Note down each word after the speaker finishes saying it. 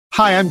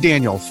Hi, I'm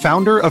Daniel,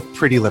 founder of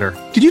Pretty Litter.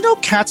 Did you know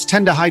cats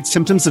tend to hide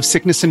symptoms of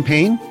sickness and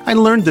pain? I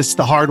learned this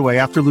the hard way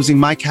after losing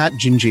my cat,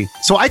 Gingy.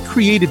 So I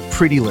created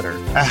Pretty Litter,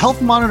 a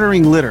health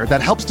monitoring litter that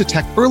helps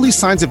detect early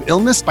signs of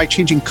illness by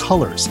changing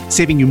colors,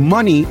 saving you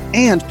money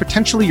and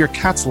potentially your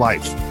cat's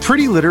life.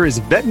 Pretty Litter is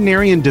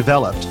veterinarian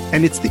developed,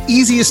 and it's the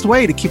easiest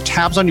way to keep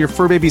tabs on your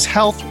fur baby's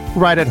health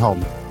right at home.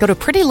 Go to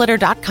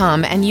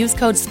prettylitter.com and use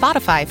code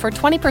SPOTIFY for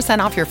 20%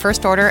 off your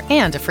first order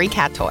and a free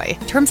cat toy.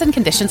 Terms and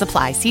conditions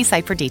apply. See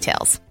site for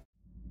details.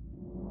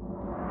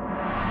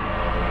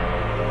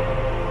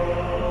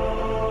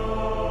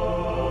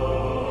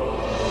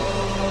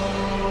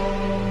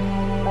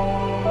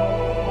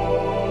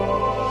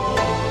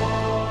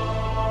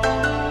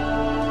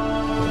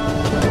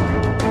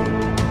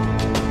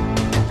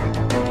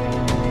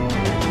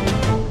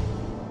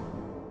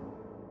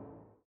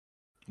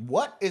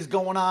 What is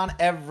going on,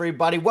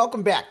 everybody?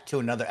 Welcome back to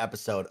another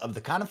episode of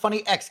the Kinda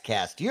Funny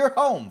Xcast, your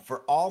home for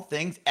all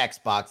things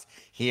Xbox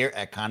here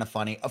at Kinda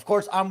Funny. Of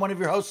course, I'm one of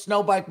your hosts,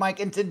 Snowbike Mike,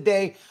 and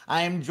today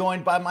I am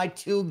joined by my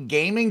two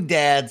gaming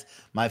dads,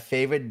 my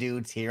favorite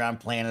dudes here on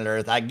planet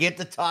Earth. I get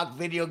to talk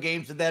video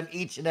games with them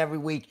each and every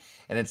week,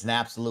 and it's an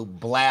absolute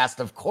blast.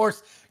 Of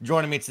course,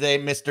 joining me today,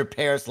 Mr.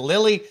 Paris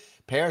Lilly.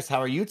 Paris, how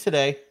are you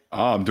today?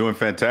 I'm doing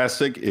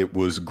fantastic. It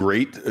was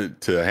great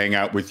to hang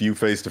out with you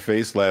face to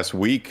face last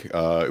week.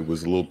 It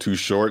was a little too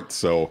short,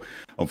 so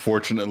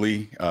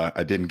unfortunately,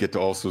 I didn't get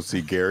to also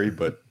see Gary.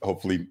 But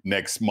hopefully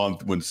next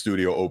month when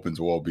studio opens,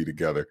 we'll all be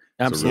together.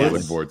 Absolutely. So really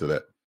looking forward to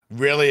that.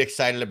 Really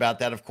excited about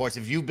that. Of course,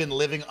 if you've been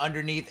living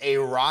underneath a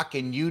rock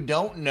and you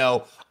don't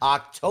know,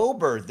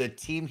 October, the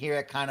team here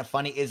at Kinda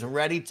Funny is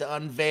ready to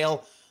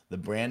unveil the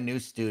brand new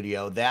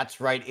studio.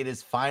 That's right. It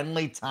is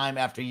finally time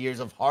after years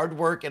of hard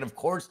work and, of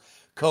course,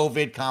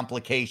 COVID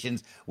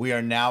complications. We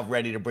are now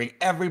ready to bring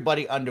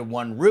everybody under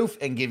one roof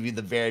and give you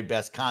the very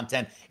best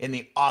content in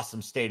the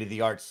awesome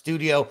state-of-the-art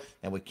studio.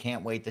 And we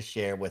can't wait to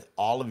share with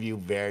all of you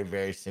very,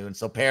 very soon.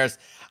 So, Paris,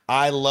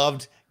 I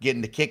loved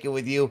getting to kick it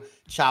with you,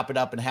 chop it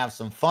up, and have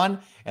some fun.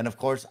 And, of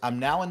course, I'm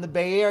now in the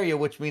Bay Area,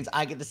 which means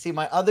I get to see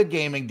my other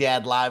gaming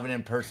dad live and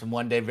in person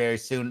one day very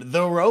soon,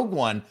 the Rogue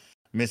One,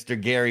 Mr.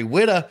 Gary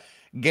Whitta.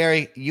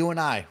 Gary, you and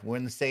I, we're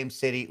in the same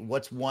city.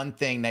 What's one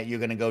thing that you're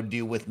going to go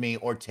do with me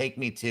or take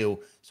me to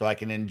so I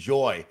can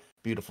enjoy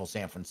beautiful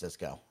San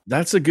Francisco?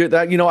 That's a good,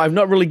 I've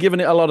not really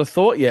given it a lot of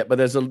thought yet, but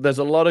there's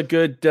a lot of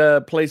good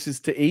places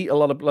to eat, a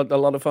lot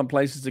of fun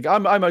places to go.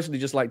 I mostly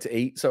just like to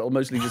eat, so it'll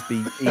mostly just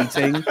be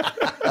eating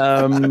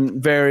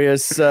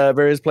various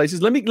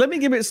places. Let me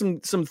give it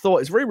some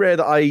thought. It's very rare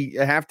that I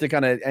have to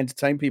kind of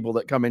entertain people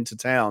that come into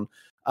town.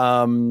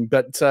 No,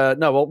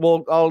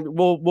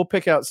 we'll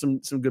pick out some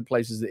good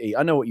places to eat.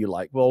 I know what you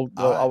like.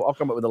 I'll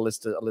come up with a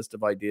list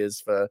of ideas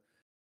for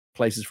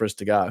places for us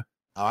to go.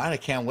 All right, I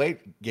can't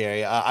wait,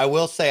 Gary. I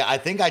will say I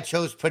think I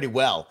chose pretty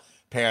well,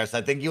 Paris.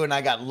 I think you and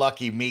I got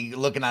lucky. Me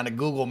looking on a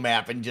Google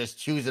map and just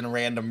choosing a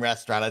random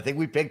restaurant. I think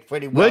we picked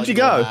pretty well. Where'd you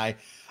go?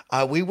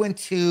 We went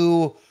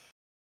to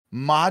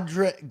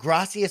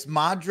Gracias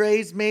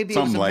Madres, maybe.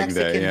 Something like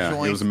Mexican that.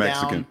 Yeah, it was a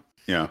Mexican. Down.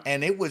 Yeah.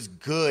 And it was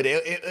good.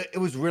 It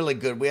was really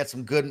good. We had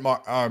some good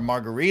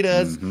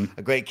margaritas,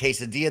 a great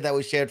quesadilla that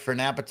we shared for an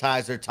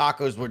appetizer.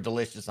 Tacos were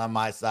delicious on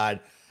my side.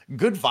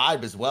 Good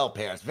vibe as well,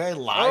 Paris. Very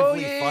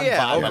lively, fun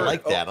vibe. I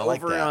like that.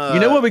 You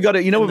know what we got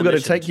to? You know what we got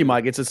to take you,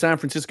 Mike? It's a San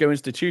Francisco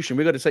institution.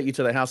 We got to take you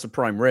to the House of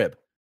Prime Rib.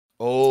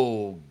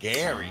 Oh,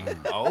 Gary.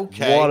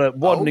 Okay.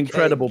 What an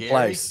incredible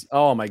place.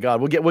 Oh my God.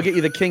 We'll get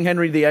you the King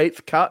Henry VIII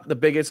cut, the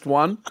biggest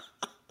one.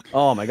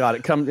 Oh my God.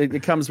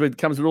 It comes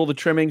with all the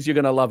trimmings. You're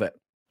gonna love it.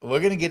 We're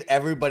going to get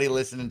everybody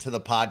listening to the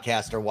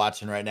podcast or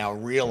watching right now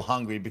real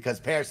hungry because,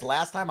 Paris,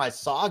 last time I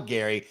saw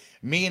Gary,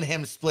 me and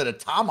him split a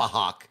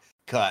tomahawk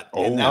cut.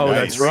 Oh,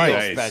 that's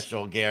right.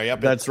 Special, Gary.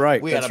 That's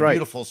right. We had a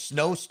beautiful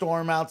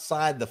snowstorm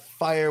outside. The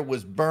fire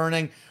was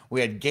burning.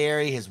 We had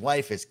Gary, his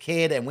wife, his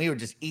kid, and we were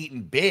just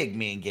eating big,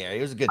 me and Gary.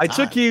 It was a good time. I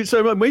took you,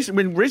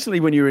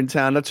 recently when you were in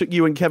town, I took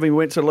you and Kevin, we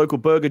went to a local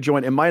burger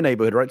joint in my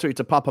neighborhood, right? Took you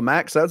to Papa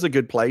Max. That's a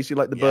good place. You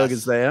like the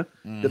burgers there.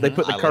 Did they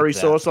put the curry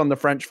sauce on the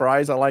French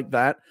fries? I like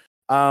that.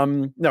 We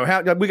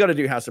got to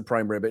do House of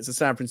Prime Rib. It's a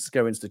San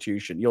Francisco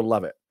institution. You'll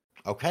love it.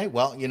 Okay,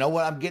 well, you know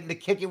what? I'm getting to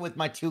kick it with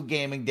my two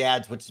gaming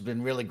dads, which has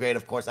been really great.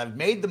 Of course, I've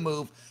made the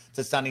move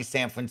to sunny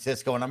San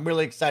Francisco, and I'm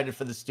really excited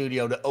for the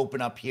studio to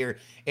open up here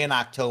in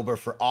October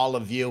for all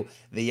of you.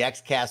 The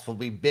Xcast will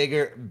be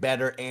bigger,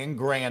 better, and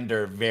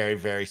grander very,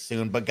 very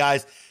soon. But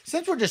guys,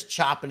 since we're just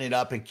chopping it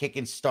up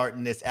and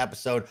starting this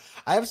episode,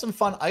 I have some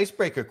fun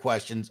icebreaker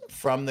questions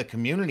from the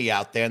community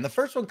out there. And the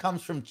first one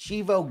comes from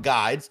Chivo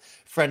Guides,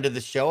 friend of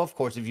the show. Of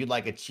course, if you'd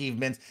like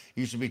achievements,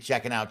 you should be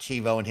checking out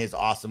Chivo and his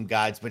awesome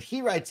guides. But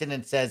he writes in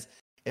and says,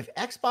 if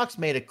Xbox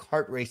made a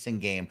kart racing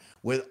game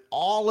with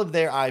all of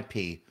their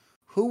IP,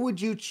 who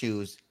would you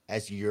choose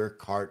as your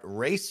kart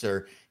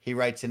racer? He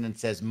writes in and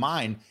says,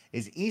 mine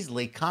is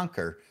easily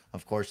Conker.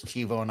 Of course,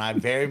 Chivo and I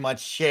very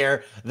much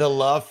share the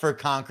love for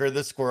Conker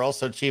the Squirrel.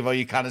 So, Chivo,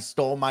 you kind of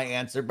stole my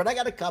answer, but I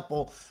got a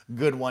couple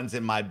good ones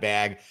in my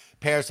bag.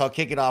 Paris, I'll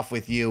kick it off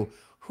with you.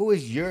 Who who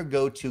is your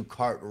go-to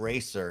kart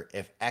racer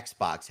if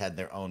Xbox had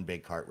their own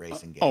big kart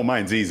racing game? Oh,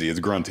 mine's easy. It's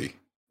Grunty.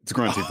 It's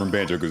Grunty from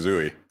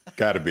Banjo-Kazooie.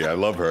 Gotta be. I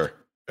love her.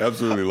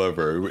 Absolutely love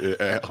her.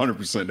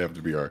 100% have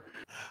to be her.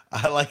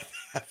 I like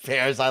that,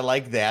 Fairs. I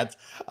like that.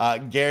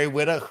 Gary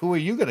Whitta, who are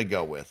you going to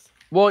go with?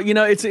 Well,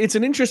 it's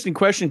an interesting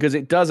question because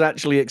it does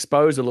actually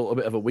expose a little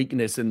bit of a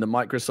weakness in the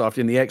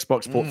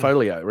Xbox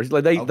portfolio.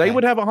 Like they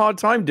would have a hard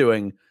time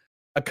doing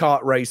a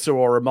kart racer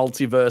or a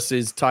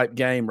multiverses type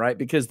game, right?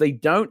 Because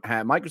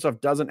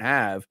Microsoft doesn't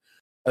have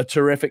a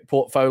terrific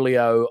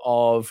portfolio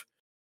of,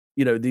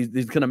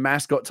 these kind of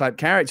mascot type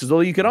characters.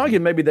 Although you could argue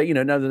maybe they,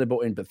 now that they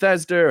bought in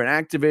Bethesda and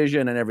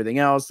Activision and everything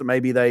else, so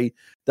maybe that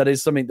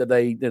is something that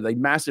they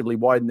massively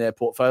widen their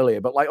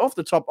portfolio. But like off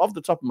the top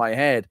of my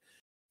head,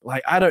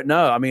 like, I don't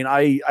know. I mean,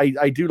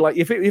 I do like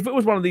if it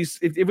was one of these,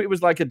 if it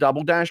was like a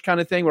Double Dash kind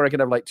of thing where I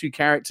could have like two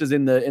characters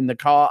in the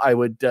car, I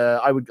would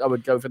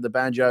go for the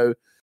Banjo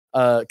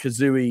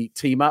Kazooie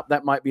team up.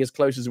 That might be as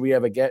close as we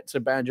ever get to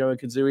Banjo and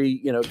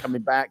Kazooie,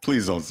 coming back.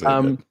 Please don't say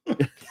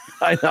that.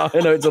 I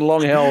know it's a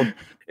long held.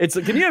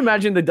 Can you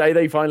imagine the day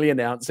they finally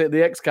announce it? The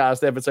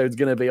XCast episode's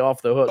going to be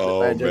off the hook.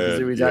 Oh, that Banjo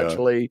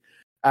Kazooie's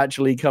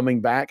actually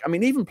coming back. I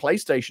mean, even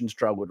PlayStation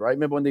struggled, right?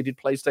 Remember when they did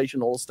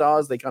PlayStation All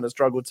Stars? They kind of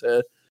struggled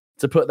to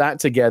put that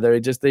together.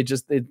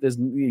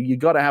 You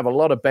got to have a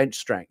lot of bench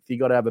strength. You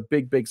got to have a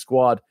big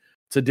squad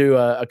to do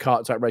a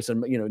kart type race.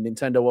 And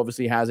Nintendo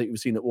obviously has it. You've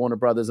seen that Warner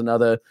Brothers and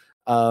other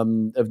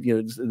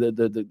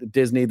the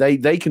Disney,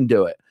 they can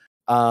do it.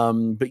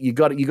 But you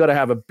got to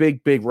have a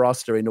big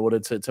roster in order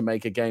to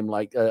make a game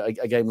like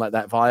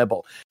that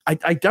viable.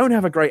 I don't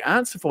have a great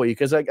answer for you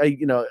because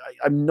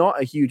I'm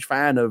not a huge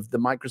fan of the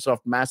Microsoft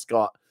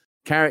mascot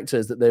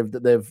characters that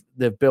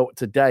they've built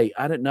to date.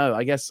 I don't know.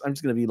 I guess I'm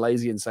just going to be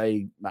lazy and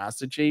say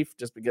Master Chief,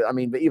 just because. I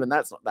mean, but even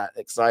that's not that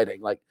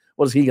exciting. Like,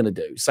 what is he going to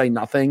do? Say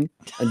nothing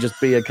and just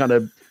be kind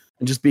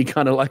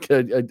of like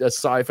a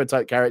Cypher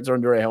type character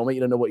under a helmet.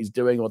 You don't know what he's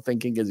doing or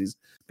thinking because he's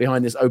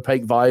behind this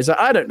opaque visor.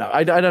 I don't know.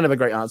 I don't have a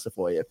great answer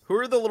for you. Who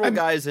are the little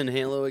guys in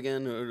Halo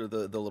again? Who are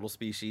the little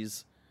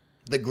species?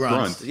 The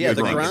grunts. Yeah,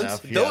 the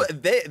grunts. Enough,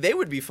 yeah. They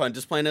would be fun.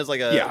 Just playing as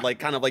like like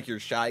kind of like your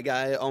shy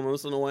guy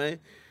almost in a way.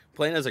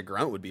 Playing as a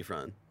grunt would be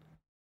fun.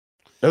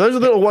 Are those the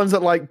little ones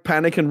that like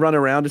panic and run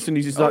around as soon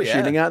as you start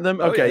shooting at them?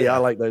 Okay, yeah, I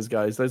like those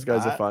guys. Those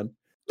guys are fun.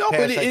 No,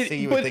 Paris, but I see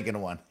you were thinking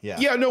of one.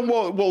 Yeah. No.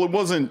 Well, it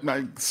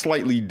wasn't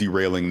slightly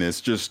derailing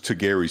this. Just to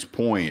Gary's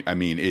point, I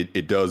mean,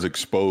 it does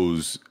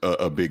expose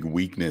a big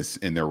weakness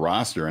in their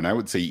roster, and I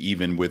would say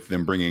even with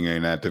them bringing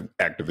in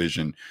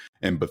Activision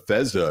and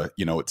Bethesda,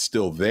 it's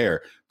still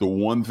there. The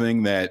one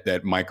thing that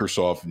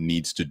Microsoft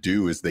needs to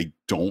do is they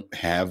don't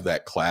have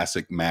that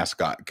classic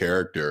mascot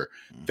character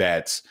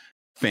that's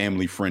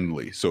family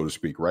friendly, so to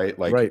speak, right?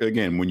 Like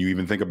again, when you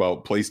even think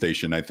about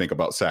PlayStation, I think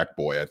about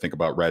Sackboy, I think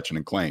about Ratchet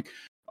and Clank.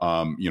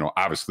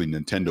 Obviously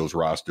Nintendo's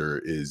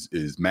roster is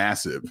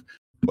massive,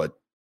 but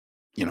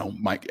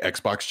my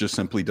Xbox just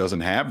simply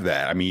doesn't have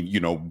that. I mean,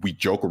 we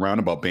joke around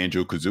about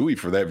Banjo-Kazooie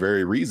for that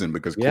very reason,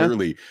 because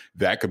clearly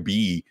that could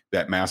be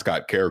that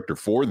mascot character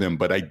for them.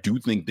 But I do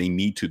think they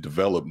need to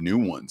develop new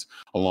ones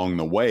along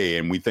the way.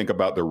 And we think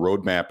about the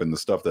roadmap and the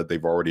stuff that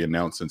they've already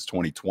announced since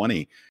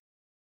 2020.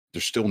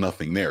 There's still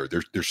nothing there.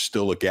 There's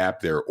still a gap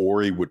there.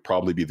 Ori would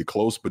probably be the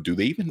close, but do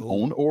they even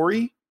own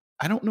Ori?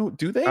 I don't know.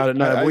 Do they? I don't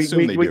know. I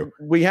assume they do.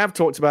 We have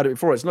talked about it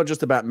before. It's not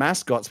just about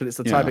mascots, but it's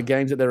the type of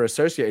games that they're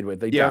associated with.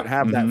 They don't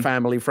have that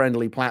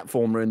family-friendly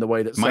platformer in the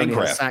way that Sony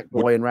has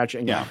Sackboy and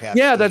Ratchet.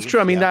 Yeah, that's true.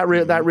 I mean, that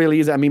really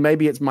is. I mean,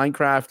 maybe it's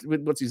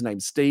Minecraft. What's his name?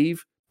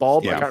 Steve?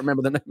 Bob? I can't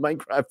remember the name.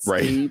 Minecraft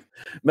Steve.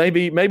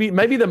 Maybe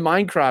the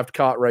Minecraft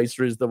kart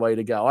racer is the way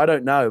to go. I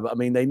don't know, but I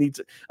mean, they need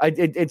to.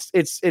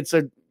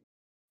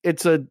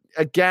 It's a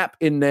gap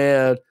in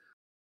their.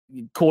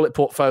 Call it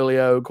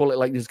portfolio, call it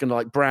like just gonna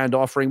like brand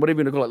offering,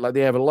 whatever you want to call it. Like they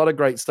have a lot of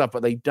great stuff,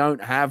 but they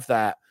don't have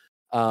that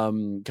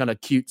kind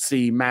of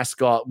cutesy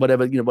mascot,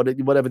 whatever the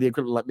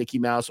equivalent like Mickey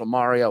Mouse or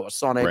Mario or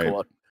Sonic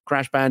or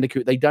Crash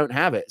Bandicoot. They don't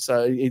have it.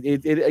 So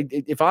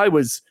if I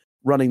was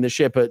running the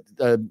ship at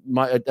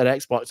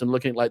Xbox and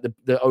looking at like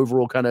the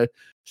overall kind of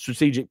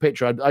strategic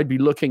picture, I'd be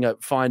looking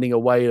at finding a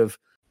way of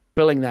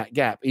filling that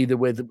gap, either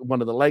with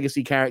one of the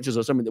legacy characters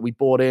or something that we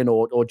bought in,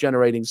 or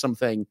generating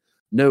something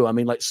new. I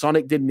mean, like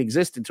Sonic didn't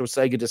exist until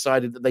Sega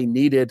decided that they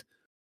needed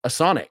a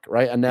Sonic,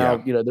 right? And now,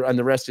 and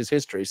the rest is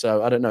history.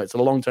 So I don't know. It's a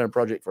long-term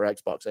project for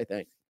Xbox, I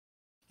think.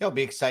 It'll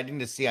be exciting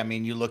to see. I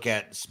mean, you look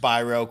at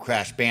Spyro,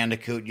 Crash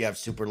Bandicoot, you have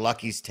Super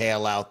Lucky's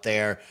Tale out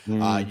there.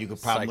 You could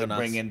probably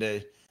bring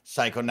into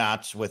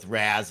Psychonauts with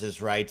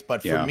Raz's, right?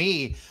 But for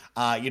me,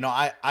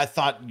 I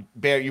thought,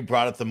 Bear, you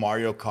brought up the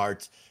Mario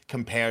Kart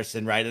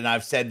comparison, right? And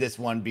I've said this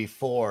one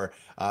before,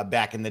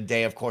 back in the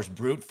day, of course,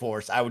 Brute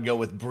Force. I would go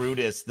with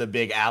Brutus, the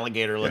big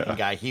alligator looking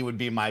guy. He would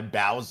be my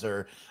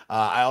Bowser.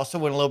 I also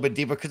went a little bit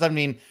deeper because, I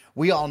mean,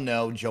 we all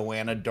know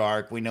Joanna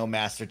Dark. We know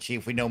Master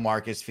Chief. We know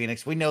Marcus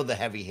Phoenix. We know the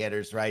heavy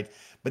hitters, right?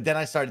 But then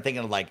I started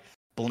thinking of like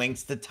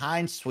Blinks the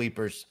Time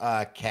Sweepers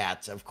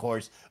cat, of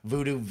course,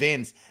 Voodoo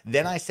Vince.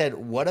 Then I said,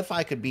 what if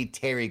I could be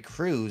Terry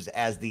Crews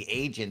as the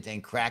agent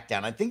in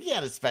Crackdown? I think he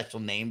had a special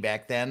name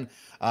back then,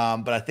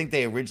 but I think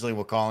they originally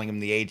were calling him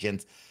the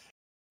agent.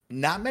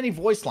 Not many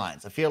voice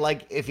lines. I feel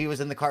like if he was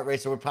in the kart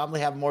racer, would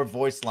probably have more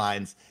voice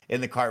lines in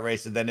the kart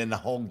racer than in the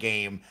whole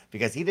game,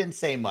 because he didn't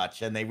say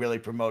much, and they really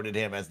promoted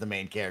him as the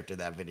main character of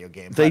that video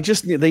game. They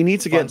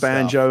need to get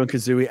Banjo and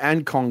Kazooie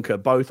and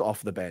Conker both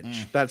off the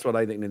bench. That's what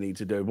I think they need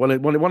to do. One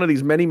of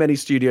these many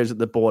studios that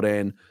they bought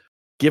in,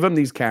 give them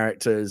these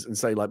characters and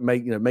say, like,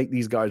 make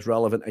these guys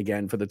relevant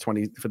again for the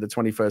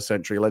 21st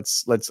century.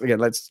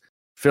 Let's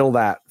fill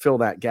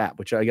that gap,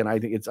 which again I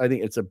think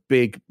it's a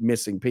big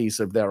missing piece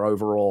of their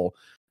overall.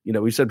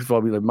 We said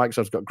before,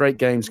 Microsoft's got great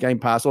games, Game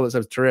Pass, all that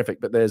stuff's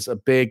terrific, but there's a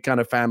big kind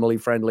of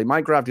family-friendly.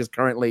 Minecraft is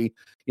currently,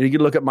 you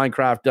can look at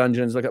Minecraft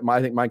Dungeons, I think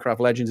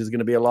Minecraft Legends is going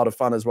to be a lot of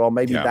fun as well.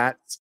 Maybe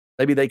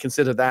they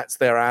consider that's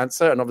their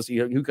answer, and obviously,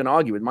 who can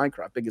argue with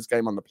Minecraft, biggest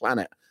game on the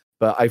planet?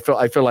 But I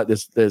feel like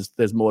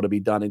there's more to be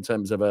done in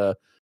terms of a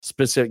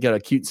specific,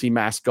 cutesy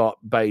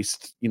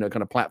mascot-based, kind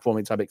of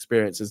platforming type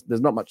experiences.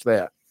 There's not much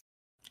there.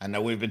 I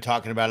know we've been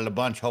talking about it a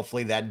bunch.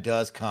 Hopefully that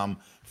does come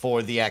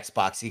for the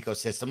Xbox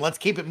ecosystem. Let's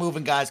keep it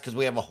moving, guys, because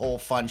we have a whole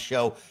fun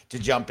show to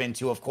jump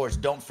into. Of course,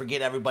 don't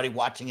forget, everybody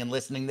watching and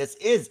listening, this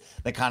is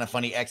the Kind of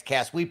Funny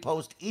XCast. We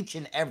post each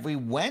and every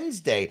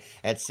Wednesday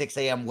at 6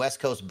 a.m. West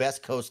Coast,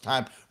 Best Coast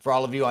time for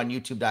all of you on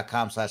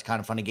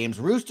youtube.com/kindoffunnygames,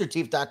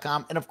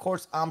 roosterteeth.com, and of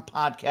course on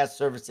podcast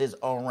services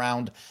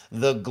around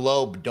the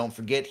globe. Don't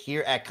forget,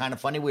 here at Kind of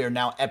Funny, we are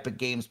now Epic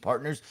Games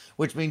partners,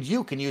 which means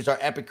you can use our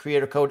Epic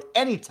creator code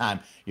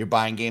anytime you're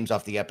buying games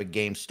off the Epic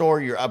Games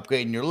Store, you're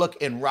upgrading your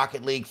look in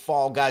Rocket League,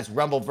 Fall Guys,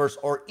 Rumbleverse,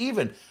 or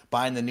even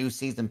buying the new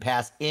season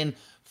pass in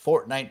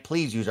Fortnite.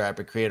 Please use our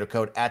Epic creator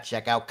code at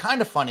checkout.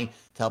 Kind of Funny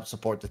to help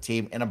support the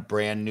team in a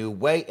brand new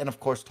way. And of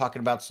course, talking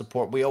about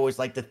support, we always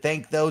like to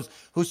thank those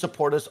who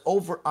support us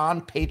over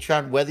on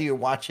Patreon, whether you're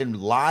watching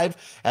live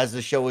as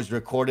the show is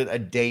recorded a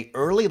day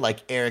early,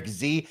 like Eric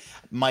Z,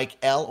 Mike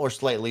L, or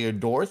Slightly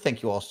Adore.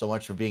 Thank you all so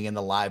much for being in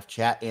the live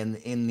chat and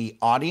in the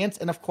audience.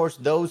 And of course,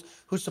 those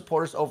who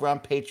support us over on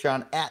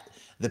Patreon at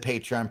the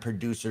Patreon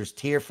producers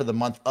tier for the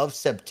month of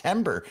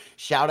September.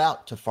 Shout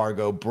out to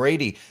Fargo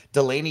Brady,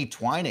 Delaney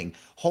Twining,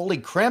 Holy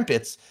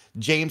Crampets,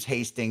 James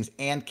Hastings,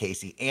 and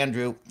Casey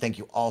Andrew. Thank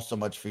you all so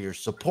much for your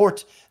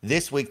support.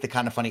 This week, the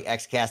Kind of Funny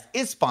XCast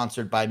is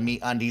sponsored by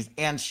MeUndies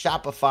and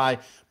Shopify,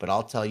 but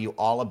I'll tell you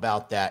all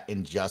about that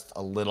in just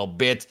a little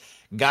bit.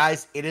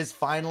 Guys, it is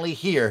finally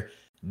here.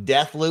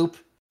 Deathloop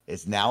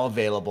is now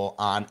available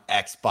on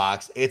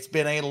Xbox. It's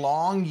been a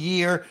long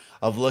year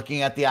of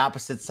looking at the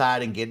opposite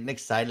side and getting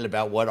excited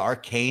about what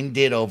Arcane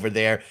did over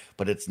there,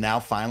 but it's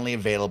now finally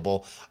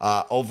available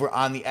over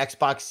on the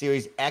Xbox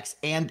Series X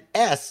and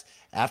S.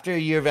 After a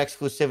year of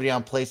exclusivity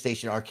on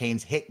PlayStation,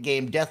 Arcane's hit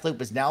game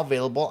Deathloop is now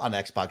available on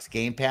Xbox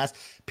Game Pass,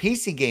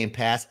 PC Game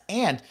Pass,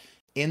 and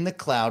in the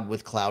cloud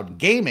with cloud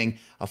gaming.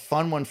 A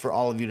fun one for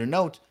all of you to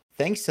note: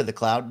 thanks to the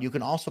cloud, you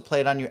can also play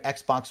it on your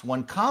Xbox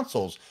One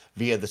consoles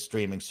via the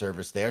streaming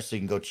service there, so you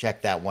can go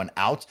check that one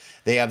out.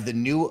 They have the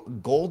new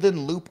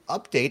Golden Loop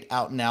update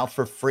out now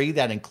for free.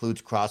 That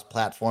includes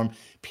cross-platform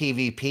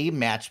PvP,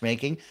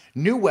 matchmaking,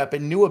 new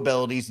weapon, new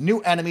abilities,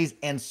 new enemies,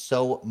 and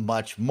so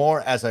much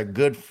more. As our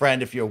good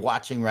friend, if you're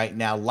watching right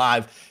now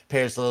live,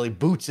 Paris Lily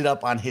boots it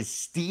up on his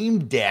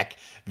Steam Deck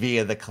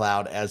via the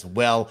cloud as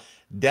well.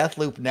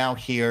 Deathloop now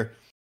here.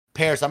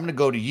 Paris, I'm going to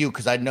go to you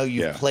because I know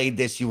you've played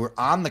this. You were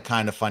on the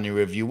Kind of Funny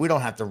review. We don't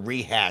have to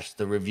rehash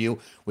the review.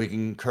 We can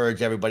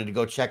encourage everybody to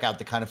go check out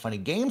the Kind of Funny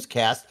Games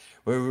cast,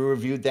 where we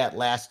reviewed that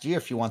last year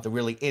if you want the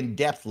really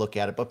in-depth look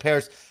at it. But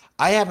Paris,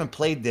 I haven't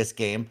played this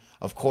game.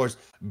 Of course,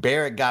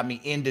 Barrett got me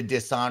into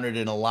Dishonored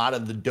and a lot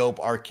of the dope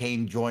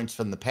Arcane joints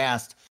from the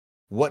past.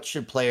 What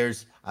should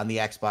players on the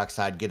Xbox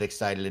side get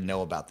excited to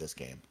know about this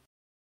game?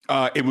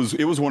 It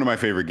was one of my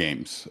favorite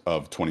games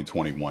of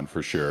 2021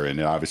 for sure, and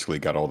it obviously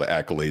got all the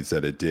accolades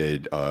that it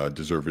did,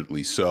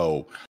 deservedly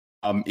so.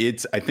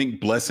 I think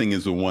Blessing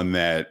is the one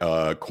that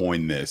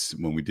coined this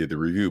when we did the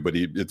review, but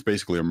it's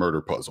basically a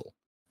murder puzzle,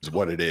 is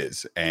what it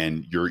is,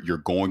 and you're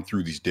going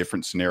through these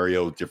different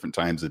scenarios, different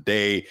times of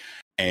day,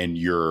 and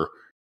you're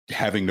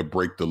having to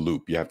break the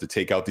loop. You have to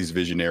take out these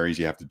visionaries,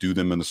 you have to do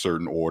them in a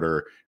certain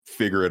order,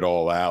 figure it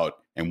all out.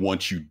 And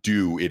once you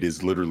do, it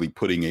is literally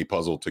putting a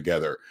puzzle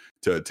together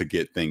to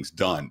get things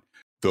done.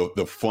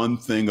 The fun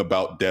thing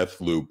about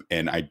Deathloop,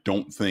 and I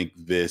don't think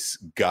this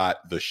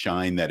got the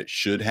shine that it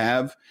should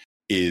have,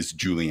 is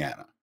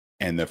Juliana.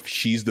 And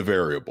she's the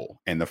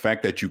variable. And the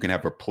fact that you can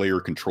have a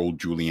player-controlled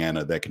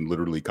Juliana that can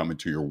literally come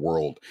into your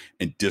world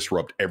and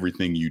disrupt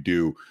everything you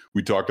do.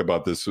 We talked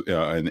about this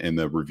in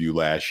the review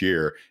last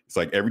year. It's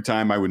like every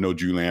time I would know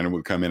Juliana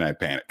would come in, I'd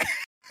panic.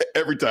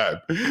 Every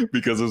time,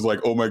 because it's like,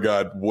 oh my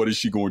God, what is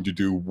she going to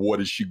do? What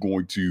is she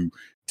going to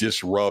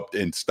disrupt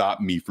and stop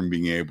me from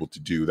being able to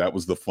do? That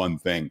was the fun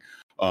thing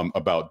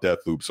about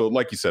Deathloop. So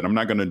like you said, I'm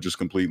not going to just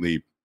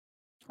completely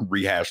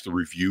rehash the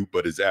review,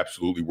 but it's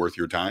absolutely worth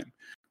your time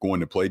going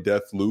to play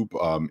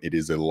Deathloop. It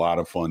is a lot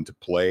of fun to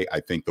play. I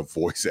think the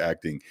voice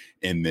acting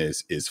in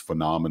this is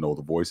phenomenal.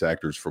 The voice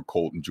actors for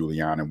Colt and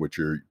Juliana, which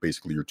are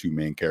basically your two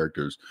main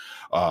characters,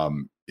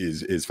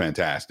 is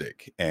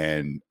fantastic.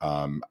 And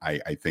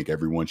I think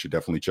everyone should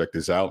definitely check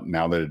this out.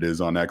 Now that it is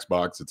on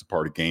Xbox, it's a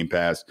part of Game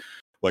Pass.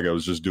 Like I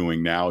was just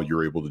doing now,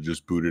 you're able to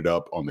just boot it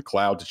up on the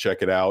cloud to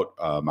check it out.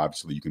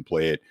 Obviously, you can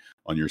play it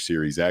on your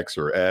Series X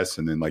or S.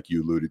 And then like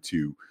you alluded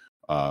to,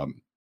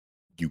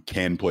 you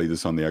can play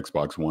this on the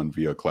Xbox One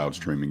via cloud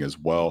streaming as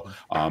well.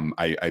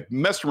 I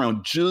messed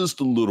around just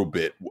a little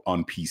bit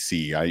on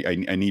PC.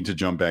 I need to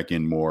jump back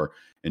in more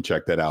and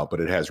check that out. But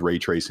it has ray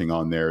tracing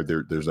on there.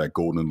 There's that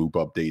Golden Loop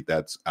update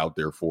that's out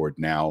there for it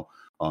now,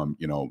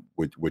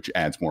 which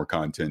adds more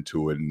content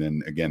to it. And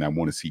then again, I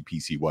want to see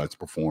PC-wise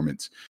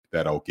performance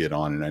that I'll get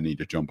on, and I need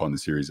to jump on the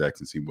Series X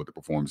and see what the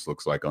performance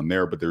looks like on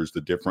there. But there's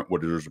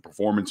there's a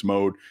performance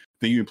mode. I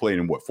think you can play it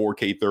in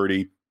 4K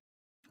 30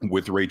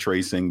 with ray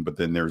tracing, but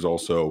then there's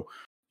also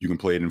you can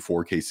play it in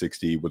 4K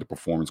 60 with a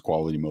performance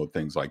quality mode,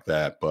 things like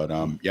that. But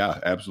yeah,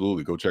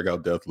 absolutely, go check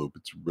out Deathloop.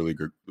 It's a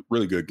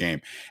really good game.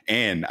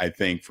 And I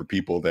think for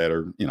people that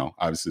are,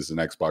 obviously it's an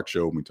Xbox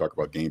show, when we talk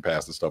about Game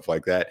Pass and stuff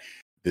like that,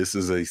 this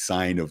is a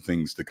sign of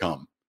things to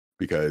come,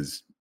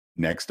 because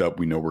next up,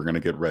 we know we're going to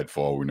get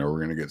Redfall. We know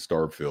we're going to get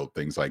Starfield,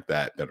 things like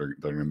that are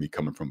going to be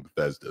coming from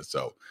Bethesda.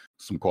 So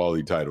some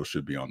quality titles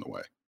should be on the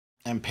way.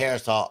 And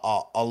Paris,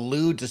 I'll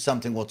allude to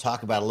something we'll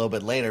talk about a little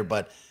bit later,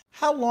 but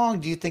how long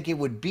do you think it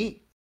would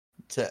be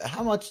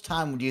how much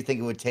time do you think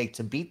it would take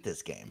to beat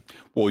this game?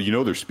 Well,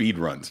 there's speed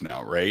runs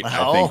now, right?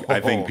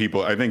 I think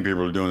people are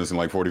doing this in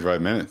like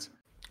 45 minutes.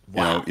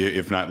 Wow.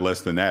 If not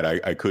less than that.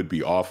 I could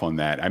be off on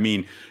that. I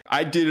mean,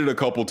 I did it a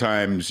couple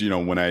times,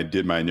 when I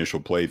did my initial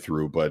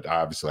playthrough, but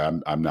obviously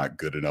I'm not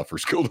good enough or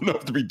skilled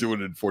enough to be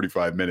doing it in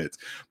 45 minutes.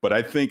 But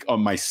I think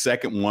on my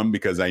second one,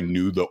 because I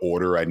knew the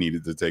order I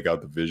needed to take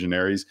out the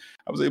Visionaries,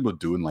 I was able to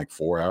do it in like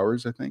 4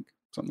 hours, I think,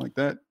 something like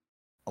that.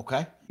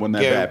 Okay. Wasn't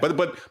that bad.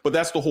 But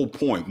that's the whole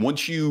point.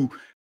 Once you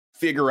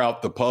figure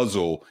out the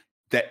puzzle,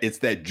 that it's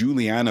that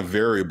Juliana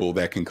variable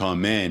that can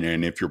come in.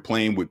 And if you're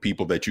playing with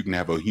people that you can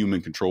have a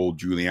human controlled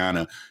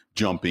Juliana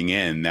jumping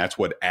in, that's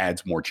what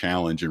adds more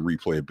challenge and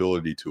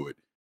replayability to it,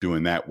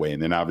 doing that way.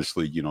 And then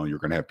obviously, you're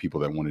going to have people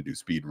that want to do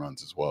speed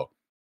runs as well.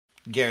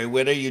 Gary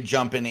Whitta, you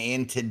jumping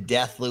into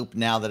Deathloop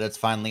now that it's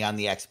finally on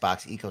the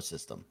Xbox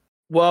ecosystem?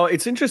 Well,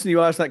 it's interesting you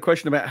asked that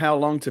question about how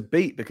long to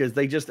beat, because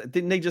they just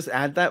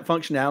add that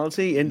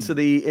functionality into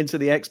the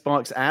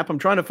Xbox app. I'm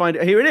trying to find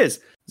it. Here it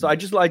is. So I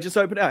just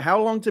opened it out. How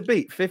long to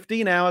beat?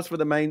 15 hours for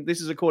the main. This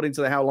is according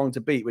to the How Long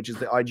to Beat, which is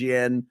the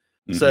IGN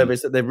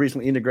service that they've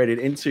recently integrated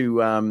into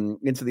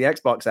the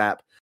Xbox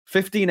app.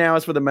 15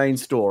 hours for the main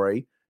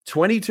story.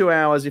 22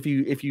 hours if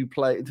you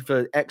play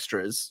for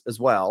extras as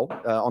well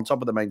on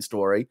top of the main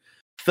story.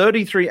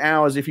 33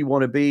 hours if you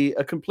want to be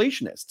a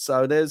completionist.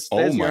 So there's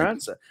your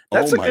answer.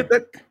 That's a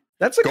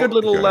good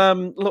little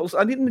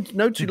I didn't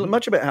know too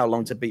much about How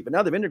Long to Beat, but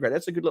now they've integrated.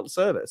 That's a good little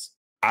service.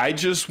 I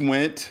just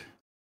went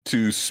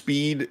to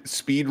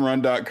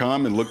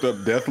speedrun.com and looked up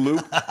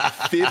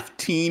Deathloop.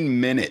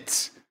 15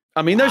 minutes.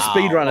 I mean, those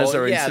speedrunners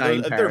are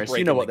insane, Paris.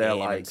 You know what they're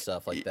like.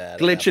 Stuff like that.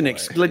 Glitching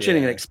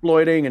and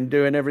exploiting and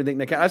doing everything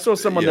they can. I saw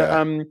someone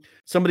that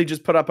somebody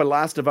just put up a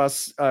Last of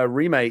Us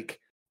remake,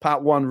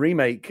 Part 1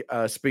 remake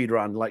speed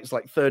run, it's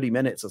like 30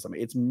 minutes or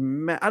something.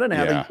 I don't know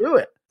how they do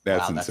it.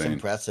 That's insane. That's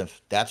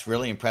impressive. That's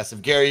really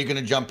impressive. Gary, you're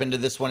going to jump into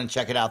this one and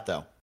check it out,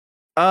 though.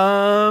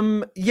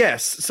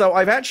 Yes. So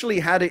I've actually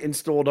had it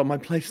installed on my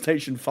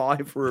PlayStation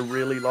 5 for a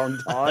really long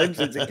time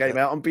since it came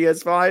out on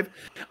PS5.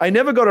 I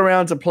never got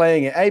around to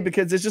playing it,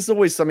 because there's just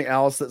always something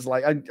else that's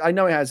like, I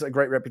know it has a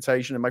great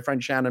reputation, and my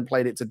friend Shannon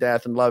played it to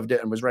death and loved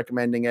it and was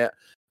recommending it.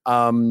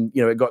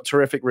 It got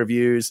terrific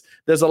reviews.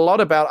 There's a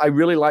lot about, I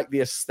really like the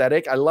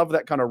aesthetic. I love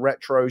that kind of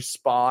retro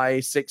spy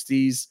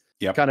 60s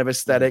kind of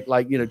aesthetic.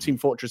 Like, Team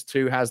Fortress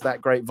 2 has that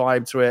great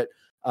vibe to it.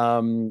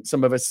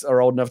 Some of us are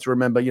old enough to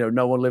remember,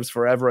 No One Lives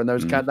Forever and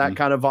those that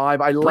kind of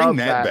vibe. I love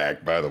that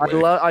back, by the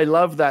way. I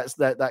love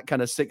that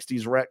kind of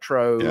 60s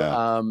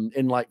retro,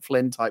 in like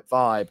Flynn type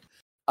vibe.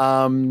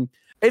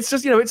 It's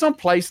just, it's on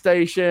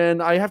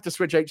PlayStation. I have to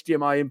switch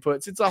HDMI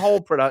inputs. It's a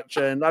whole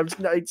production.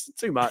 It's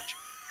too much.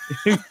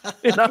 Needs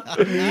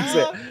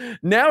it.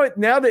 Now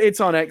that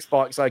it's on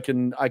Xbox, I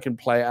can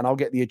play it, and I'll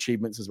get the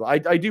achievements as well.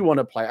 I do want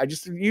to play. I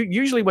just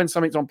usually when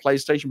something's on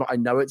PlayStation, but I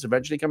know it's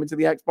eventually coming to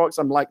the Xbox,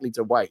 I'm likely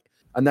to wait,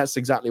 and that's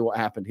exactly what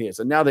happened here.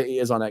 So now that it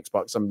is on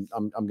Xbox, I'm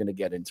going to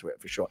get into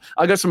it for sure.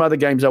 I got some other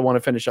games I want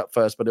to finish up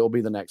first, but it'll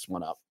be the next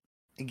one up.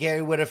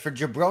 Gary Whitta, for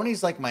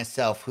jabronis like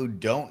myself who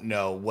don't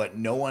know what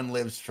No One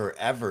Lives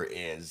Forever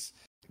is,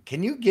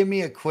 can you give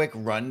me a quick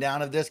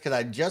rundown of this? Because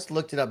I just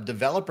looked it up.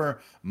 Developer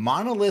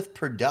Monolith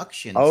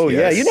Productions. Oh,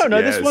 yeah. You don't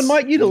know this one,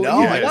 Mike? I don't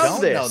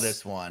know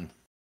this one.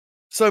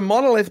 So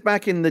Monolith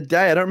back in the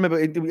day, I don't remember.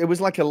 It was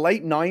like a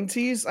late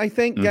 90s, I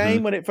think,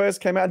 game when it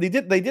first came out. They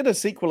did a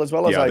sequel as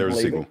well, as I believe.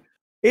 A sequel.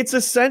 It's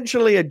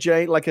essentially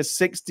like a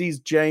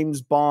 60s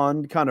James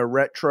Bond kind of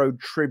retro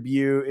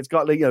tribute. It's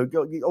got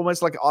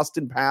almost like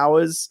Austin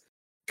Powers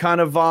kind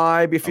of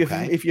vibe.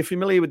 Okay. If you're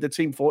familiar with the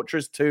Team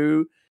Fortress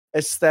 2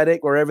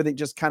 aesthetic, where everything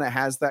just kind of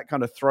has that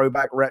kind of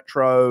throwback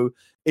retro,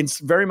 it's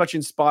very much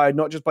inspired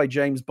not just by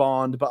James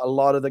Bond, but a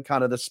lot of the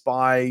kind of the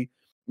spy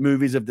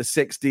movies of the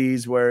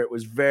 60s, where it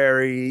was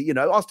very,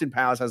 Austin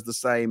Powers has the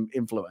same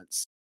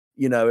influence.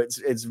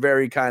 It's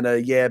very kind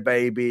of, yeah,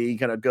 baby,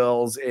 kind of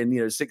girls in,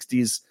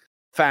 60s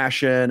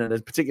fashion, and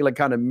a particular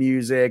kind of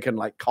music, and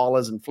like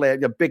collars and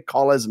flared, big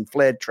collars and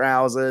flared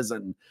trousers.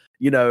 And,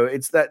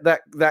 it's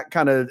that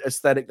kind of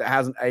aesthetic that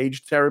hasn't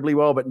aged terribly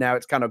well, but now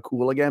it's kind of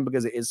cool again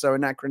because it is so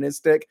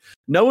anachronistic.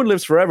 No One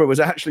Lives Forever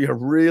was actually a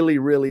really,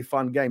 really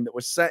fun game that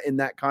was set in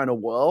that kind of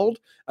world.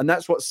 And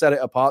that's what set it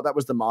apart. That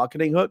was the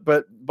marketing hook.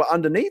 But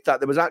underneath that,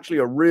 there was actually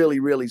a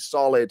really, really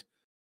solid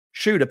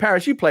shooter.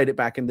 Paris, you played it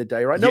back in the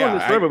day, right? No One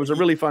Lives Forever was a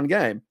really fun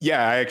game.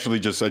 Yeah, I just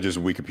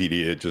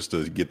Wikipedia it just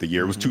to get the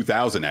year. It was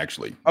 2000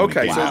 actually.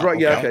 Okay, so right,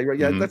 yeah, okay,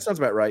 yeah, that sounds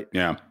about right.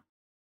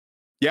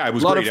 Yeah, it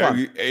was great.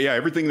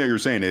 Everything that you're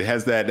saying, it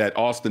has that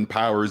Austin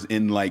Powers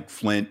in like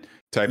Flint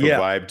type of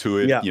vibe to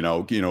it. Yeah.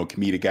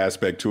 Comedic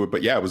aspect to it.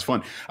 But yeah, it was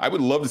fun. I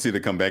would love to see it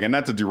come back, and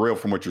not to derail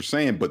from what you're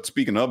saying, but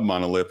speaking of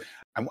Monolith,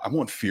 I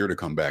want Fear to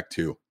come back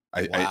too.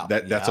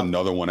 That's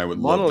another one I would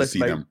love to see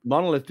them.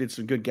 Monolith did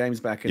some good games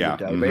back in the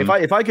day. Mm-hmm.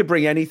 But if I could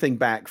bring anything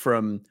back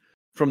from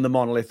the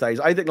Monolith days,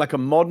 I think like a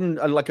modern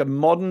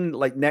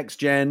like next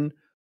gen,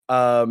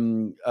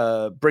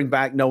 bring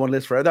back No One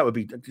Lives Forever. That would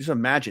be, just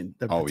imagine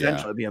the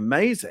potential. It'd be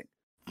amazing.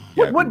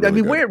 Yeah,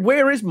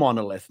 where is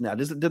Monolith now?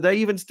 Do they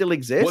even still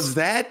exist?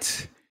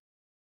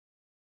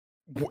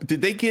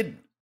 Did they get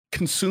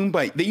consumed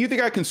by? They either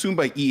got consumed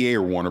by EA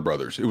or Warner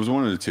Brothers. It was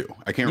one of the two.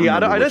 I can't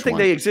remember. I don't think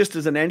they exist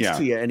as an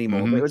entity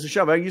anymore. But it was a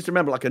show. I used to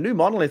remember like a new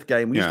Monolith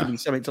game used to be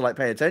something to like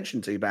pay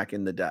attention to back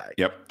in the day.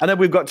 Yep. And then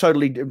we've got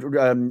totally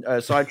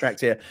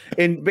sidetracked here.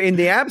 In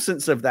the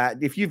absence of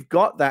that, if you've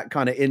got that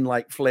kind of in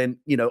like Flint,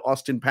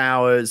 Austin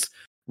Powers,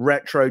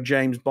 retro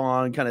James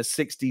Bond kind of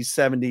 60s,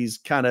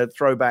 70s kind of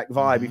throwback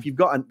vibe, if you've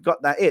got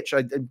that itch,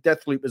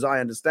 Deathloop, as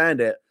I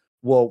understand it,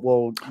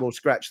 we'll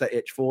scratch that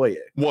itch for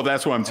you. Well,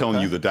 that's what I'm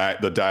telling you. The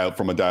dial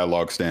from a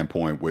dialogue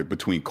standpoint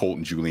between Colt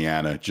and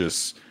Juliana,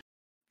 just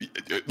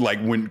like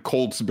when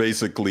Colt's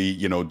basically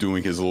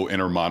doing his little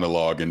inner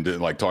monologue and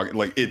like talking,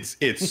 like it's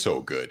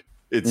so good.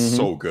 It's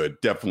so good.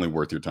 Definitely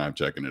worth your time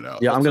checking it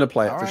out. Yeah, I'm gonna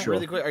play it for sure.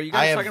 Really quick, are you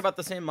guys talking about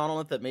the same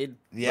Monolith that made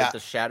like, the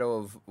Shadow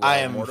of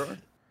Mordor?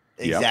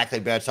 Exactly,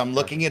 Brad. So I'm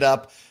looking it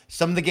up.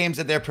 Some of the games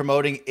that they're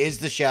promoting is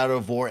the Shadow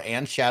of War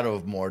and Shadow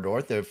of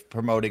Mordor. They're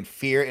promoting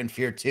Fear and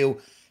Fear 2.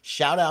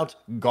 Shout out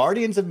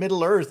Guardians of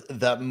Middle-earth,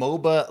 the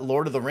MOBA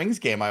Lord of the Rings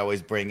game I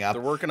always bring up.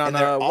 They're working on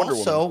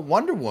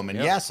Wonder Woman.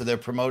 Yep. Yeah, so they're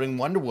promoting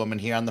Wonder Woman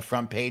here on the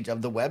front page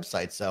of the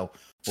website. So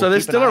they're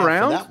still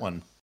around? That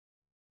one.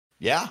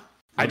 Yeah.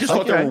 I just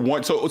thought they were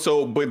one.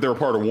 But they're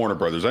part of Warner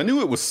Brothers. I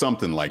knew it was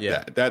something like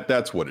that.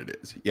 That's what it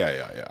is. Yeah.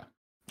 Okay.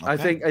 I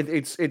think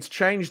it's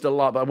changed a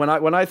lot. But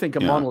when I think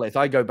of Monolith,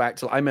 I go back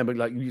to, I remember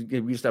like we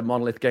used to have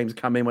Monolith games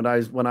come in when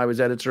I was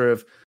editor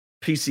of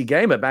PC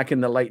Gamer back in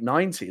the late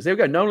 90s. There we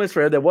go. No One Lives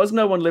Forever. There was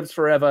No One Lives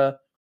Forever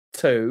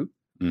 2.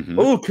 Mm-hmm.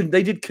 Oh,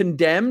 they did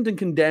Condemned and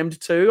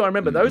Condemned 2. I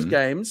remember those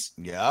games.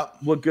 Yeah,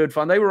 were good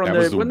fun. They were on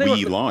when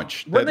Wii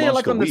launched. When they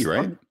launched the Wii,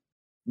 right?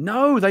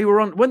 No, they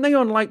were on. When they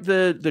on like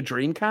the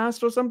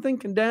Dreamcast or something.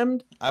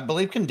 Condemned. I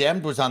believe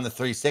Condemned was on the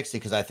 360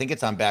 because I think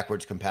it's on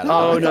backwards compatible.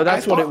 Oh no,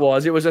 that's what it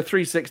was. It was a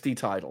 360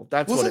 title.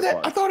 That's what it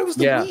was. I thought it was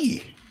the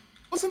Wii.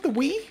 Wasn't the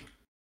Wii?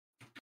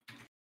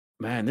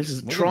 Man, this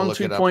is Tron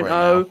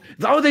 2.0.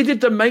 Oh, they did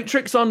The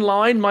Matrix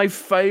Online, my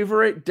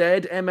favorite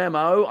dead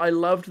MMO. I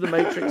loved The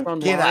Matrix Online.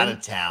 Get out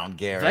of town,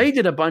 Gary. They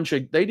did a bunch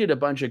of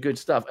good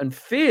stuff. And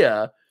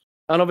Fear,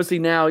 and obviously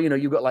now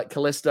you've got like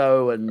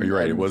Callisto and. You're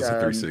right. It was a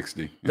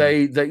 360.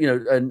 They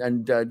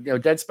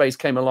Dead Space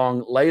came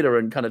along later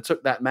and kind of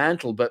took that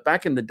mantle. But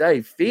back in the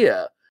day,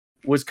 Fear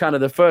was kind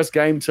of the first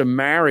game to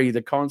marry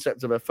the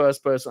concept of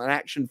an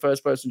action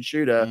first person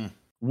shooter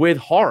with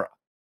horror.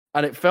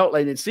 And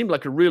it seemed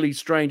like a really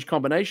strange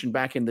combination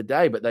back in the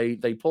day, but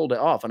they pulled it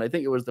off. And I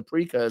think it was the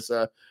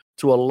precursor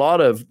to a lot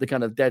of the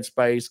kind of Dead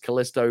Space,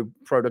 Callisto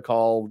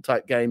Protocol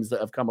type games that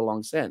have come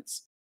along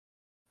since.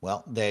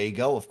 Well, there you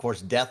go. Of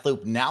course,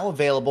 Deathloop now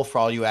available for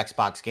all you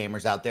Xbox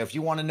gamers out there. If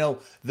you want to know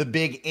the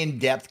big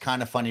in-depth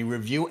Kind of Funny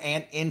review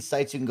and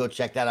insights, you can go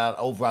check that out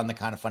over on the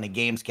Kind of Funny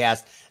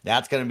Gamescast.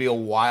 That's going to be a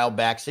while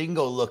back, so you can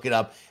go look it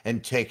up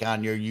and take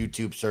on your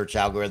YouTube search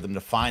algorithm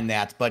to find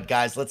that. But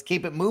guys, let's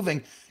keep it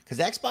moving, because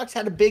Xbox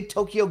had a big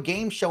Tokyo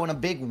Game Show and a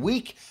big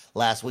week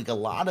last week. A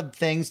lot of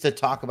things to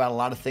talk about, a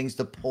lot of things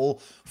to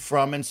pull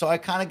from. And so I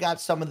kind of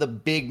got some of the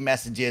big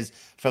messages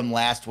from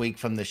last week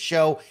from the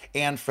show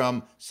and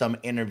from some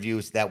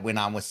interviews that went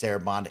on with Sarah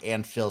Bond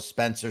and Phil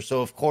Spencer.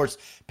 So, of course,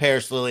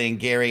 Paris, Lily, and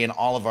Gary and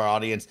all of our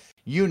audience,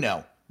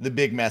 the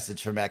big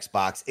message from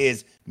Xbox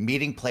is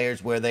meeting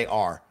players where they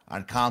are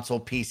on console,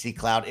 PC,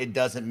 cloud. It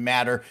doesn't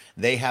matter.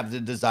 They have the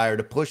desire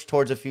to push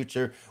towards a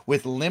future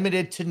with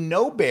limited to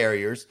no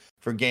barriers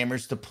for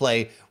gamers to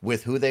play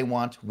with who they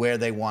want, where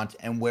they want,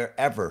 and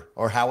wherever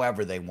or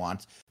however they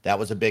want. That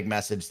was a big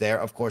message there.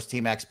 Of course,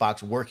 Team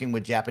Xbox working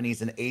with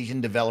Japanese and Asian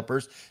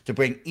developers to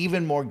bring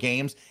even more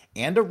games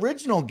and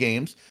original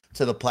games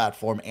to the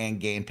platform and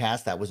Game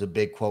Pass. That was a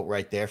big quote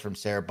right there from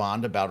Sarah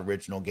Bond about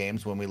original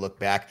games when we look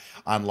back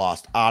on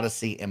Lost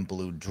Odyssey and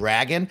Blue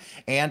Dragon.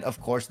 And of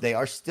course, they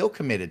are still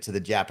committed to the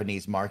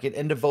Japanese market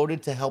and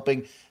devoted to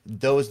helping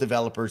those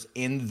developers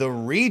in the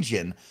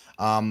region.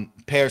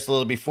 Paris, a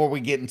little before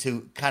we get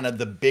into kind of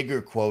the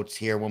bigger quotes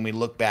here, when we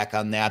look back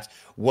on that,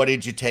 what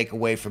did you take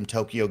away from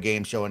Tokyo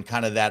Game Show and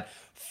kind of that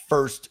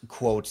first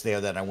quotes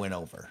there that I went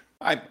over?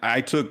 I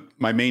took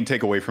my main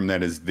takeaway from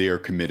that is they're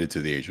committed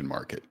to the Asian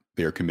market.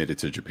 They're committed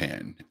to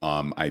Japan.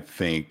 I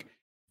think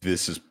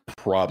this is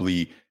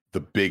probably the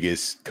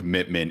biggest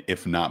commitment,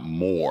 if not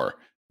more,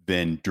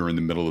 than during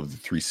the middle of the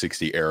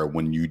 360 era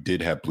when you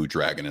did have Blue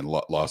Dragon and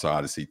Lost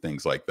Odyssey,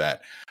 things like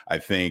that. I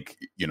think,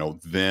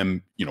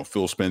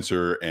 Phil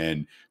Spencer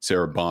and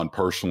Sarah Bond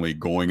personally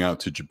going out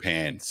to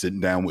Japan, sitting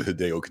down with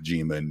Hideo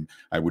Kojima and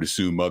I would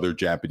assume other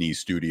Japanese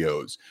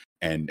studios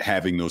and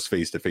having those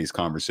face-to-face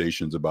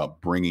conversations about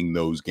bringing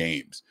those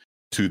games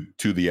to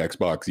the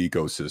Xbox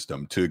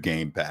ecosystem, to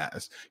Game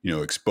Pass,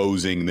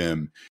 exposing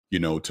them,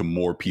 to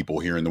more people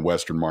here in the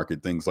Western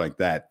market, things like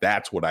that.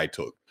 That's what I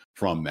took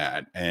from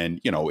that.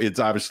 And, it's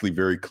obviously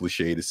very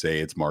cliche to say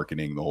it's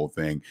marketing, the whole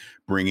thing,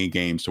 bringing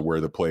games to where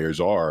the players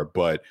are.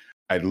 But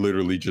I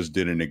literally just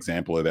did an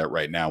example of that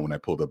right now when I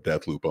pulled up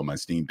Deathloop on my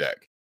Steam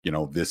Deck.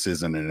 This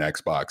isn't an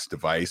Xbox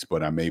device,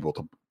 but I'm able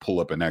to pull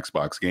up an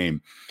Xbox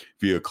game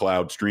via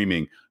cloud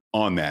streaming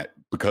on that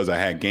because I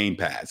had Game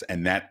Pass.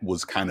 And that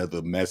was kind of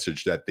the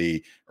message that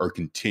they are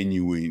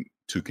continuing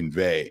to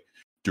convey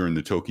during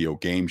the Tokyo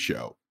Game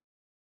Show.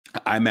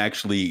 I'm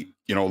actually,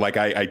 I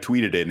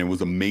tweeted it and it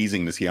was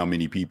amazing to see how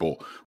many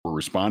people were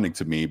responding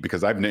to me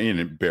because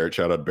Barrett,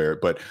 shout out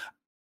Barrett, but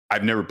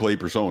I've never played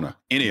Persona,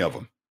 any of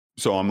them.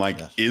 So I'm like,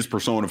 Is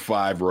Persona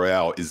 5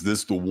 Royale, is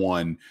this the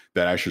one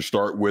that I should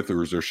start with,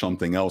 or is there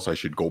something else I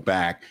should go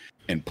back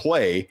and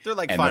play? They're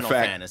like Final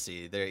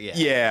Fantasy.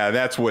 Yeah,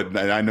 that's what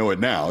I know it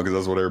now because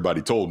that's what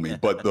everybody told me.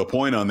 But the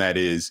point on that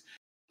is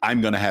I'm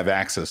going to have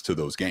access to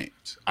those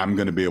games. I'm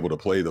going to be able to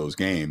play those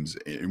games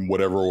in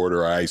whatever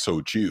order I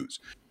so choose,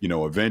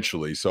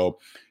 eventually. So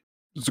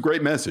it's a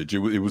great message.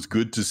 It was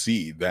good to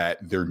see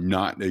that they're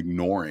not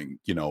ignoring,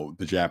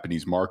 the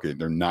Japanese market.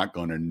 They're not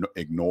going to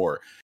ignore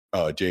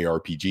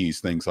JRPGs,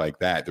 things like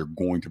that. They're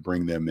going to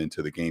bring them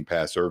into the Game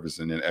Pass service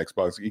and an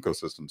Xbox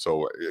ecosystem.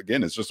 So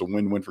again, it's just a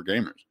win-win for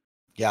gamers.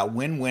 Yeah,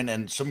 win-win,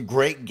 and some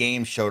great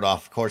games showed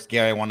off. Of course,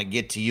 Gary, I want to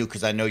get to you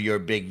because I know you're a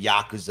big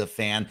Yakuza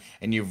fan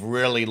and you've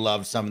really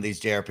loved some of these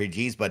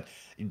JRPGs. But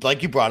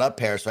like you brought up,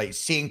 Paris, right?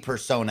 Seeing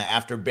Persona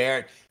after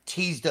Barrett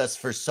teased us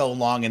for so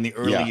long in the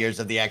early years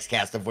of the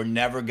XCast of we're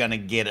never going to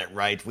get it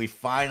right. We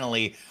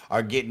finally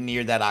are getting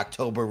near that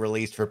October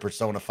release for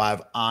Persona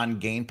 5 on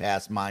Game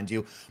Pass, mind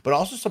you, but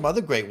also some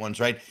other great ones,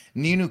 right?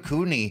 Ni no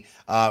Kuni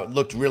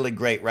looked really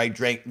great, right?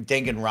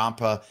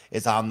 Danganronpa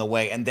is on the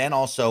way. And then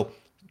also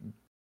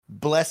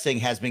Blessing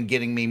has been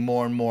getting me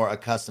more and more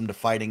accustomed to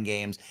fighting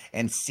games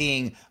and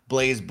seeing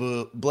Blaze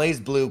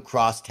Blue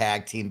Cross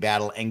Tag Team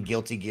Battle and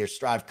Guilty Gear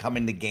Strive come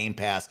into Game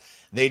Pass.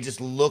 They just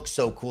look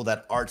so cool.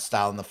 That art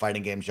style in the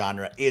fighting game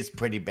genre is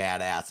pretty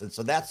badass. And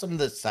so that's some of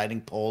the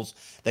exciting polls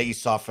that you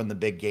saw from the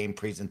big game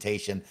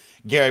presentation.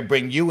 Gary,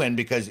 bring you in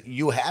because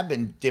you have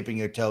been dipping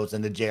your toes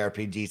into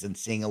JRPGs and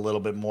seeing a little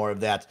bit more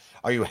of that.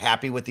 Are you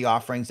happy with the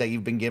offerings that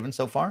you've been given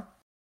so far?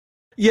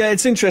 Yeah,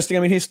 it's interesting. I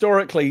mean,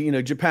 historically,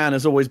 Japan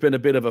has always been a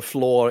bit of a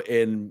flaw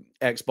in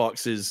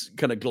Xbox's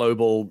kind of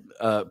global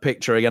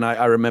picture. Again,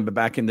 I remember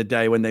back in the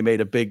day when they made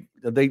a big.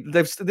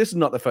 This is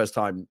not the first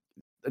time.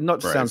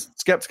 Not to sound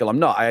skeptical, I'm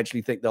not. I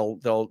actually think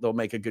they'll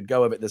make a good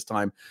go of it this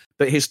time.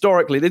 But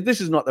historically, this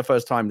is not the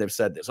first time they've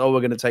said this. Oh,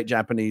 we're going to take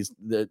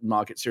the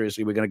market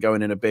seriously. We're going to go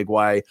in a big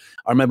way.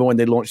 I remember when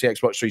they launched the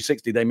Xbox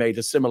 360, they made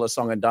a similar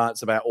song and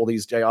dance about all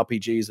these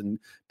JRPGs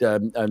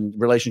and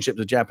relationships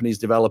with Japanese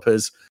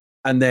developers.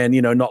 And then,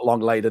 not long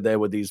later, there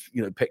were these,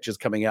 pictures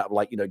coming out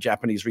of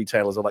Japanese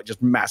retailers are like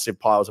just massive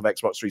piles of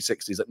Xbox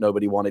 360s that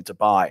nobody wanted to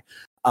buy.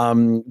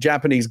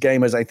 Japanese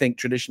gamers, I think,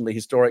 traditionally,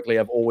 historically,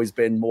 have always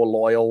been more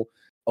loyal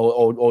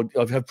or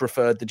have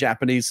preferred the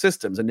Japanese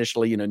systems.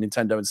 Initially,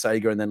 Nintendo and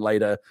Sega, and then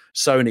later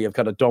Sony have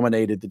kind of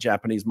dominated the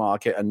Japanese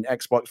market. And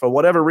Xbox, for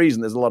whatever reason,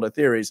 there's a lot of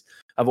theories,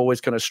 have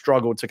always kind of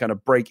struggled to kind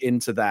of break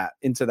into that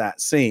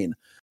scene.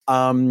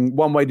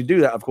 One way to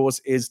do that, of course,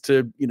 is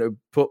to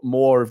put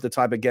more of the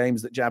type of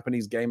games that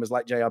Japanese gamers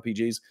like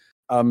JRPGs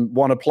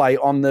want to play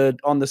on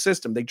the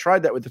system. They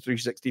tried that with the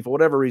 360. For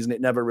whatever reason, it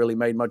never really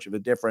made much of a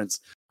difference.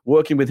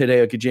 Working with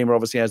Hideo Kojima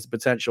obviously has the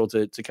potential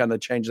to kind of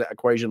change that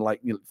equation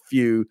like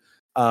few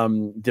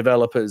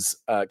developers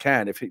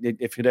can. If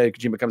Hideo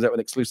Kojima comes out with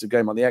an exclusive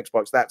game on the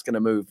Xbox, that's going to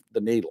move the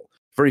needle.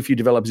 Very few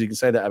developers you can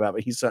say that about,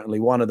 but he's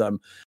certainly one of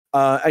them.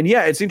 And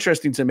yeah, it's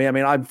interesting to me. I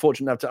mean, I'm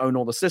fortunate enough to own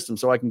all the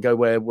systems, so I can go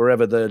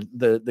wherever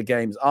the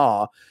games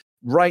are.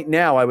 Right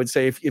now, I would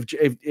say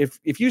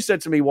if you said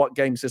to me what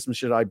game system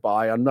should I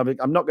buy, I'm not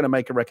going to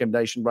make a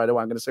recommendation right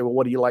away. I'm going to say, well,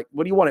 what do you like?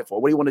 What do you want it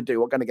for? What do you want to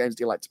do? What kind of games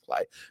do you like to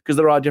play? Because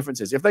there are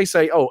differences. If they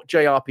say, oh,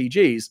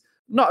 JRPGs,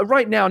 not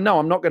right now, no,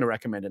 I'm not going to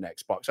recommend an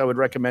Xbox. I would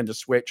recommend a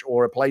Switch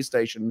or a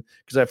PlayStation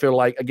because I feel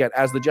like, again,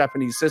 as the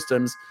Japanese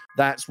systems,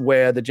 that's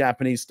where the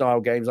Japanese style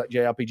games like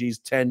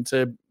JRPGs tend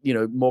to,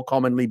 more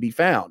commonly be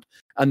found.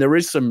 And there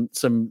is some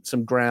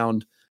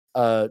ground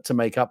to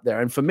make up there.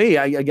 And for me,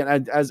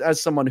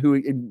 as someone who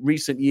in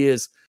recent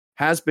years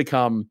has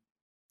become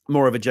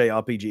more of a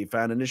JRPG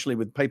fan, initially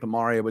with Paper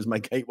Mario was my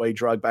gateway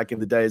drug back in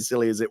the day, as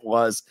silly as it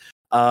was.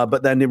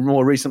 But then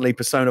more recently,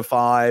 Persona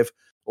 5,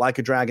 Like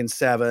a Dragon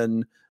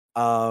 7,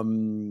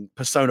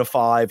 Persona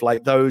 5,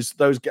 like those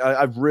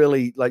I've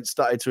really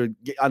started to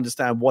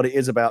understand what it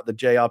is about the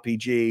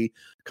JRPG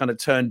kind of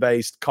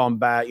turn-based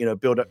combat,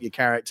 build up your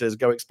characters,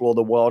 go explore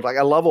the world. Like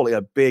I love all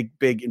the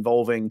big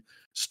involving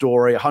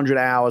story, 100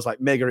 hours, like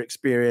mega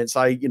experience.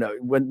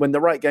 When the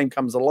right game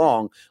comes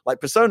along, like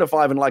Persona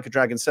 5 and Like a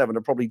Dragon 7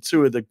 are probably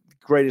two of the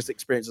greatest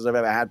experiences I've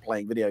ever had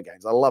playing video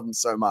games. I love them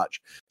so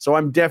much. So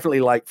I'm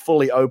definitely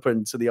fully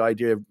open to the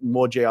idea of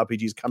more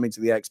JRPGs coming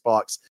to the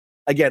Xbox.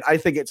 Again, I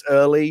think it's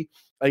early.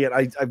 Again,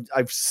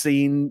 I've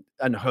seen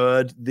and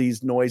heard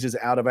these noises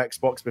out of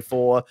Xbox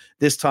before.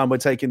 This time we're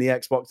taking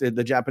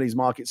the Japanese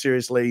market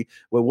seriously.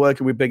 We're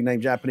working with big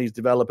name Japanese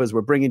developers.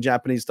 We're bringing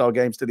Japanese style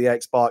games to the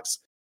Xbox.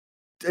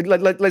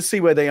 Let's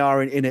see where they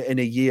are in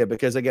a year,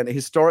 because again,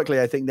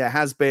 historically, I think there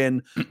has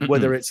been,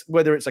 whether it's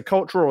a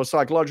cultural or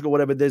psychological,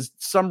 whatever, there's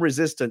some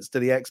resistance to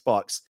the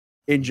Xbox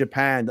in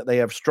Japan that they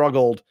have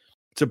struggled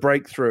to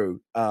break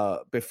through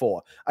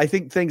before. I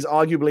think things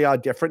arguably are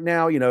different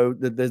now.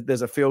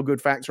 There's a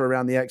feel-good factor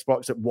around the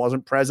Xbox that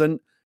wasn't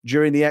present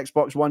during the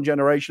Xbox One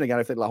generation. Again,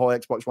 I think the whole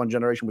Xbox One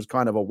generation was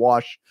kind of a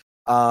wash.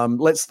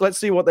 Let's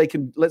see what they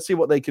can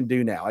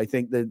do now. I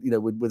think that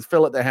with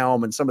Phil at the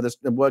helm and some of this,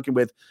 and working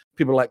with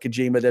people like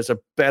Kojima, there's a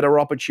better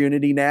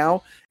opportunity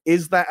now.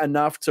 Is that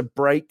enough to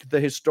break the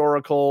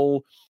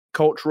historical,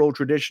 cultural,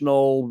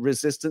 traditional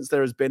resistance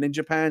there has been in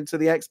Japan to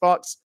the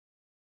Xbox?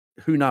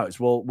 Who knows?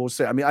 We'll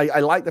see. I mean, I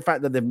like the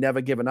fact that they've never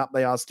given up.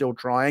 They are still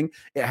trying.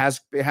 It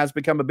has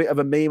become a bit of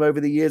a meme over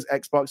the years.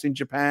 Xbox in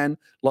Japan,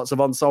 lots of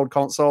unsold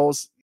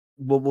consoles.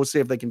 We'll see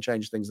if they can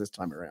change things this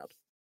time around.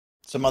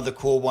 Some other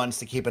cool ones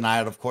to keep an eye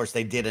out. Of course,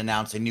 they did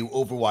announce a new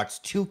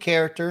Overwatch 2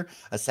 character.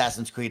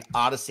 Assassin's Creed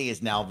Odyssey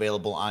is now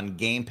available on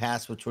Game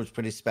Pass, which was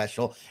pretty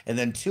special. And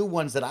then two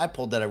ones that I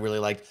pulled that I really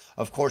liked.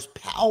 Of course,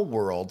 Pal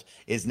World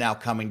is now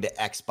coming to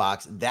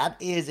Xbox. That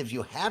is, if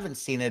you haven't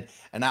seen it,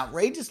 an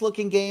outrageous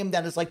looking game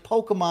that is like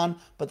Pokemon,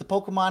 but the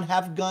Pokemon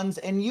have guns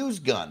and use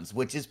guns,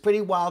 which is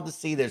pretty wild to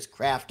see. There's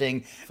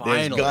crafting,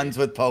 There's guns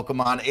with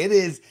Pokemon. It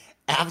is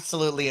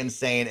absolutely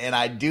insane, and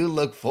I do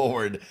look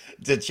forward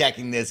to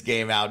checking this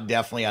game out,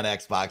 definitely on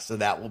Xbox, so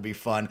that will be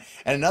fun.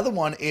 And another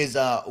one is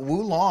Wo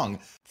Long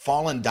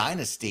Fallen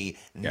Dynasty.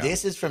 Yeah.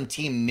 This is from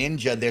Team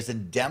Ninja. There's a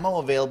demo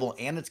available,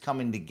 and it's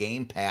coming to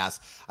Game Pass.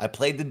 I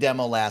played the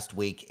demo last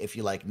week. If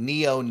you like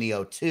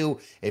Neo 2,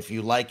 if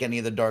you like any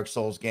of the Dark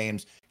Souls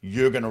games,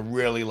 you're going to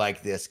really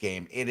like this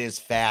game. It is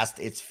fast,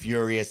 it's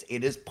furious,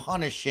 it is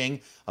punishing,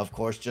 of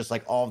course, just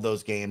like all of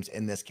those games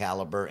in this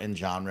caliber and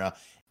genre.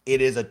 It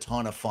is a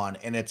ton of fun,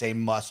 and it's a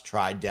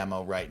must-try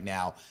demo right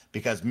now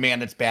because,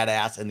 man, it's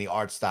badass, and the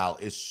art style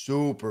is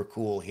super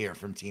cool here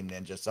from Team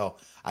Ninja. So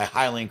I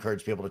highly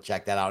encourage people to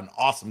check that out. An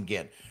awesome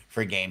get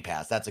for Game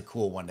Pass. That's a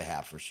cool one to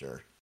have for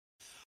sure.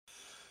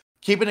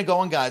 Keeping it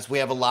going, guys, we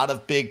have a lot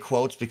of big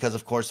quotes because,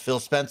 of course, Phil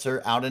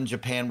Spencer out in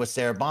Japan with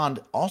Sarah Bond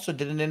also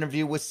did an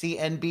interview with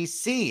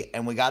CNBC,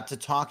 and we got to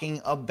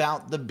talking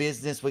about the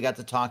business. We got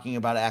to talking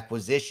about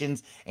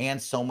acquisitions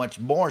and so much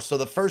more. So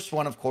the first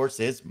one, of course,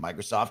 is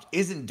Microsoft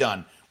isn't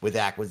done with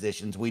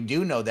acquisitions. We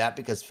do know that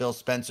because Phil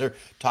Spencer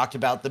talked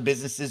about the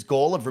business's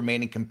goal of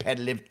remaining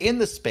competitive in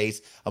the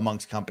space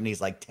amongst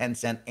companies like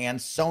Tencent and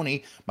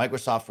Sony.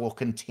 Microsoft will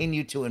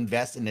continue to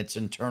invest in its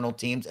internal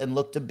teams and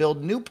look to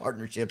build new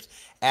partnerships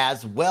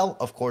as well.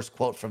 Of course,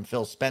 quote from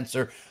Phil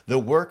Spencer, "The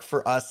work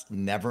for us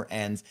never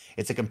ends.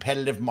 It's a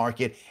competitive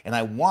market, and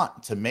I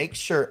want to make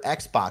sure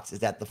Xbox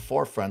is at the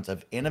forefront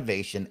of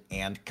innovation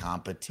and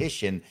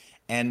competition."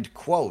 End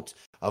quote.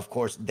 Of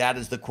course, that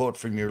is the quote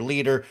from your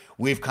leader.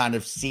 We've kind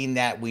of seen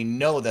that. We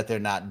know that they're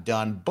not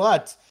done.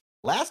 But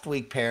last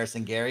week, Paris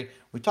and Gary,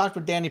 we talked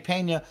with Danny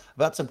Pena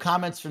about some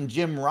comments from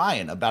Jim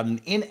Ryan about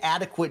an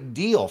inadequate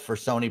deal for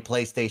Sony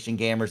PlayStation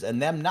gamers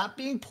and them not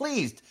being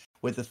pleased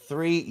with a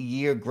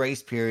 3-year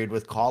grace period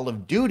with Call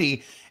of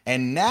Duty.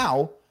 And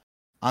now,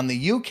 on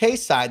the UK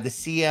side, the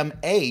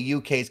CMA,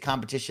 UK's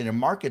Competition and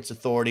Markets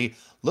Authority,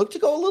 looked to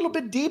go a little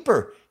bit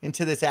deeper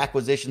into this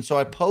acquisition. So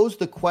I posed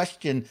the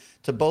question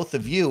to both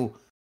of you.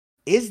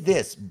 Is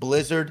this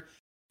Activision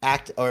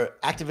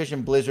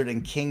Blizzard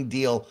and King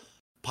deal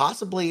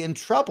possibly in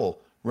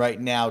trouble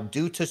right now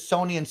due to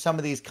Sony and some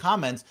of these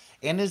comments?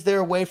 And is there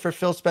a way for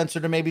Phil Spencer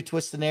to maybe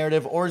twist the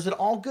narrative, or is it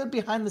all good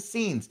behind the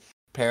scenes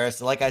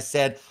Paris. Like I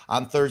said,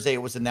 on Thursday,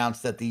 it was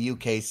announced that the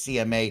UK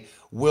CMA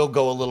will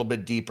go a little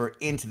bit deeper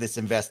into this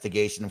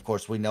investigation. Of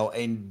course, we know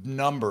a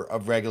number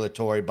of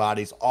regulatory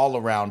bodies all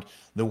around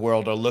the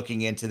world are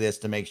looking into this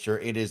to make sure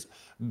it is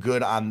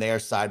good on their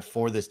side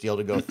for this deal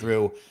to go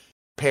through.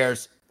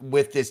 Paris,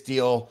 with this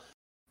deal,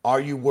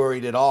 are you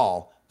worried at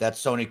all that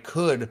Sony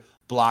could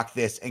block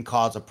this and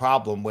cause a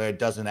problem where it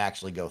doesn't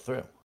actually go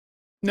through?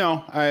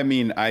 No, I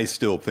mean, I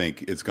still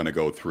think it's going to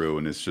go through,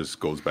 and it just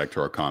goes back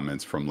to our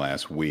comments from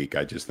last week.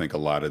 I just think a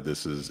lot of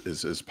this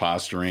is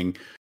posturing,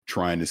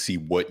 trying to see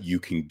what you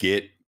can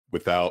get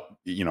without,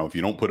 if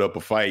you don't put up a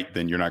fight,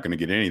 then you're not going to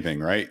get anything,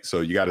 right?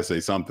 So you got to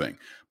say something.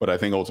 But I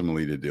think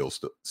ultimately the deal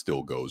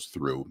still goes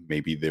through.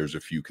 Maybe there's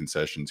a few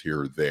concessions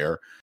here or there,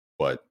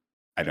 but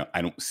I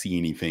don't see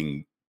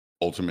anything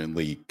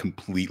ultimately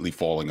completely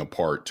falling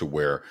apart to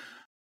where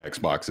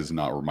Xbox is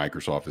not, or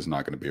Microsoft is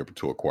not going to be able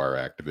to acquire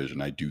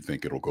Activision. I do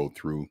think it'll go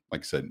through.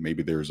 Like I said,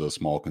 maybe there's a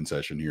small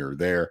concession here or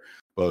there.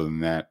 But other than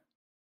that,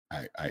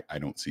 I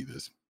don't see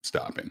this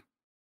stopping.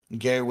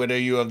 Gary, what are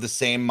you of the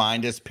same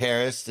mind as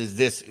Paris? Is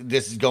this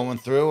is going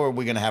through, or are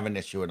we going to have an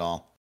issue at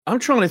all? I'm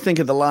trying to think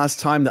of the last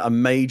time that a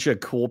major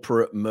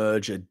corporate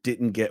merger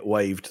didn't get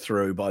waved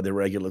through by the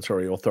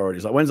regulatory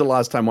authorities. Like, when's the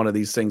last time one of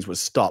these things was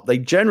stopped? They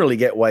generally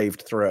get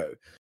waved through.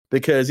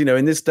 Because,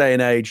 in this day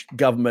and age,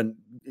 government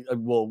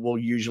will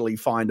usually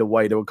find a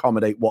way to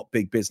accommodate what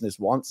big business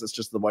wants. That's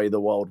just the way the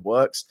world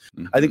works.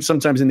 Mm-hmm. I think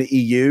sometimes in the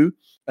EU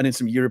and in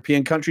some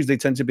European countries, they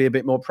tend to be a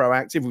bit more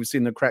proactive. We've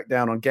seen the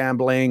crackdown on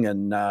gambling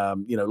and,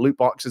 loot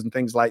boxes and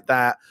things like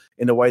that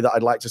in a way that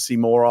I'd like to see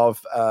more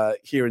of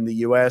here in the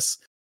US.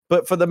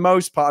 But for the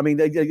most part, I mean,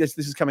 I guess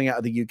this is coming out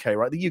of the UK,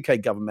 right? The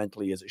UK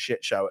governmentally is a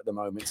shit show at the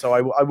moment. So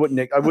I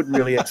wouldn't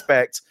really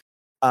expect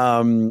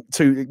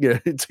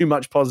too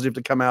much positive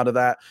to come out of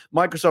that.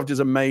 Microsoft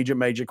is a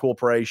major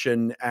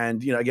corporation,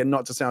 and again,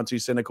 not to sound too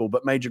cynical,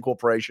 but major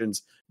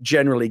corporations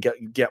generally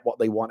get what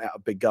they want out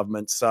of big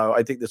government. So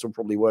I think this will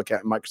probably work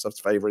out in Microsoft's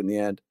favor in the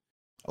end.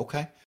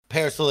 Okay.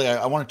 Paris,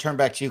 I want to turn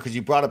back to you because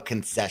you brought up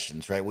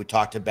concessions, right? We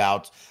talked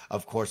about,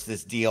 of course,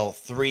 this deal,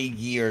 3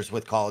 years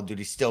with Call of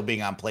Duty still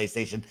being on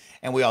PlayStation.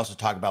 And we also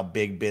talked about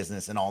big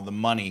business and all the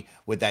money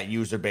with that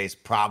user base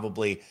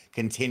probably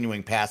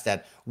continuing past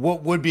that.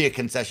 What would be a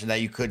concession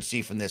that you could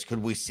see from this?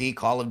 Could we see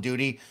Call of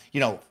Duty?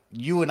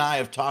 You and I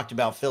have talked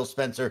about Phil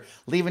Spencer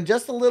leaving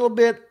just a little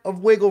bit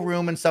of wiggle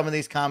room in some of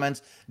these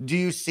comments. Do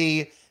you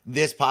see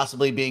this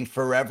possibly being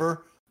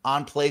forever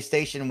on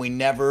PlayStation? We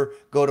never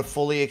go to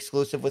fully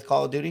exclusive with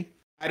Call of Duty?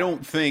 I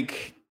don't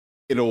think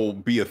it'll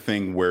be a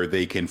thing where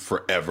they can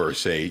forever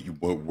say,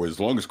 well, as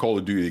long as Call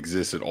of Duty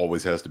exists, it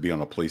always has to be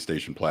on a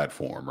PlayStation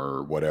platform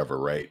or whatever,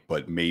 right?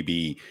 But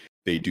maybe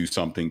they do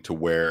something to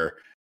where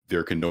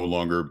there can no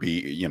longer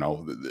be,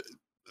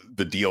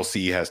 the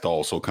DLC has to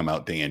also come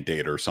out day and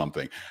date or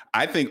something.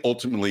 I think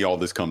ultimately all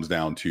this comes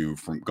down to,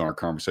 from our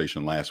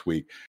conversation last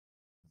week,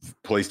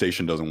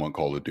 PlayStation doesn't want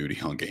Call of Duty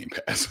on Game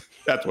Pass.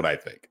 That's what I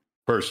think.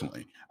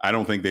 Personally, I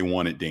don't think they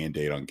want it day and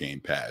date on Game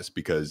Pass,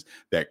 because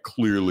that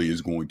clearly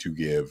is going to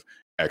give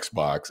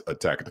Xbox a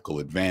tactical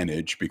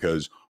advantage,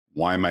 because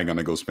why am I going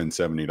to go spend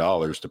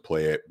 $70 to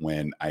play it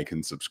when I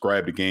can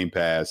subscribe to Game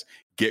Pass,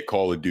 get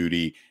Call of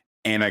Duty,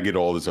 and I get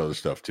all this other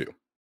stuff too?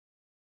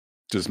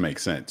 Just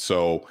makes sense.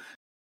 So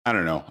I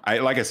don't know.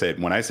 Like I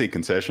said, when I say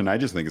concession, I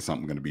just think it's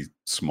something going to be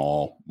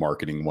small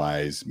marketing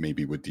wise,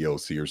 maybe with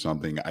DLC or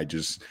something. I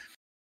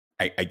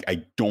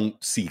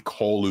don't see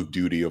Call of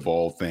Duty, of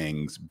all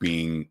things,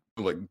 being,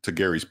 like, to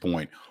Gary's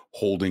point,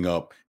 holding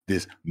up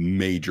this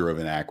major of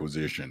an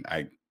acquisition.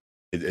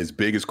 As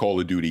big as Call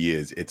of Duty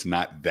is, it's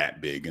not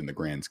that big in the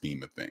grand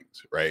scheme of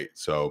things, right?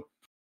 So,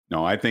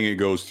 no, I think it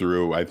goes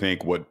through. I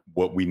think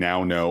what we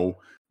now know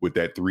with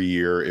that 3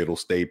 year, it'll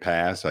stay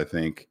past. I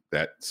think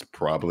that's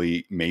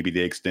probably, maybe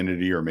they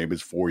extended it, or maybe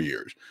it's 4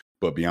 years.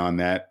 But beyond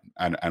that,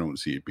 I don't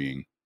see it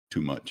being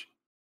too much.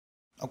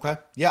 Okay.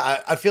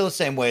 Yeah, I feel the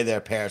same way there,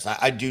 Paris.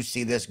 I do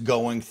see this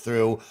going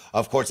through.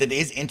 Of course, it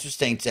is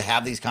interesting to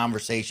have these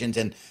conversations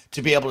and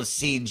to be able to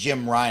see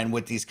Jim Ryan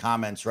with these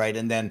comments, right?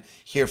 And then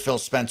hear Phil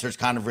Spencer's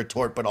kind of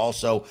retort, but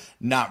also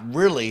not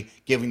really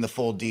giving the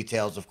full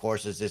details, of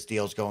course, as this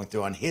deal's going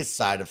through on his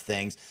side of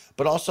things,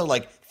 but also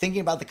like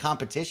thinking about the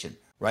competition,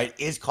 right?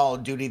 Is Call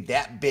of Duty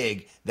that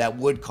big that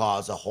would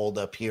cause a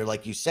holdup here?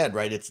 Like you said,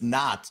 right? It's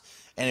not,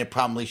 and it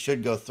probably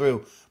should go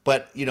through.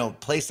 But,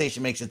 PlayStation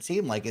makes it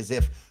seem like as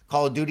if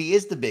Call of Duty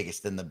is the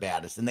biggest and the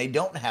baddest, and they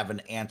don't have an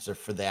answer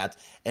for that.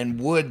 And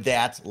would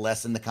that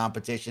lessen the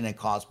competition and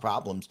cause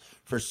problems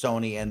for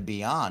Sony and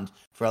beyond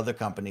for other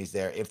companies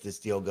there if this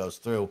deal goes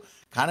through?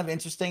 Kind of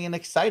interesting and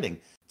exciting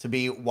to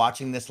be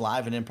watching this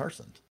live and in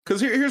person.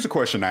 Because here's a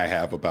question I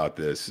have about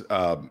this.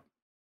 I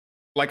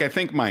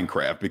think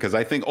Minecraft, because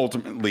I think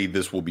ultimately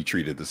this will be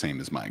treated the same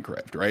as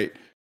Minecraft, right?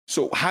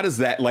 So how does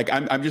that,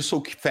 I'm just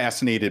so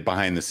fascinated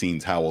behind the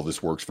scenes how all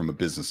this works from a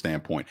business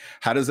standpoint.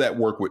 How does that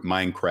work with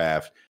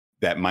Minecraft?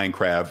 That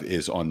Minecraft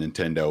is on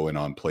Nintendo and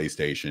on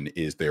PlayStation.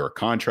 Is there a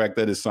contract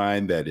that is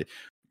signed that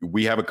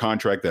we have a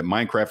contract that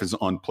Minecraft is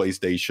on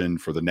PlayStation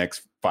for the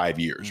next 5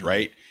 years,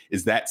 right?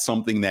 Is that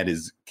something that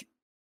is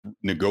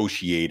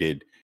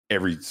negotiated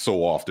every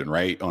so often,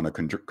 right, on a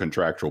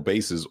contractual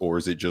basis, or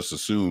is it just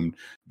assumed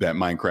that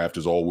Minecraft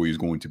is always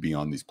going to be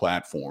on these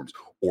platforms?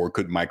 Or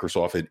could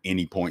Microsoft at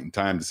any point in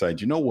time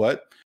decide, you know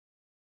what,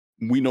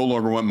 we no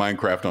longer want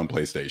Minecraft on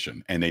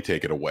PlayStation, and they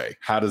take it away?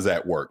 How does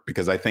that work?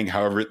 Because I think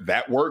however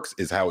that works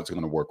is how it's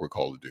going to work with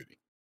Call of Duty.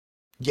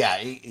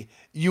 Yeah,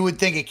 you would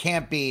think it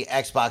can't be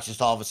Xbox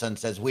just all of a sudden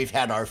says, we've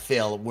had our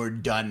fill, we're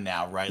done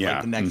now, right? Yeah.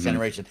 Like the next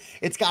generation.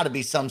 It's got to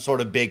be some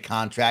sort of big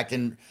contract.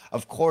 And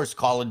of course,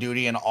 Call of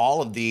Duty and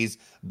all of these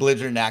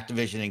Blizzard and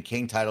Activision and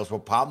King titles will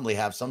probably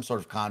have some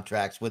sort of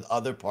contracts with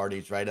other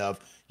parties, right?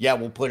 Of, yeah,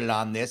 we'll put it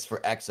on this for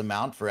X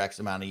amount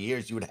of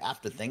years. You would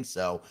have to think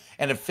so.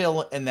 And if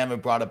Phil and them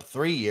have brought up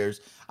 3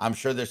 years, I'm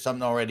sure there's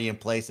something already in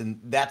place, and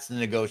that's the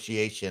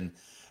negotiation.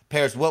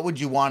 Paris, what would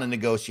you want in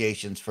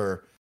negotiations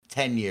for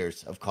 10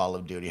 years of Call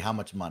of Duty? How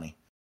much money?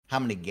 How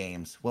many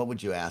games? What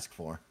would you ask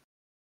for?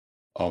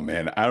 Oh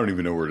man, I don't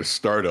even know where to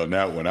start on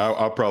that one.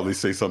 I'll probably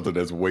say something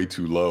that's way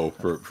too low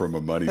from a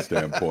money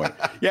standpoint.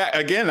 Yeah,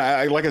 again,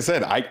 I like I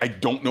said, I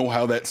don't know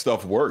how that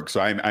stuff works.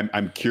 So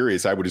I'm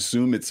curious. I would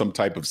assume it's some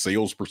type of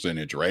sales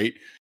percentage, right?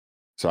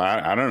 So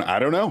I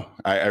don't know.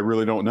 I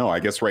really don't know.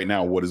 I guess right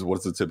now, what's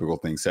the typical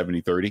thing?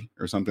 70-30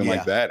 or something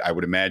like that. I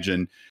would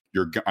imagine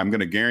I'm going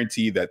to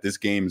guarantee that this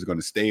game is going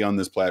to stay on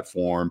this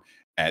platform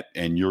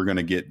and you're going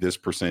to get this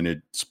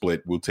percentage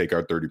split. We'll take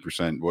our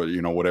 30%,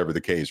 whatever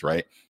the case,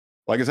 right?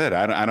 Like I said,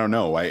 I don't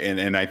know.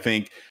 And I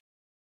think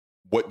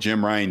what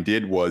Jim Ryan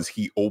did was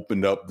he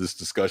opened up this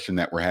discussion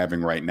that we're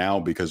having right now,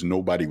 because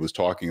nobody was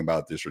talking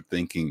about this or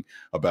thinking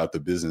about the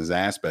business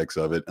aspects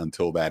of it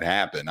until that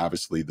happened.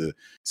 Obviously, the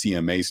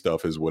CMA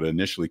stuff is what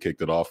initially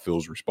kicked it off,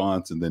 Phil's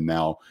response, and then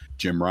now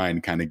Jim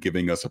Ryan kind of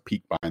giving us a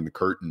peek behind the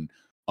curtain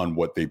on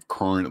what they've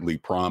currently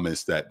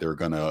promised that they're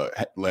going to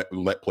let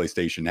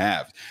PlayStation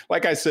have.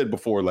 Like I said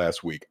before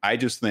last week, I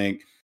just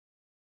think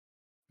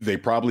they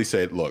probably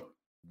said, look,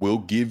 we'll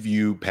give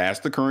you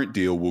past the current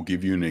deal, we'll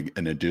give you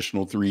an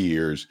additional 3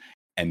 years,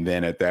 and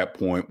then at that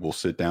point, we'll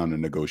sit down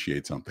and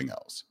negotiate something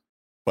else.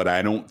 But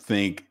I don't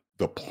think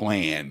the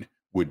plan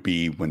would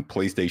be when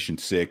PlayStation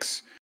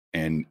 6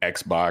 and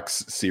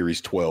Xbox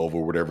Series 12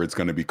 or whatever it's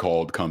going to be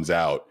called comes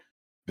out,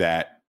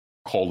 that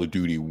Call of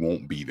Duty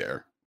won't be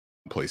there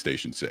on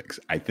PlayStation 6.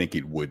 I think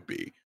it would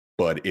be.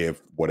 But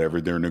if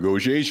whatever their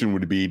negotiation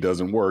would be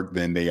doesn't work,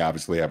 then they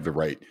obviously have the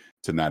right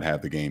to not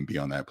have the game be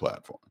on that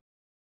platform.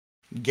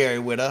 Gary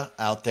Whitta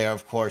out there,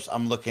 of course,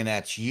 I'm looking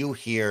at you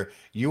here.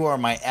 You are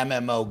my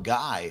MMO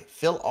guy.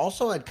 Phil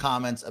also had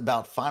comments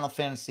about Final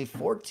Fantasy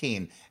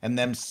 14 and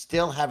them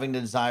still having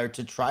the desire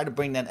to try to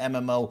bring that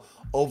MMO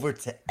over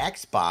to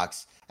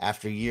Xbox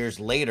after years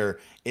later.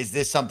 Is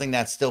this something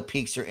that still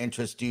piques your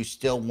interest? Do you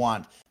still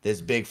want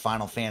this big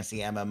Final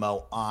Fantasy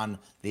MMO on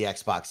the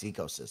Xbox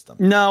ecosystem?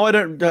 No, I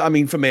don't. I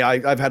mean, for me,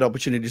 I've had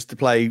opportunities to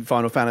play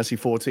Final Fantasy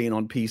 14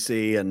 on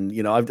PC,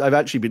 and I've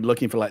actually been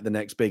looking for like the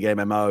next big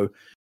MMO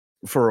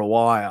for a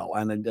while,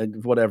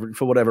 and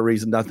for whatever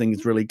reason,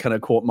 nothing's really kind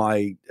of caught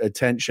my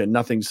attention.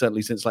 Nothing,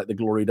 certainly since like the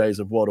glory days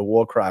of World of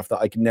Warcraft, that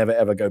I can never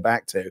ever go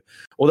back to.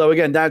 Although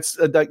again,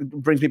 that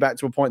brings me back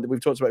to a point that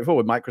we've talked about before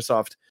with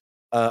Microsoft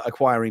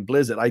acquiring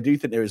Blizzard. I do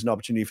think there is an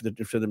opportunity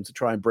for them to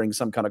try and bring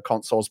some kind of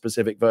console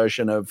specific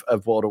version of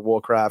World of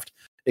Warcraft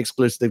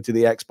exclusive to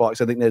the Xbox.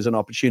 I think there's an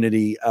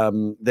opportunity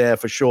there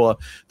for sure.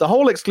 The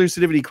whole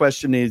exclusivity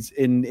question is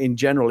in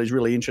general is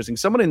really interesting.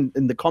 Someone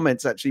in the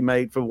comments actually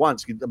made, for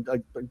once, I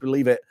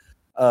believe it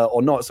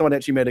or not, someone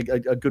actually made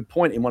a good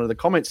point in one of the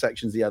comment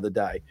sections the other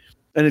day.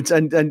 And it's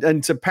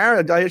and to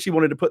Paris, I actually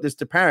wanted to put this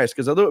to Paris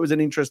because I thought it was an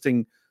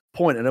interesting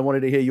point, and I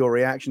wanted to hear your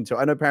reaction to it.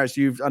 I know, Paris,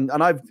 you've and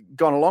I've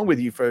gone along with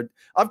you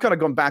I've kind of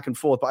gone back and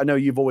forth, but I know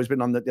you've always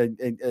been on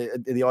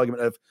the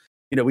argument of,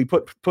 we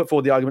put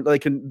forward the argument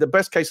the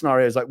best case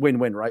scenario is like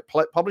win-win, right?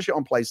 Publish it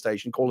on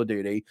PlayStation, Call of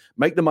Duty,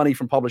 make the money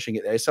from publishing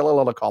it there, sell a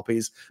lot of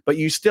copies, but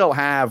you still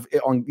have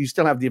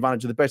the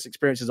advantage of the best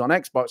experiences on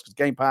Xbox because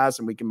Game Pass,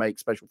 and we can make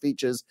special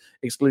features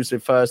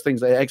exclusive first,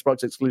 things like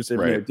Xbox exclusive,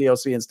 right,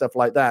 DLC and stuff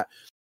like that.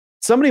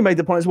 Somebody made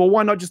the point as well,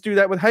 why not just do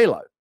that with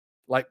Halo?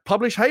 Like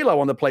publish Halo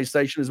on the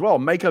PlayStation as well.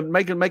 Make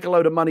a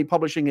load of money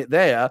publishing it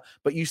there,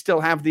 but you still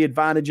have the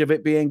advantage of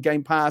it being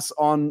Game Pass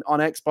on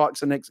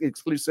Xbox and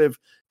exclusive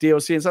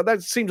DLC. And so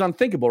that seems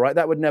unthinkable, right?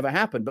 That would never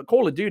happen. But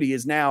Call of Duty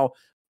is now,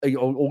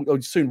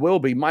 or soon will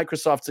be,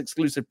 Microsoft's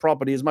exclusive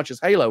property as much as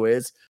Halo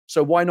is.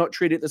 So why not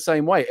treat it the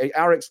same way?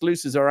 Our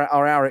exclusives are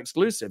our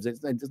exclusives.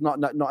 It's not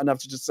enough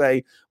to just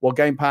say, well,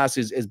 Game Pass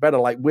is better.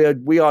 Like we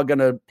are going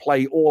to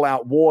play all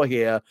out war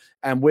here,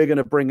 and we're going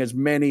to bring as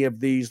many of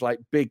these like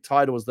big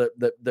titles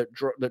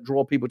that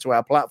draw people to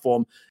our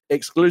platform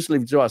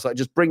exclusively to us. Like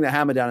just bring the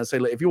hammer down and say,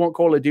 look, if you want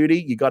Call of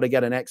Duty, you got to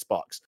get an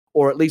Xbox,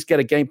 or at least get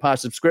a Game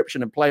Pass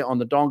subscription and play it on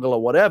the dongle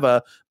or whatever.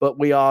 But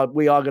we are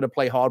going to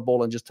play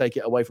hardball and just take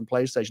it away from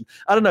PlayStation.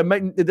 I don't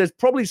know. There's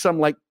probably some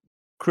like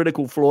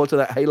critical flaw to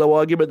that Halo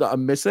argument that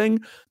I'm missing.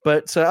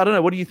 But I don't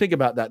know. What do you think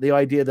about that? The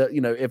idea that,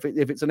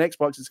 if it's an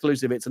Xbox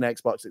exclusive, it's an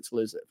Xbox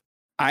exclusive.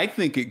 I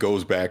think it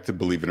goes back to,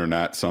 believe it or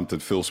not, something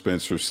Phil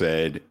Spencer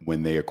said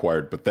when they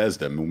acquired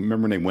Bethesda.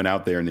 Remember when they went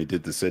out there and they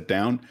did the sit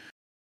down?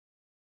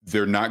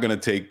 They're not going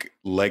to take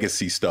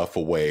legacy stuff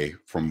away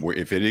from where,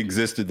 if it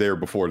existed there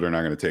before, they're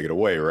not going to take it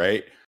away,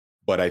 right?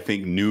 But I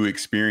think new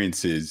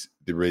experiences,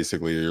 they're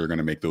going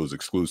to make those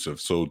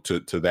exclusive. So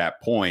to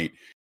that point,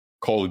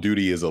 Call of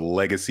Duty is a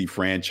legacy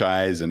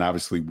franchise, and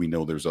obviously we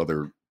know there's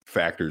other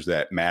factors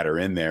that matter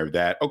in there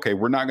that, okay,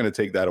 we're not going to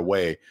take that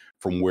away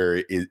from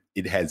where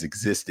it has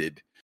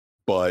existed,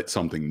 but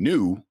something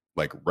new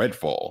like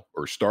Redfall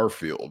or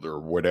Starfield or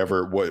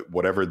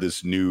whatever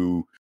this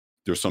new,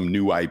 there's some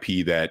new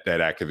IP that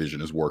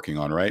Activision is working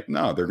on, right?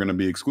 No, they're going to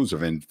be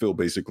exclusive. And Phil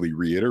basically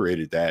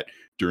reiterated that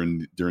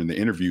during the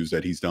interviews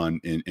that he's done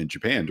in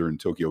Japan during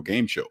Tokyo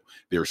Game Show.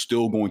 They're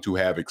still going to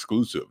have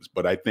exclusives,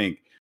 but I think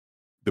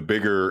the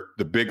bigger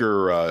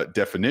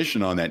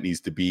definition on that needs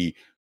to be,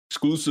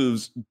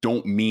 exclusives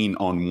don't mean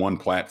on one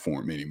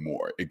platform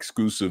anymore.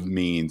 Exclusive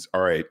means,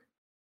 all right,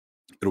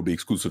 it'll be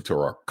exclusive to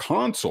our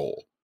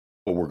console,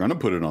 but we're going to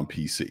put it on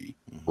PC.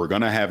 We're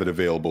going to have it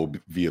available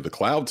via the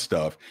cloud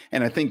stuff.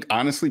 And I think,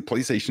 honestly,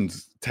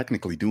 PlayStation's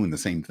technically doing the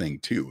same thing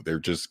too. They're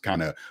just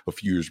kind of a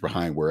few years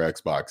behind where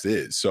Xbox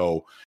is.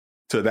 So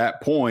to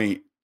that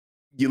point,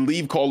 you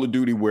leave Call of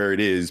Duty where it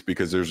is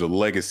because there's a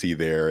legacy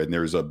there and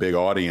there's a big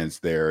audience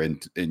there,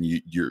 and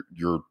you're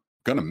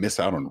going to miss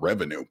out on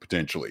revenue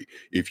potentially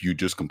if you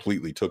just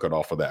completely took it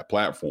off of that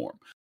platform.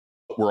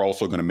 We're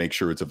also going to make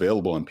sure it's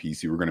available on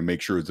PC. We're going to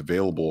make sure it's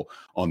available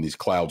on these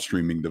cloud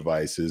streaming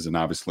devices and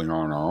obviously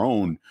on our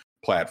own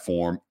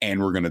platform. And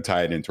we're going to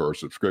tie it into our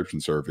subscription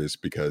service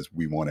because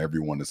we want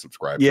everyone to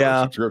subscribe to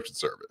our subscription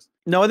service.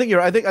 No, I think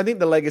I think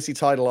the legacy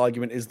title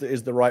argument is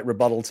the right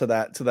rebuttal to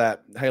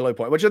that Halo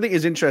point, which I think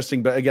is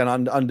interesting, but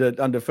again,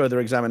 under further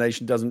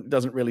examination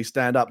doesn't really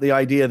stand up. The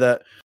idea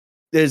that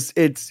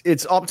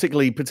it's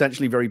optically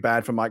potentially very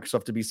bad for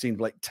Microsoft to be seen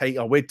like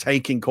we're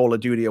taking Call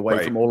of Duty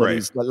away from all of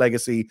these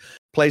legacy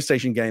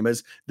PlayStation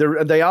gamers.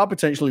 They are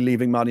potentially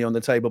leaving money on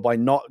the table by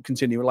not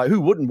continuing. Like, who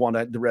wouldn't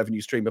want the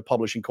revenue stream of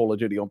publishing Call of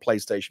Duty on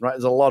PlayStation, right?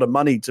 There's a lot of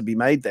money to be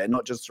made there,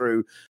 not just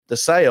through the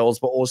sales,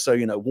 but also,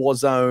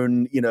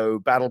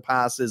 Warzone, battle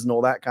passes and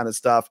all that kind of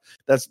stuff.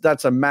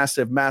 That's a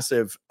massive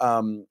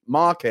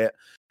market.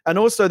 And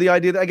also the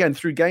idea that, again,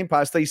 through Game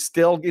Pass, they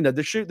still,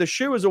 the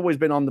shoe has always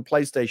been on the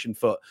PlayStation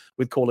foot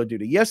with Call of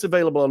Duty. Yes,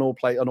 available on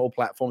all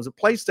platforms. At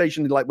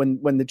PlayStation, like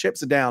when the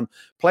chips are down,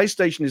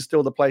 PlayStation is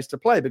still the place to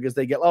play because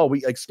they get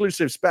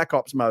exclusive Spec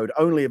Ops mode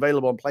only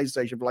available on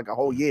PlayStation for like a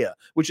whole year,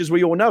 which, as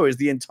we all know, is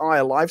the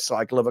entire life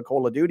cycle of a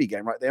Call of Duty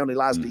game, right? They only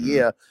last a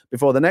year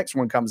before the next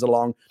one comes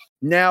along.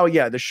 Now,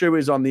 the shoe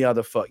is on the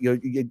other foot.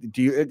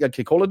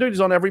 Call of Duty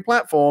is on every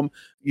platform.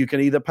 You can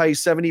either pay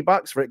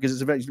 $70 for it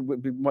because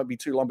it might be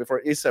too long before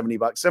it is $70.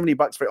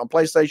 $70 for it on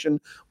PlayStation,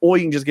 or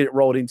you can just get it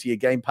rolled into your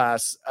Game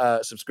Pass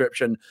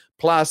subscription.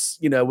 Plus,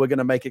 we're going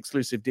to make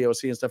exclusive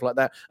DLC and stuff like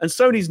that. And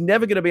Sony's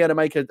never going to be able to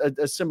make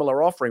a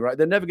similar offering, right?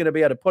 They're never going to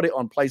be able to put it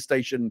on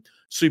PlayStation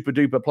Super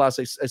Duper Plus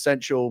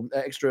Essential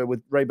Extra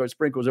with Rainbow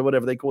Sprinkles or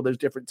whatever they call those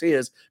different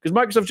tiers because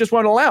Microsoft just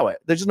won't allow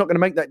it. They're just not going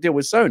to make that deal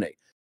with Sony.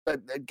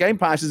 Game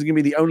Pass is going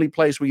to be the only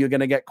place where you're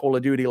going to get Call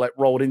of Duty like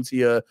rolled into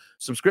your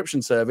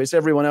subscription service.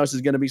 Everyone else is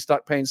going to be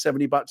stuck paying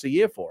 $70 a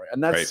year for it,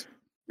 and that's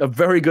a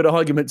very good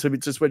argument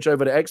to switch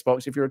over to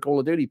Xbox if you're a Call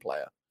of Duty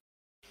player.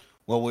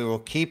 Well, we will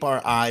keep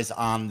our eyes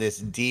on this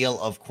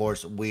deal. Of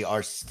course, we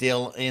are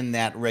still in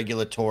that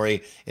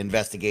regulatory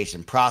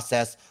investigation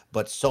process,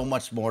 but so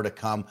much more to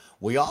come.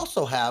 We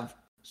also have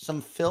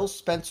some Phil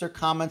Spencer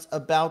comments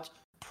about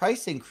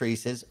price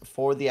increases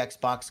for the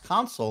Xbox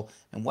console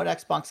and what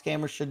Xbox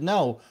gamers should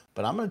know.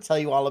 But I'm going to tell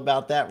you all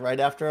about that right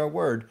after a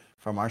word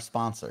from our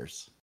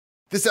sponsors.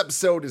 This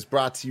episode is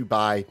brought to you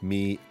by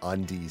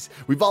MeUndies.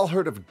 We've all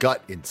heard of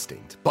gut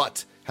instinct,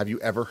 but have you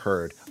ever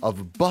heard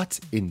of butt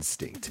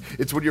instinct?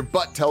 It's when your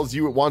butt tells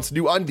you it wants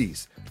new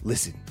undies.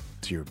 Listen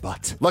to your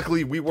butt.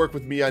 Luckily, we work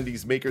with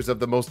MeUndies, makers of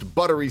the most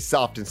buttery,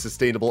 soft, and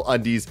sustainable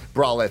undies,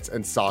 bralettes,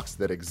 and socks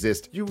that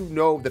exist. You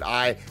know that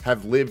I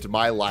have lived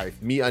my life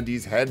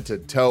MeUndies head to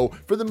toe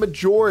for the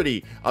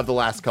majority of the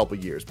last couple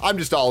years. I'm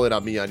just all in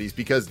on MeUndies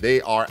because they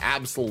are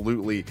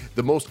absolutely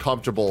the most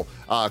comfortable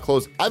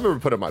clothes I've ever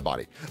put on my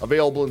body.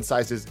 Available in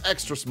sizes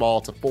extra small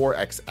to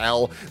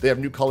 4XL. They have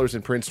new colors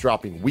and prints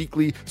dropping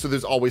weekly, so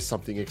there's always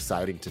something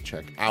exciting to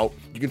check out.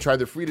 You can try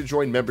their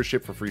free-to-join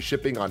membership for free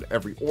shipping on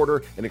every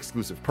order and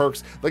exclusive perks,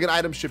 like an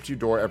item shipped to your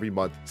door every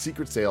month,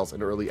 secret sales,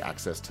 and early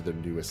access to their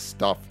newest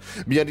stuff.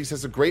 MeUndies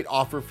has a great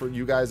offer for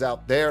you guys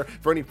out there.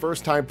 For any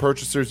first-time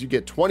purchasers, you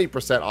get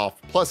 20%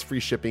 off plus free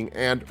shipping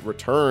and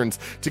returns.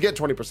 To get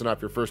 20%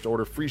 off your first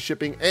order, free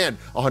shipping, and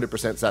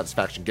 100%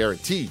 satisfaction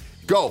guarantee,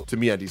 go to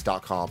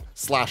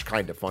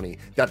MeUndies.com/kindafunny.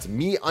 That's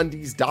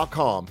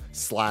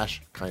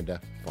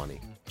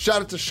MeUndies.com/kindafunny.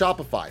 Shout out to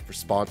Shopify for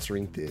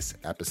sponsoring this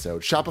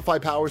episode.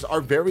 Shopify powers our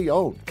very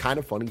own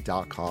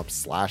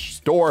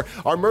kindafunny.com/store,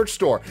 our merch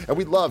store. And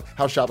we love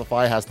how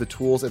Shopify has the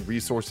tools and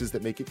resources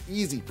that make it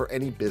easy for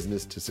any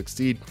business to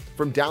succeed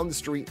from down the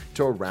street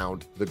to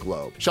around the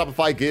globe.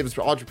 Shopify gives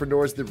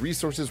entrepreneurs the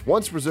resources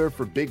once reserved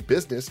for big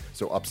business,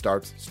 so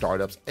upstarts,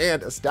 startups,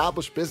 and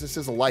established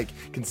businesses alike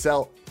can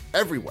sell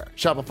everywhere.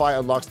 Shopify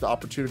unlocks the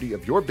opportunity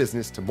of your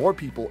business to more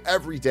people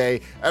every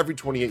day. Every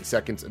 28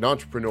 seconds, an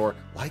entrepreneur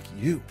like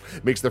you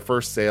makes their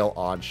first sale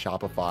on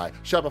Shopify.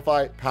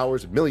 Shopify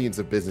powers millions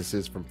of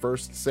businesses from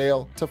first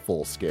sale to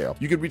full scale.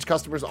 You can reach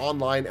customers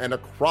online and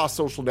across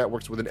social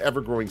networks with an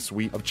ever-growing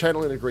suite of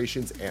channel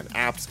integrations and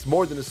apps. It's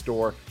more than a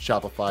store.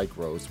 Shopify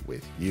grows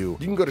with you.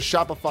 You can go to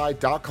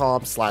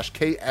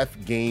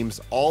shopify.com/KFgames,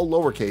 all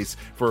lowercase,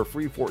 for a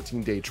free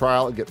 14-day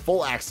trial and get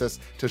full access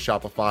to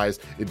Shopify's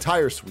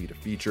entire suite of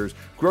features.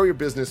 Grow your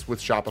business with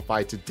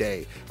Shopify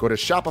today. Go to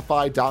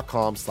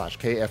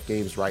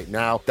shopify.com/KFgames right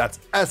now. That's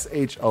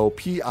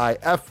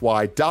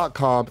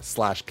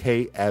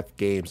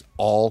shopify.com/KFgames,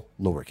 all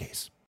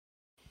lowercase.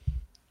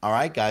 All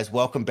right, guys,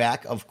 welcome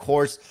back. Of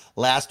course,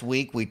 last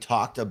week we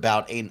talked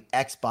about an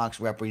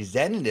Xbox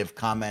representative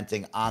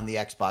commenting on the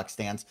Xbox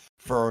stance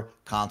for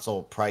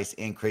console price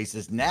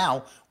increases.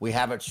 Now we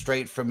have it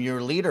straight from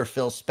your leader,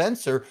 Phil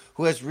Spencer,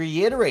 who has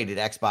reiterated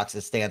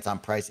Xbox's stance on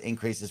price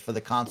increases for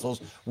the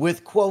consoles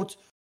with, quote,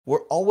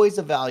 "We're always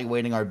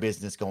evaluating our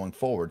business going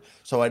forward.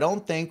 So I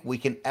don't think we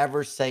can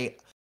ever say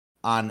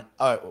on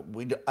I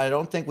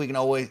don't think we can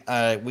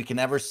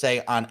ever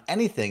say on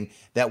anything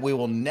that we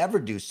will never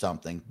do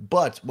something.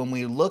 But when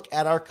we look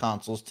at our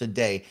consoles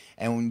today,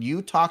 and when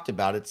you talked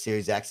about it,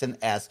 Series X and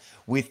S,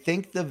 we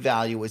think the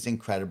value is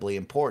incredibly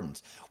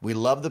important. We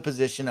love the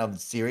position of the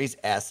Series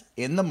S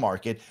in the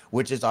market,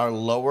 which is our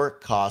lower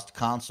cost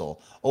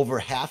console. Over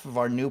half of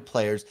our new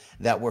players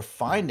that we're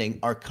finding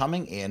are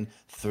coming in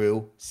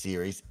through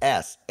Series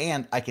S.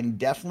 And I can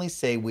definitely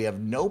say we have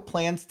no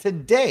plans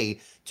today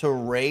to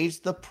raise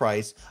the price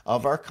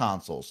of our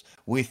consoles.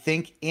 We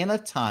think in a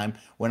time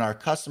when our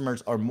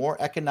customers are more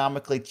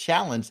economically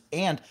challenged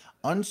and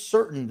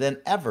uncertain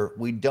than ever,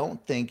 we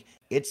don't think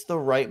it's the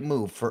right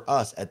move for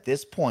us at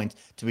this point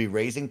to be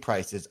raising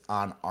prices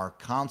on our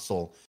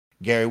console."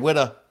 Gary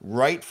Whitta,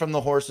 right from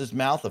the horse's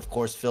mouth. Of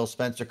course, Phil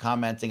Spencer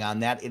commenting on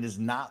that. It is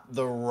not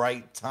the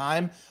right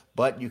time,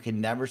 but you can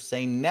never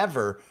say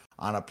never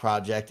on a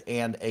project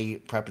and a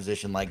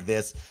preposition like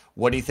this.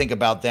 What do you think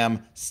about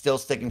them still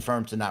sticking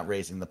firm to not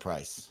raising the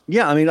price?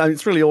 Yeah, I mean,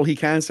 it's really all he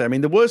can say. I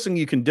mean, the worst thing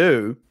you can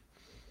do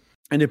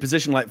in a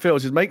position like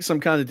Phil's is make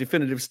some kind of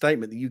definitive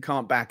statement that you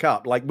can't back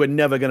up. Like, we're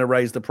never going to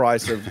raise the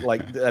price of the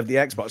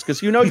Xbox, because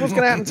who knows what's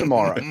going to happen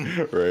tomorrow,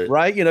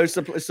 right? You know,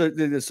 so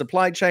the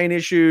supply chain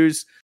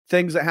issues,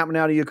 things that happen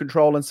out of your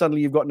control, and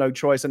suddenly you've got no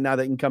choice, and now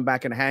they can come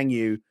back and hang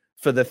you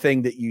for the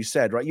thing that you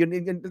said, right?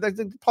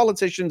 The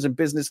politicians and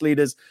business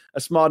leaders are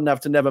smart enough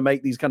to never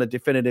make these kind of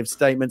definitive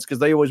statements because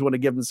they always want to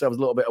give themselves a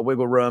little bit of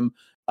wiggle room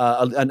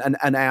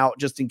and out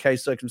just in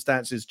case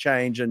circumstances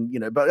change. And, you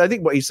know, but I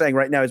think what he's saying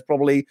right now is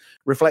probably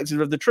reflective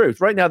of the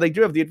truth. Right now, they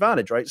do have the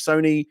advantage, right?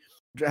 Sony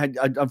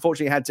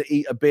unfortunately had to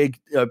eat a big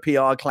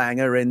PR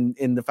clanger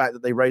in the fact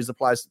that they raised the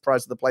price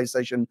of the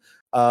PlayStation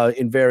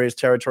in various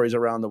territories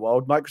around the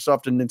world.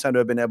 Microsoft and Nintendo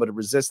have been able to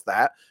resist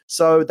that.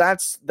 So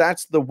that's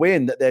the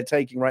win that they're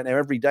taking right now.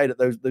 Every day that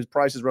those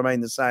prices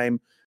remain the same,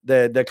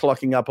 they're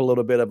clocking up a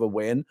little bit of a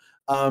win.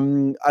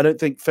 I don't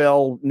think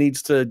Phil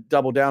needs to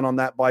double down on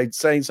that by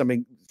saying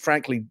something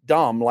frankly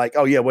dumb like,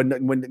 "Oh yeah, when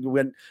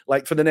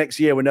like for the next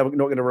year we're not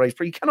going to raise."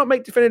 You cannot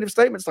make definitive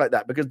statements like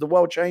that because the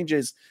world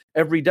changes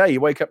every day. You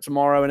wake up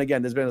tomorrow and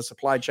again there's been a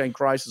supply chain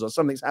crisis or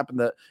something's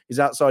happened that is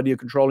outside of your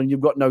control, and you've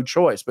got no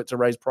choice but to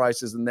raise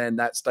prices, and then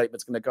that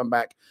statement's going to come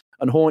back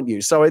and haunt you.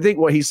 So I think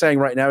what he's saying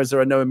right now is there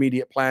are no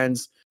immediate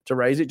plans to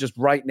raise it. Just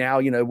right now,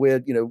 we're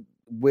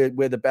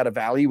the better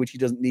value, which he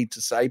doesn't need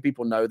to say.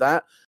 People know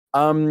that.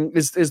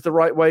 Is the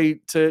right way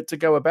to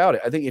go about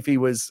it. I think if he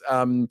was,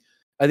 I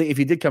think if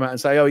he did come out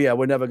and say, "Oh yeah,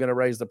 we're never going to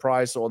raise the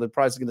price," or the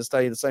price is going to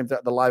stay the same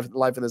throughout the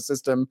life of the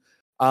system,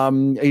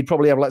 he'd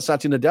probably have like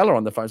Satya Nadella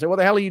on the phone say, "What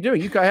the hell are you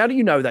doing? How do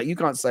you know that? You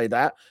can't say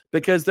that,"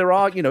 because there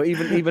are,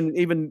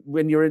 even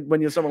when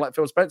you're someone like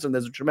Phil Spencer, and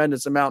there's a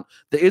tremendous amount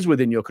that is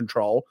within your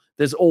control.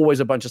 There's always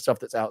a bunch of stuff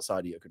that's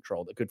outside of your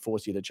control that could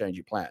force you to change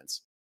your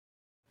plans.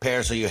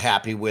 Pears, are you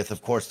happy with,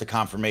 of course, the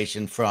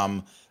confirmation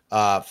from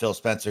Phil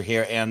Spencer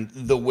here and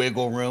the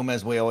wiggle room,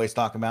 as we always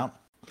talk about?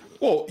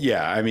 Well,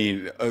 yeah, I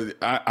mean,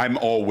 I'm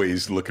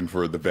always looking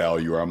for the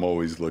value, or I'm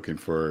always looking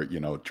for,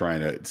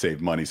 trying to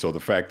save money. So the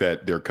fact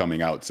that they're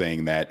coming out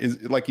saying that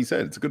is, like he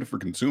said, it's good for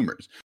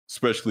consumers,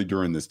 especially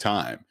during this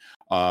time.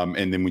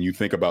 And then when you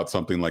think about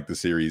something like the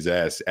Series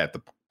S at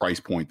the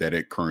price point that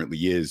it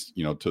currently is,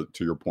 to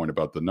your point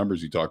about the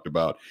numbers you talked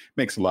about,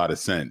 makes a lot of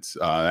sense.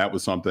 That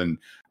was something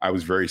I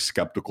was very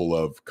skeptical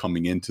of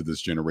coming into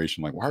this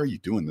generation. Like, why are you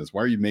doing this?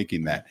 Why are you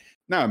making that?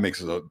 Now it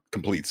makes a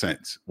complete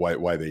sense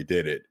why they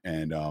did it.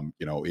 And,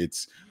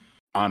 it's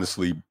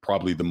honestly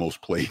probably the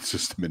most played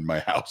system in my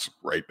house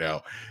right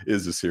now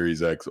is the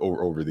Series X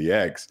over the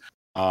X.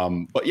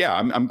 But yeah,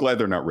 I'm glad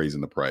they're not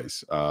raising the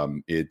price.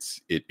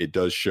 It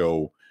does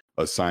show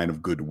a sign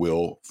of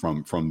goodwill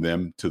from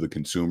them to the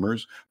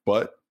consumers,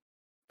 but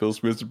Phil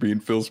Spencer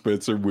being Phil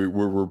Spencer,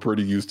 we're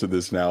pretty used to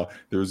this now.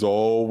 There's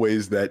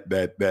always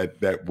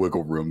that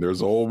wiggle room.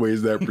 There's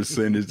always that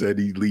percentage that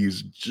he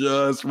leaves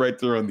just right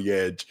there on the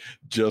edge,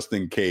 just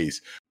in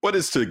case. But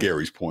it's to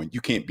Gary's point.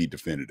 You can't be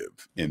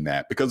definitive in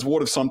that, because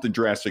what if something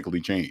drastically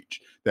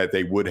changed that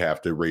they would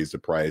have to raise the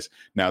price?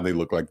 Now they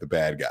look like the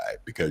bad guy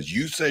because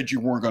you said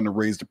you weren't going to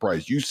raise the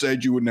price. You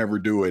said you would never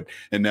do it,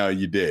 and now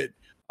you did.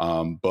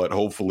 But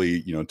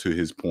hopefully, to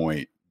his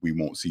point, we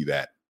won't see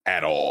that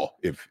at all,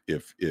 if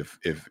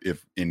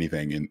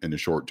anything in the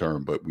short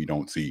term, but we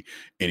don't see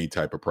any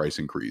type of price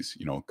increase,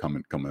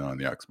 coming on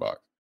the Xbox.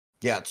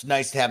 Yeah, it's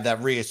nice to have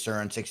that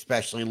reassurance,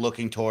 especially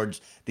looking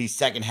towards the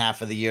second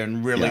half of the year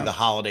and really the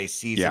holiday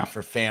season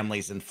for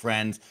families and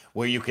friends,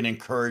 where you can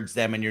encourage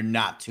them and you're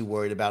not too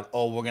worried about,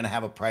 oh, we're going to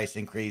have a price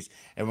increase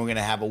and we're going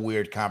to have a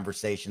weird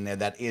conversation there.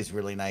 That is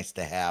really nice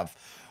to have.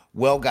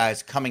 Well,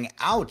 guys, coming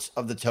out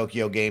of the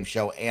Tokyo Game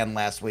Show and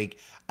last week,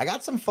 I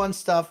got some fun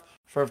stuff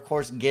for, of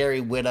course,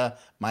 Gary Whitta,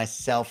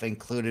 myself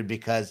included,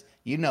 because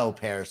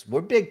Paris,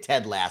 we're big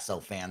Ted Lasso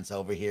fans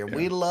over here. Yeah.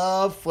 We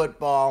love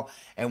football,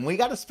 and we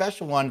got a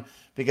special one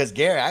because,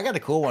 Gary, I got a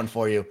cool one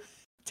for you.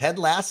 Ted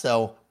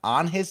Lasso,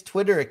 on his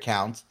Twitter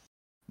account,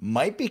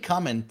 might be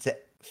coming to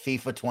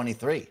FIFA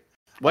 23.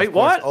 Wait,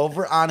 what?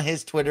 Over on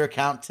his Twitter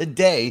account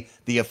today,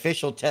 the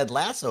official Ted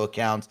Lasso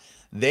account,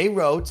 they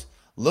wrote,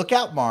 "Look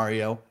out,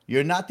 Mario.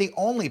 You're not the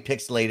only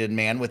pixelated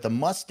man with a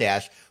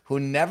mustache who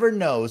never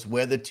knows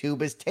where the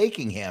tube is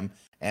taking him,"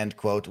 end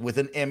quote, with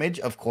an image,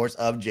 of course,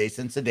 of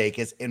Jason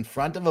Sudeikis in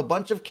front of a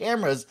bunch of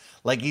cameras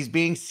like he's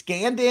being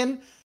scanned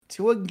in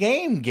to a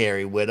game,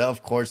 Gary Whitta.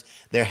 Of course,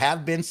 there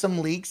have been some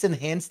leaks and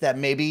hints that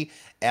maybe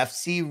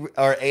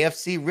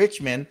AFC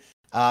Richmond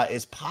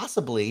is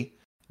possibly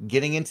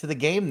getting into the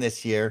game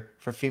this year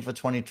for FIFA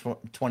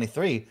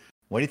 2023.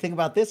 What do you think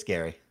about this,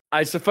 Gary?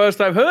 It's the first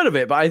I've heard of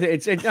it, but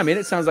it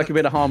sounds like a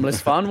bit of harmless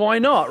fun. Why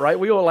not, right?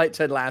 We all like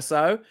Ted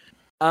Lasso.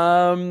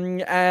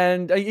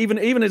 And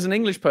even as an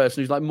English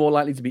person who's like more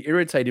likely to be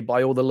irritated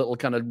by all the little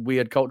kind of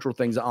weird cultural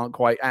things that aren't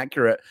quite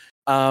accurate,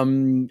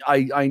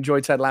 I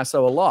enjoy Ted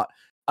Lasso a lot.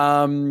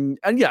 And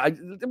yeah,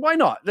 why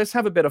not? Let's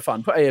have a bit of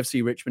fun. Put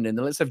AFC Richmond in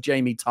there. Let's have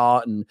Jamie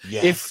Tart, and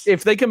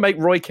if they can make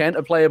Roy Kent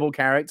a playable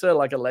character,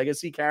 like a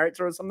legacy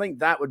character or something,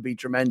 that would be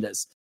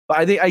tremendous. But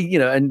I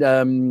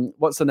think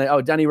what's the name?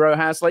 Oh, Danny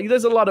Rojas. Like,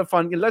 there's a lot of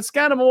fun. Let's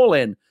scan them all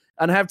in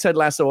and have Ted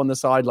Lasso on the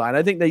sideline.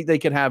 I think they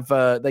could have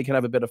a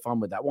bit of fun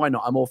with that. Why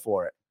not? I'm all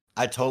for it.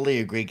 I totally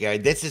agree, Gary.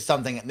 This is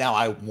something now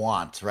I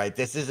want, right?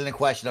 This isn't a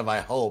question of I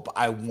hope.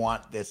 I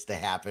want this to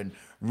happen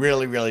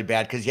really, really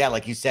bad. Because,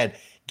 like you said,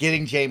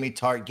 getting Jamie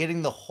Tart,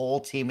 getting the whole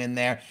team in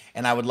there.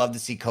 And I would love to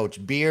see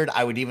Coach Beard.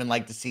 I would even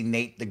like to see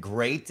Nate the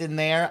Great in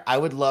there. I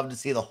would love to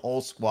see the whole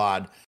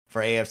squad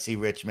for AFC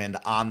Richmond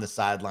on the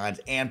sidelines,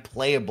 and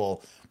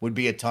playable would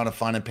be a ton of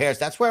fun. And Paris,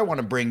 that's where I want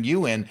to bring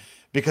you in,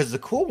 because the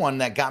cool one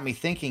that got me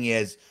thinking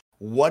is,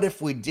 what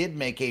if we did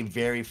make a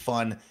very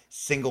fun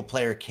single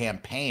player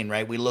campaign,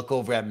 right? We look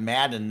over at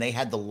Madden, they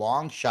had the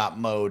long shot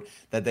mode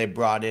that they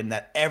brought in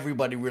that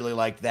everybody really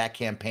liked, that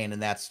campaign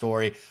and that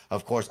story.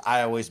 Of course,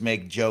 I always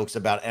make jokes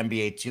about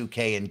NBA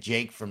 2K and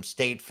Jake from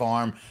State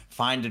Farm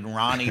finding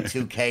Ronnie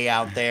 2K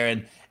out there,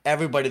 and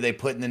everybody they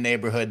put in the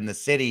neighborhood in the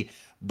city.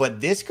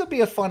 But this could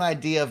be a fun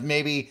idea of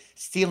maybe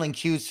stealing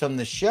cues from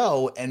the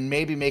show and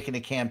maybe making a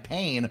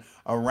campaign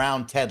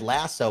around Ted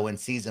Lasso in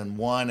season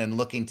 1 and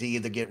looking to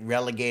either get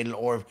relegated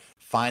or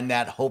find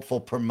that hopeful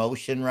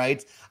promotion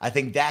rights. I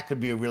think that could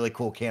be a really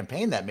cool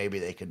campaign that maybe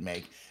they could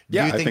make.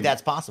 Do you think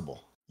that's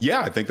possible? Yeah,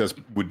 I think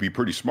would be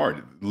pretty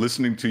smart.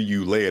 Listening to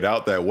you lay it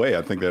out that way,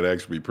 I think that'd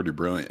actually be pretty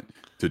brilliant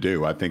to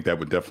do. I think that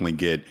would definitely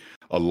get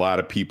a lot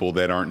of people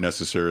that aren't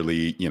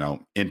necessarily,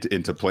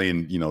 into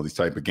playing, these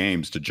type of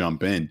games to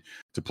jump in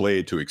to play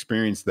it, to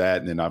experience that.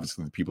 And then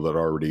obviously the people that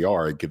already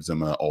are, it gives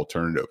them an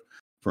alternative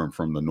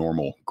from the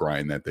normal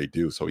grind that they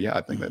do. So yeah,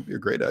 I think that'd be a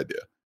great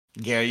idea.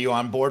 Gary, you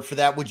on board for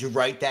that? Would you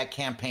write that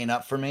campaign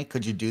up for me?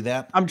 Could you do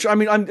that?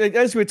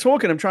 As we're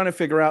talking, I'm trying to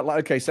figure out, like,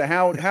 okay, so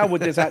how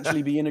would this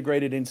actually be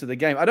integrated into the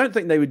game? I don't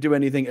think they would do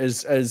anything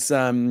as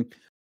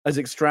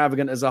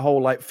extravagant as a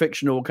whole, like,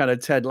 fictional kind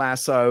of Ted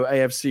Lasso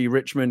AFC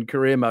Richmond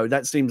career mode.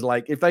 That seems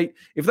like if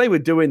they were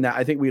doing that,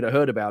 I think we'd have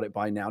heard about it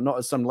by now, not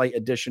as some late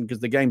addition,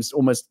 because the game's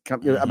almost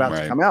about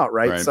to come out,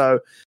 right?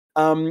 So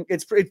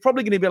it's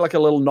probably going to be like a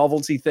little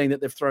novelty thing that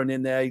they've thrown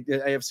in there.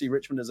 AFC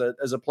Richmond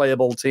as a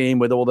playable team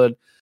with all the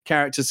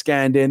characters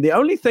scanned in. The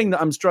only thing that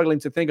I'm struggling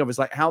to think of is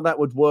like how that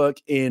would work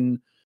in,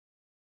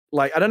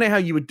 like, I don't know how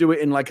you would do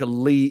it in like a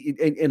league,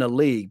 in a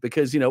league,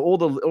 because all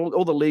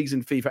the leagues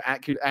in FIFA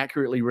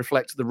accurately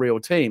reflect the real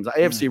teams. Like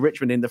AFC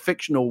Richmond in the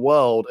fictional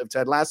world of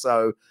Ted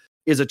Lasso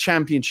is a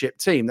championship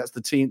team. That's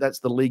the team. That's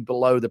the league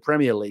below the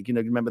Premier League.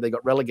 Remember they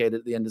got relegated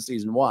at the end of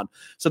season 1,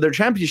 so they're a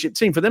championship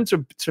team. For them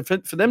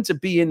to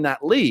be in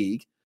that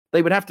league,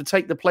 they would have to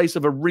take the place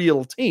of a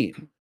real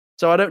team.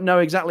 So I don't know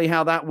exactly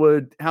how that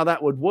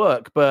would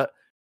work, but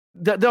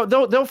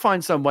they'll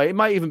find some way. It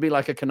might even be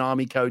like a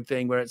Konami code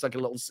thing where it's like a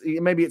little,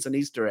 maybe it's an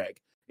Easter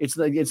egg. It's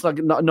like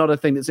not a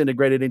thing that's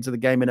integrated into the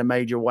game in a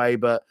major way,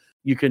 but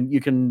you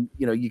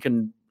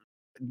can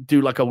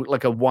do like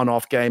a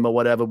one-off game or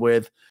whatever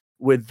with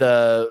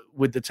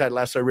the Ted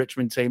Lasso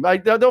Richmond team.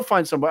 They'll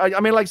find some way. I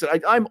mean, like I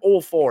said, I'm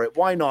all for it.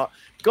 Why not?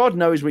 God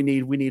knows we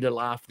need a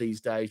laugh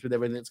these days with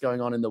everything that's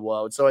going on in the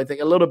world. So I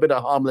think a little bit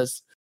of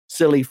harmless,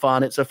 silly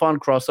fun. It's a fun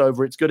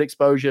crossover. It's good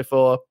exposure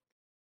for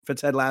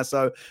Ted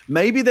Lasso.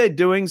 Maybe they're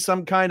doing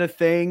some kind of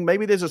thing.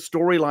 Maybe there's a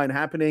storyline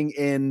happening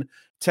in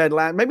Ted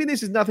Lasso. Maybe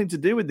this has nothing to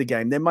do with the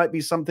game. There might be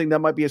a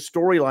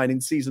storyline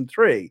in season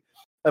 3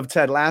 of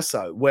Ted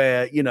Lasso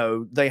where,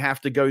 they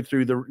have to go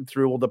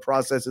through all the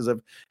processes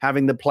of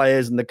having the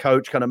players and the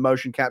coach kind of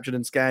motion captured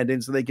and scanned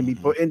in so they can be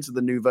put into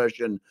the new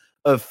version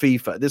of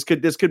FIFA.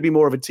 This could be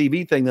more of a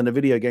TV thing than a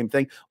video game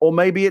thing, or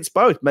maybe it's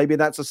both. Maybe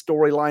that's a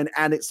storyline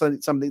and it's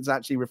something that's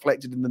actually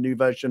reflected in the new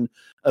version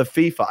of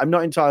FIFA. I'm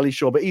not entirely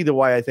sure, but either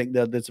way, I think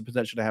that there's a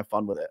potential to have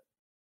fun with it.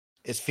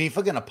 Is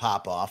FIFA going to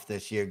pop off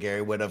this year,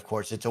 Gary? When, of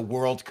course, it's a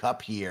World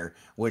Cup year,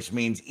 which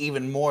means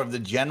even more of the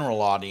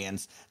general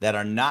audience that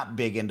are not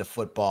big into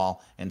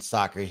football and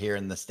soccer here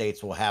in the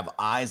States will have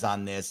eyes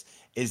on this.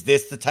 Is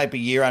this the type of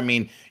year? I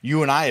mean,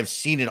 you and I have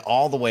seen it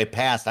all the way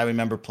past. I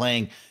remember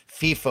playing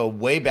FIFA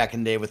way back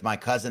in the day with my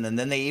cousin, and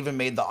then they even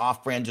made the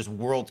off-brand just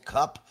World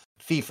Cup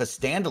FIFA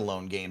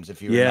standalone games,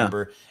 if you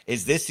remember.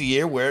 Is this a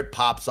year where it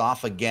pops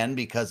off again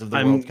because of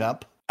the World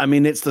Cup? I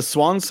mean, it's the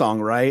swan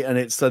song, right? And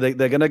it's so they're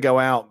going to go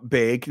out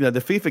big. The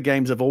FIFA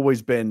games have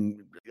always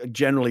been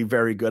generally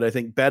very good. I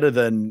think better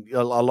than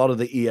a lot of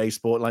the EA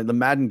Sport. Like the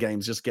Madden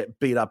games just get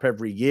beat up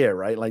every year,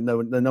 right? Like no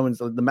one's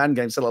the Madden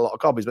games sell a lot of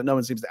copies, but no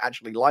one seems to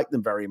actually like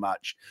them very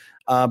much.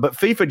 But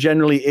FIFA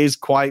generally is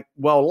quite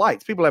well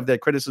liked. People have their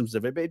criticisms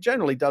of it, but it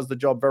generally does the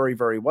job very,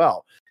 very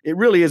well. It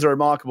really is a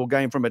remarkable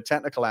game from a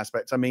technical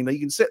aspect. I mean, you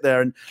can sit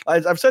there and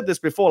I've said this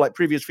before, like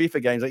previous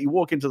FIFA games, like you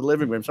walk into the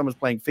living room, someone's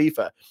playing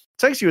FIFA. It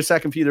takes you a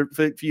second for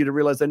you to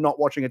realize they're not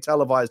watching a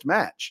televised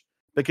match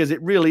because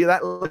it really,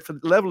 that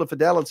level of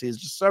fidelity is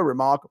just so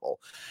remarkable.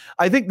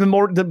 I think the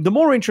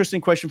more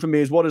interesting question for me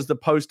is what is the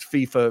post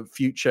FIFA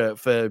future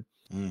for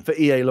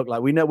EA look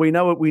like? We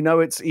know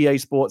it's EA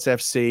Sports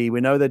FC. We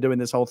know they're doing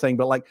this whole thing,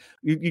 but like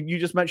you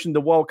just mentioned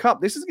the World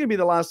Cup. This is going to be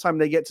the last time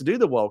they get to do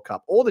the World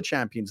Cup or the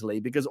Champions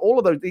League because all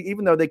of those,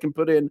 even though they can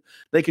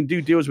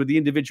do deals with the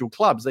individual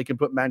clubs, they can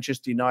put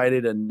Manchester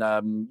United and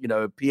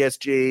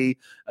PSG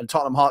and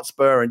Tottenham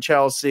Hotspur and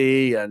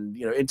Chelsea and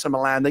Inter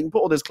Milan. They can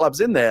put all those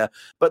clubs in there,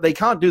 but they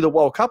can't do the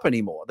World Cup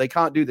anymore. They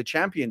can't do the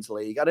Champions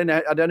League. I don't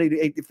know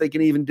if they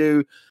can even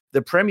do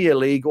the Premier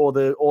League or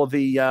the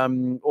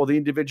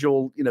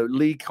individual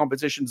league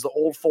competitions that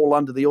all fall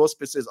under the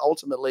auspices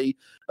ultimately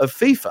of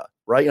FIFA,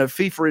 right?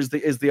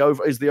 FIFA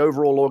is the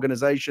overall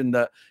organization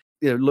that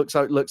looks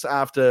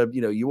after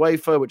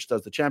UEFA, which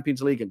does the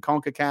Champions League and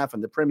CONCACAF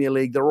and the Premier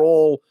League. They're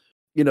all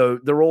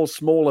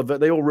smaller, but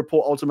they all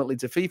report ultimately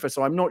to FIFA.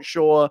 So I'm not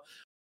sure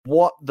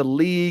what the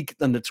league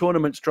and the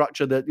tournament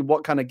structure,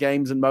 what kind of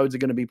games and modes are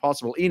going to be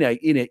possible in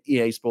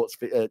EA Sports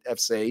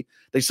FC.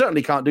 They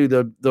certainly can't do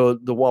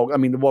the World. I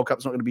mean, the World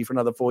Cup's not going to be for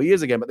another 4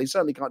 years again, but they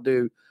certainly can't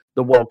do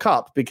the World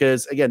Cup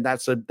because again,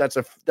 that's a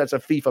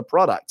FIFA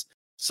product.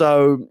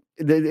 So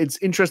it's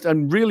interesting.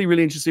 I'm really,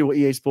 really interested to see what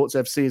EA Sports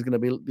FC is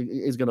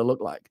going to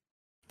look like.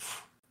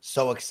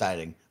 So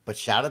exciting! But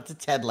shout out to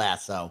Ted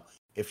Lasso.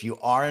 If you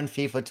are in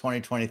FIFA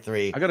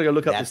 2023, I got to go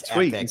look up this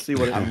tweet and see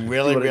what it is. I'm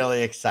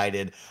really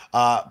excited.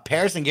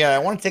 Paris and Gary, I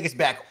want to take us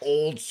back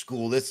old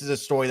school. This is a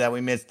story that we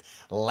missed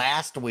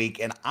last week,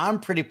 and I'm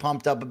pretty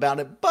pumped up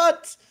about it,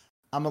 but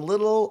I'm a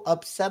little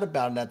upset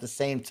about it at the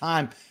same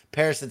time.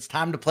 Paris, it's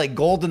time to play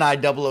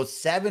GoldenEye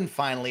 007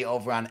 finally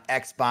over on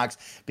Xbox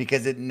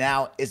because it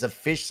now is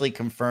officially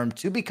confirmed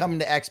to be coming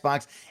to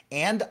Xbox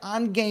and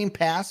on Game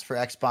Pass for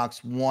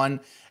Xbox One,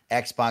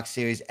 Xbox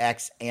Series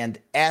X and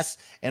S,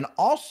 and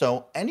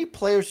also any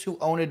players who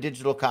own a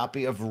digital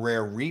copy of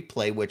Rare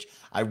Replay, which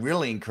I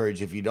really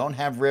encourage. If you don't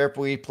have Rare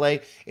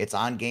Replay, it's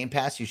on Game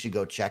Pass. You should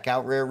go check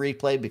out Rare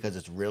Replay because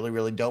it's really,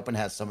 really dope and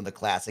has some of the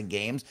classic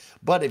games.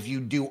 But if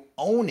you do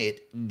own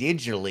it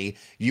digitally,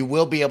 you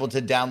will be able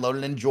to download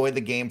and enjoy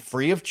the game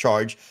free of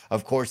charge.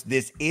 Of course,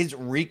 this is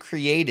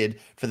recreated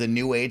for the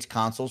new age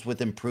consoles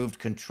with improved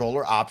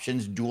controller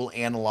options, dual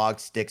analog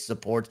stick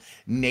support,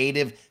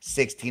 native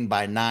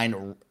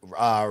 16:9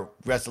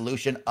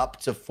 resolution up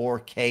to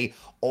 4K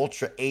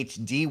Ultra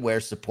HD where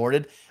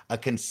supported, a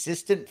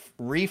consistent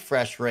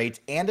refresh rate,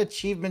 and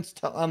achievements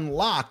to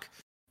unlock.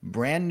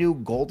 Brand new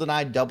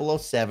GoldenEye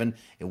 007.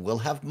 It will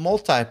have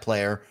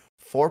multiplayer,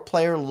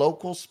 4-player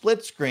local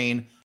split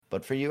screen,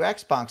 but for you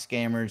Xbox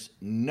gamers,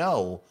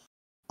 no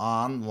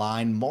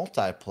online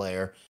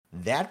multiplayer.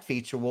 That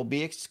feature will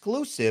be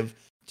exclusive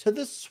to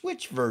the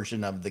Switch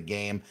version of the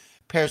game.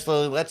 Paris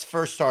Lily, let's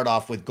first start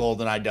off with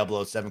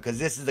GoldenEye 007 because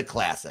this is the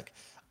classic.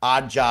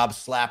 Odd Job,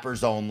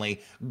 slappers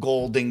only,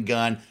 golden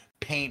gun,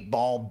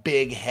 paintball,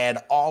 big head,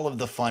 all of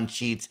the fun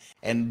cheats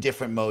and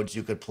different modes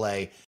you could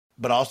play,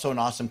 but also an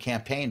awesome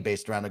campaign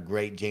based around a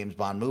great James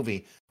Bond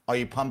movie. Are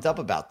you pumped up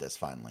about this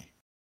finally?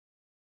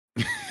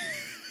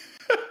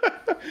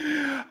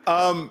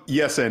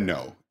 Yes and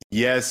no.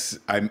 Yes,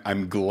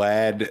 I'm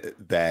glad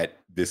that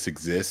this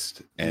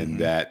exists and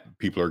that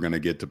people are going to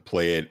get to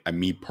play it.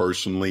 Me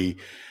personally,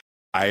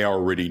 I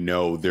already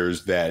know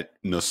there's that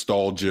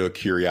nostalgia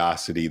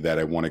curiosity that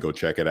I want to go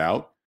check it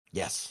out.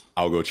 Yes.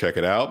 I'll go check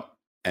it out.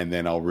 And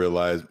then I'll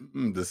realize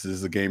this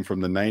is a game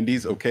from the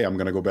 90s. Okay, I'm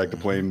going to go back to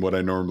playing what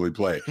I normally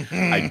play.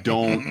 I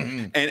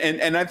don't.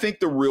 And I think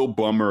the real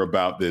bummer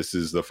about this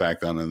is the fact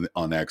that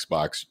on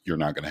Xbox, you're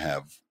not going to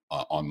have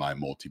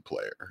online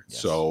multiplayer. Yes.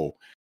 So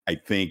I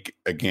think,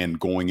 again,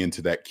 going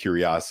into that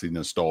curiosity,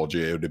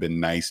 nostalgia, it would have been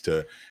nice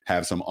to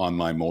have some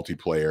online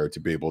multiplayer to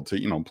be able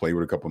to, play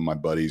with a couple of my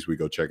buddies. We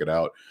go check it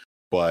out.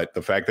 But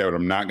the fact that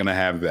I'm not going to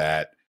have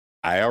that,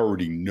 I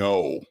already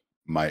know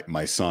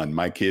my son,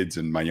 my kids,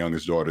 and my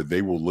youngest daughter,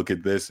 they will look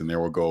at this and they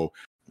will go,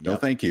 no,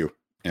 thank you.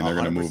 And they're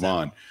going to move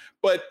on.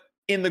 But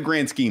in the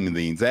grand scheme of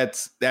things,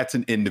 that's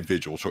an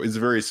individual choice. It's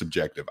very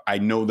subjective. I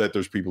know that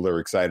there's people that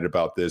are excited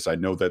about this. I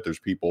know that there's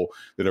people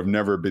that have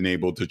never been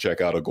able to check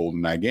out a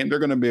GoldenEye game. They're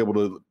going to be able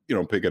to,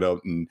 pick it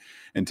up and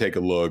take a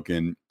look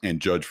and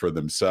judge for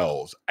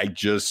themselves.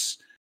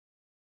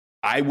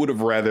 I would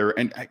have rather,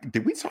 and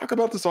did we talk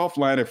about this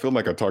offline? I feel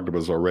like I talked about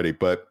this already,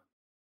 but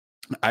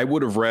I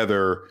would have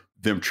rather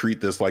them treat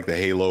this like the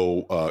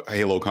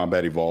Halo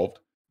Combat Evolved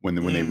when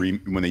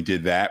they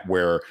did that,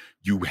 where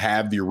you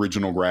have the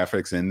original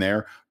graphics in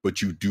there,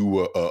 but you do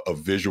a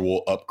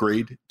visual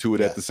upgrade to it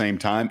at the same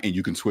time, and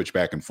you can switch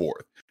back and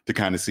forth to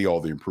kind of see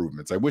all the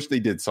improvements. I wish they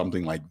did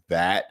something like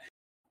that.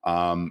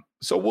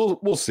 So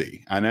we'll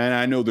see. And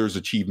I know there's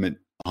achievement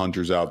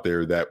hunters out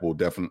there that will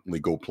definitely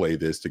go play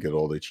this to get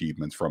all the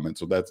achievements from it.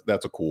 So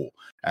that's a cool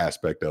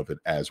aspect of it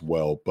as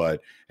well.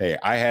 But hey,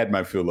 I had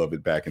my fill of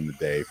it back in the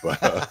day,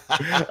 but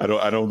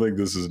I don't think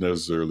this is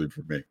necessarily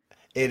for me.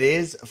 It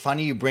is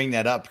funny you bring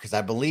that up, because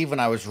I believe when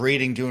I was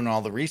doing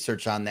all the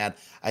research on that,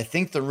 I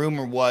think the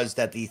rumor was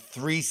that the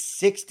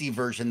 360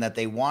 version that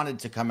they wanted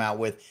to come out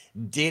with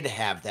did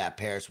have that,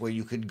 Paris, where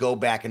you could go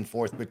back and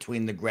forth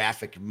between the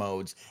graphic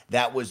modes.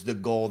 That was the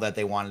goal that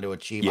they wanted to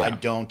achieve. Yeah. I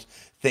don't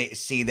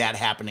see that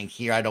happening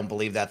here. I don't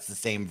believe that's the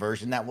same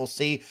version that we'll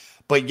see.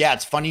 But yeah,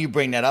 it's funny you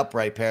bring that up,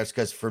 right, Paris?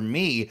 Because for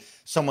me,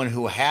 someone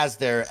who has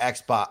their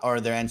Xbox or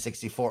their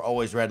N64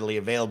 always readily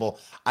available,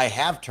 I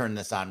have turned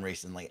this on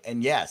recently.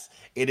 And yes,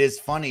 it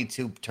is funny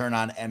to turn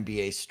on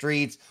NBA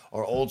Streets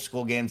or old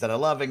school games that I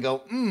love and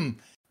go,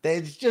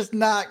 it's just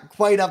not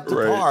quite up to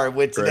par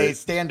with today's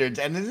standards.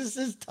 And this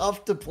is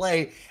tough to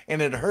play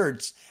and it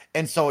hurts.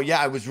 And so, yeah,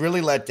 I was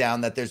really let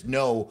down that there's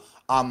no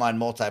online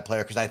multiplayer,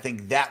 because I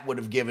think that would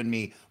have given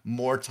me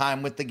more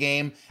time with the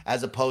game,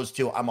 as opposed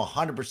to I'm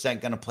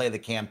 100% going to play the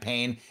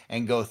campaign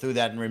and go through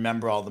that and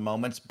remember all the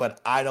moments.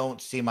 But I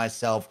don't see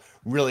myself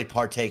really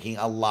partaking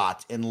a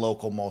lot in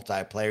local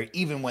multiplayer,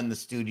 even when the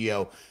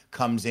studio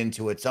comes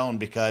into its own,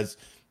 because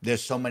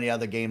there's so many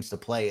other games to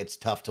play. It's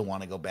tough to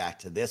want to go back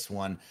to this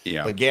one.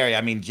 Yeah. But Gary,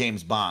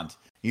 James Bond.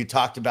 You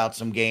talked about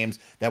some games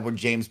that were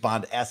James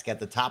Bond-esque at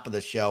the top of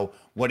the show.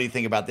 What do you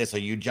think about this? Are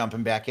you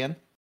jumping back in?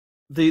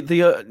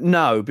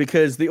 No,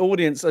 because the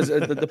audience,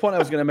 the point I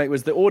was going to make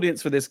was the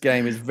audience for this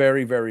game is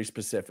very, very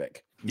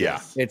specific. Yeah,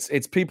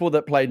 it's people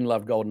that played and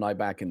loved GoldenEye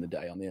back in the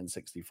day on the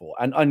N64,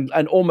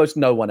 and almost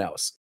no one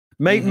else.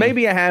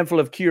 Maybe a handful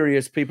of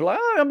curious people.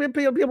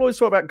 People always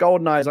talk about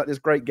GoldenEye as like this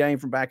great game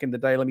from back in the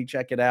day. Let me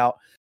check it out.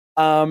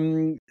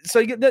 So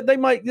there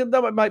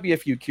might be a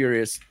few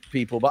curious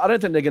people, but I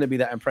don't think they're going to be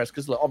that impressed,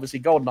 because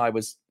obviously GoldenEye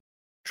was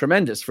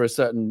tremendous for a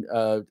certain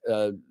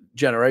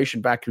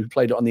generation back who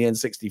played it on the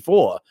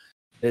N64.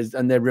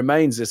 And there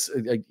remains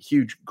a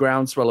huge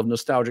groundswell of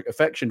nostalgic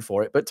affection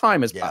for it, but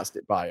time has passed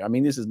it by.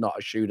 This is not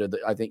a shooter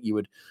that I think you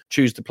would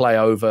choose to play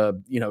over,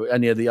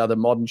 any of the other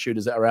modern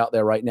shooters that are out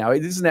there right now.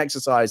 It is an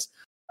exercise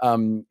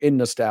in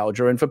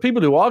nostalgia, and for people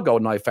who are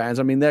GoldenEye fans,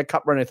 their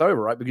cup runneth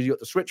over, right? Because you got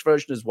the Switch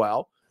version as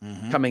well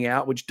coming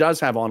out, which does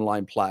have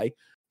online play,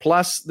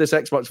 plus this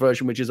Xbox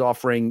version, which is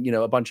offering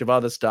a bunch of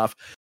other stuff.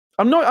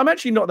 I'm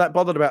actually not that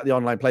bothered about the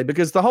online play,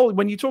 because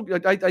when you talk,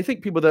 I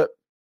think people that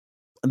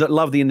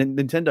love the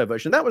Nintendo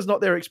version, that was not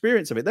their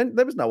experience of it. Then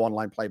there was no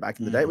online play back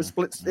in the day. It was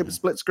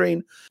split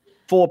screen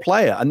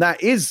 4-player, and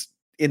that is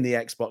in the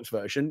Xbox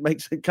version.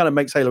 It kind of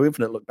makes Halo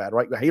Infinite look bad,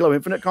 right? The Halo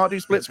Infinite can't do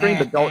split screen,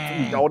 but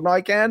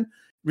GoldenEye can.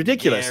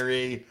 Ridiculous.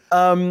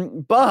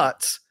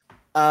 But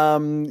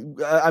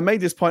I made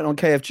this point on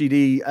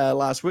KFGD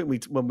last week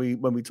when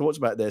we talked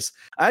about this.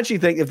 I actually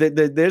think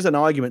if there's an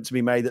argument to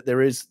be made that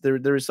there is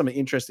something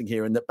interesting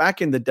here, and that back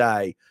in the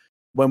day,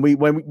 when we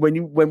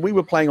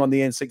were playing on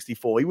the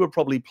N64, we were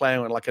probably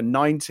playing on like a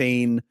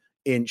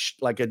 19-inch,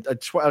 like a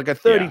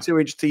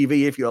 32-inch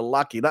TV if you're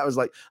lucky. That was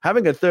like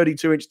having a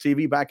 32-inch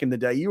TV back in the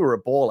day. You were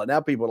a baller. Now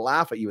people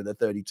laugh at you with a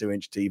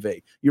 32-inch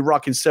TV. You're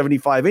rocking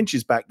 75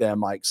 inches back there,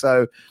 Mike.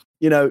 So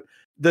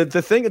the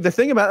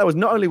thing about that was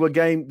not only were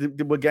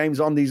games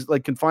on these,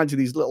 like, confined to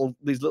these little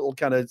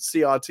kind of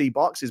CRT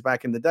boxes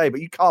back in the day,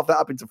 but you carved that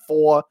up into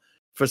 4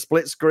 for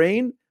split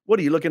screen. What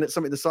are you looking at?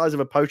 Something the size of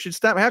a postage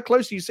stamp? How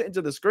close are you sitting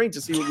to the screen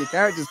to see what your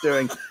character's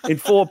doing in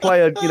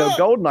 4-player,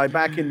 GoldenEye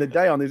back in the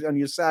day on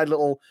your sad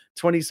little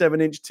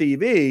 27-inch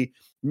TV?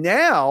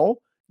 Now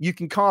you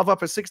can carve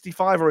up a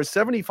 65 or a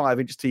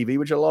 75-inch TV,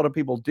 which a lot of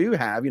people do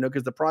have,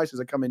 because the prices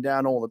are coming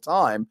down all the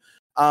time,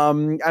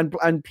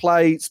 and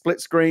play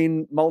split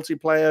screen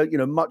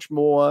multiplayer, much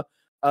more.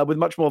 With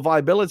much more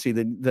viability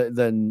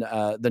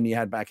than you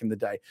had back in the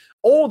day.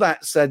 All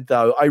that said,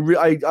 though,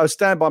 I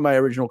stand by my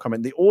original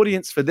comment. The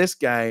audience for this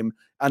game,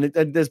 and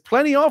there's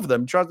plenty of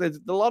them. Trust, there's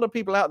a lot of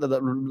people out there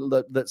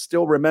that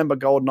still remember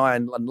GoldenEye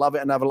and love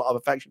it and have a lot of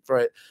affection for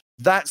it.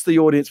 That's the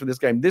audience for this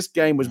game. This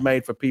game was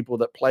made for people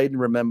that played and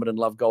remembered and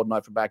loved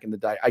GoldenEye from back in the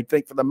day. I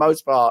think for the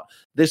most part,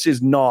 this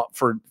is not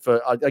for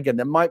again,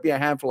 there might be a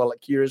handful of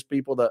like curious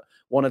people that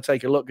want to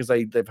take a look because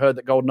they've heard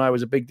that GoldenEye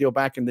was a big deal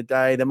back in the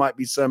day. There might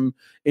be some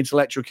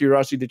intellectual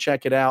curiosity to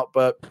check it out.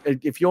 But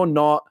if you're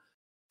not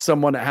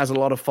someone that has a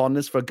lot of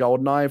fondness for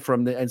GoldenEye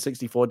from the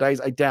N64 days,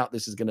 I doubt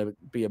this is going to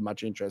be of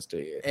much interest to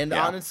you. And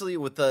honestly,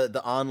 with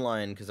the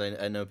online, because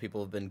I know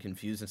people have been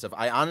confused and stuff,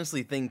 I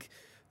honestly think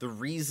the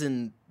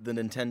reason the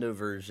Nintendo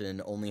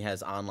version only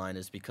has online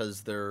is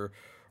because their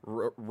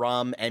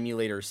ROM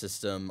emulator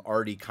system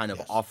already kind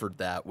of offered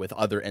that with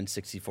other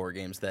N64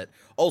 games that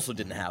also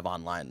didn't have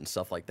online and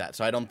stuff like that.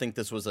 So I don't think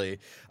this was a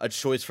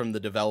choice from the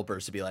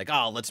developers to be like,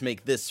 oh, let's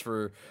make this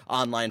for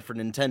online for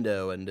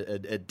Nintendo and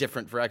a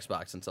different for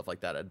Xbox and stuff like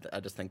that. I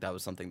just think that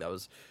was something that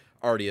was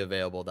already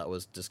available that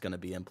was just going to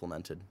be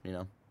implemented,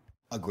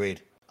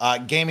 Agreed.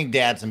 Gaming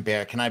Dads and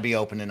Barrett, can I be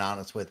open and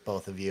honest with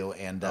both of you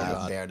and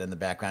Barrett in the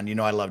background?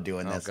 I love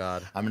doing this. Oh,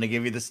 God. I'm going to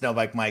give you the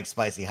Snowbike Mike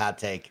spicy hot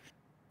take.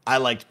 I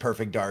liked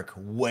Perfect Dark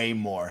way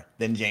more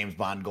than James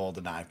Bond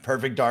GoldenEye.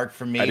 Perfect Dark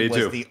for me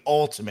was the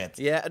ultimate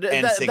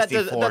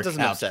N64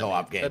 couch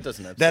co-op game. That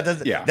doesn't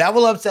upset me. That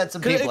will upset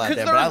some people out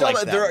there, but I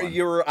like that one.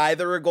 You're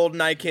either a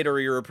GoldenEye kid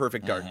or you're a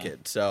Perfect Dark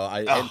kid. So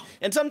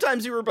and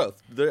sometimes you were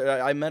both.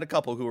 I met a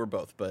couple who were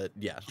both, but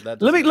yeah.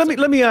 Let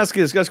me ask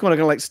you this. I just want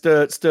to like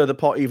stir the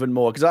pot even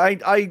more because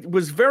I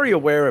was very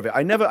aware of it.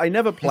 I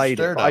never played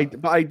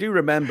it, but I do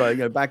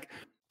remember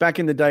back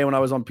in the day when I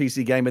was on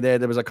PC Gamer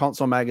there was a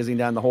console magazine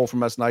down the hall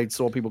from us, and I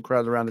saw people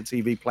crowded around the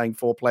TV playing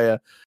 4-player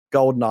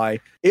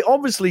GoldenEye. It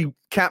obviously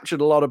captured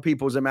a lot of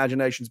people's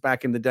imaginations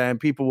back in the day, and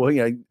people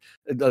were,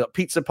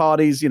 pizza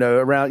parties,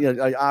 around,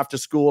 after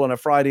school on a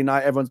Friday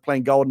night, everyone's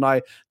playing GoldenEye.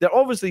 There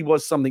obviously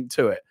was something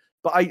to it.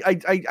 But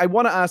I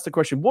want to ask the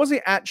question, was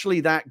it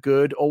actually that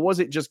good, or was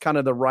it just kind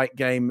of the right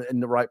game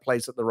in the right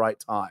place at the right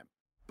time?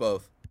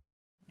 Both.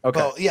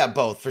 Okay.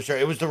 Both for sure.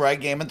 It was the right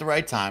game at the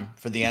right time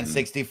for the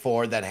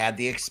N64 that had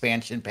the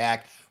expansion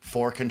pack,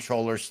 4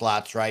 controller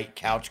slots, right?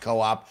 Couch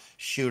co-op,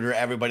 shooter.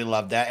 Everybody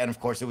loved that. And of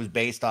course, it was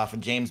based off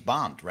of James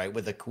Bond, right?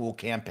 With a cool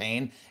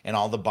campaign and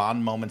all the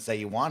Bond moments that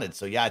you wanted.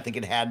 So yeah, I think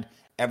it had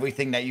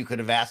everything that you could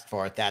have asked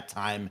for at that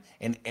time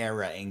and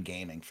era in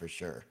gaming for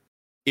sure.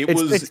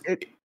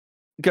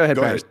 Go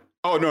ahead.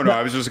 Oh, no.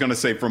 I was just going to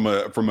say from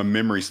a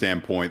memory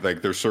standpoint,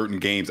 like there's certain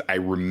games I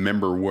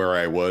remember where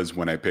I was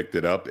when I picked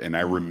it up. And I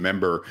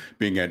remember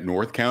being at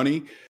North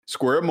County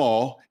Square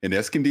Mall in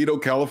Escondido,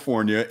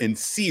 California, and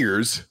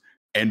Sears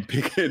and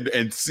picking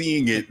and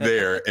seeing it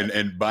there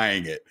and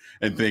buying it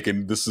and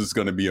thinking this is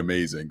going to be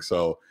amazing.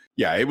 So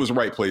yeah, it was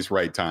right place,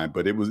 right time,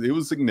 but it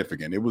was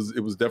significant. It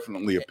was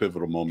definitely a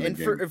pivotal moment.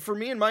 And for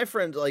me and my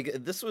friend, like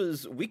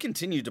we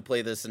continued to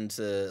play this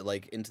into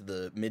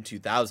the mid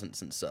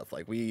 2000s and stuff.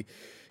 Like we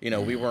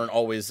weren't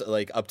always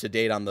like up to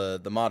date on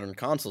the modern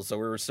consoles, so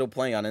we were still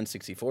playing on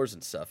N64s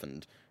and stuff.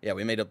 And yeah,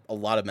 we made a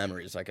lot of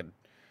memories. I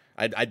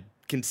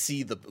can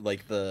see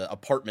the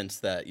apartments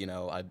that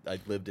I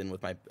lived in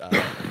with my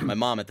my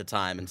mom at the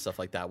time and stuff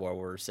like that, where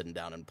we're sitting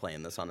down and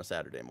playing this on a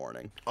Saturday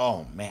morning.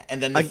 Oh man!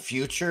 And then the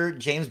future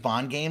James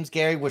Bond games,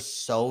 Gary, was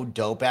so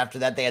dope. After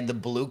that, they had the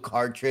blue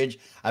cartridge.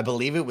 I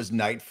believe it was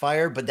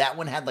Nightfire, but that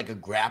one had like a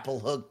grapple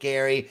hook.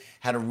 Gary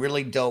had a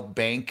really dope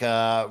bank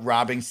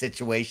robbing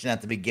situation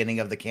at the beginning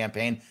of the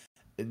campaign.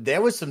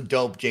 There was some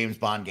dope James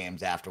Bond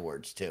games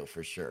afterwards too,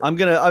 for sure.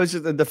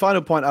 The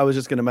final point I was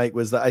just going to make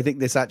was that I think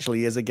this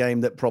actually is a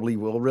game that probably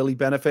will really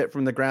benefit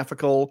from the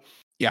graphical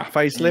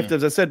facelift.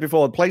 As I said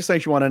before,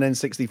 PlayStation 1 and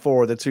N64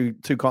 are the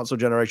two console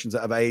generations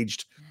that have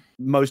aged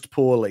most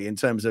poorly in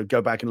terms of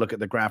go back and look at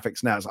the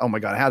graphics now. It's, oh my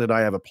God, how did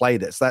I ever play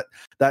this? That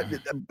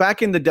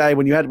back in the day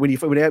when you had a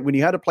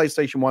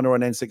PlayStation 1 or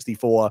an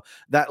N64,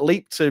 that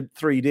leap to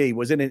 3D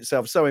was in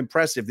itself so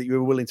impressive that you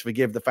were willing to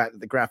forgive the fact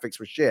that the graphics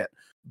were shit.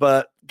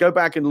 But go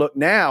back and look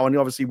now, and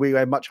obviously we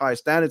have much higher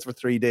standards for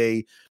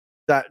 3D.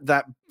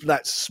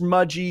 That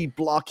smudgy,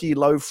 blocky,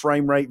 low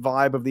frame rate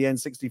vibe of the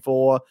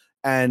N64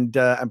 and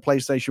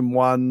PlayStation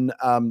 1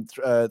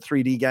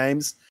 3D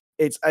games,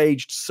 it's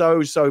aged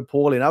so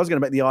poorly. And I was going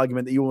to make the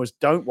argument that you almost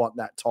don't want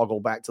that toggle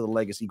back to the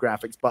legacy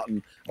graphics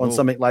button on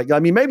something like, I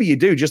mean, maybe you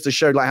do just to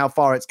show like how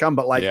far it's come,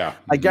 but like,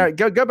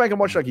 go back and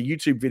watch like a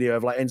YouTube video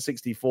of like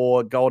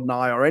N64,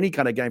 GoldenEye, or any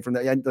kind of game from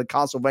the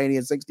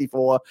Castlevania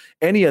 64,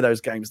 any of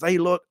those games. They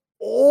look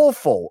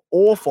awful.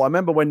 I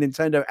remember when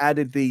Nintendo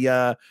added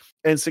the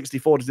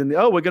N64 is in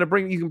the, we're going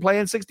to you can play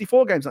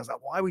N64 games. I was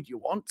like, why would you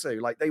want to?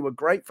 Like, they were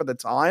great for the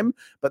time,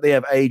 but they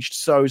have aged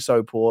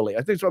so poorly. I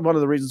think it's one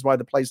of the reasons why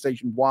the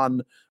PlayStation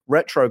 1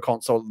 retro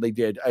console that they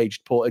did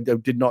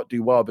did not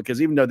do well,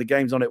 because even though the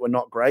games on it were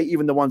not great,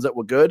 even the ones that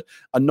were good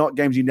are not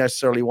games you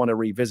necessarily want to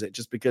revisit,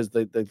 just because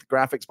the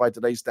graphics by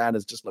today's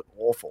standards just look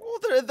awful.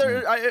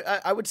 Well,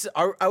 I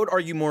would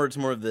argue more it's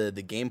more of the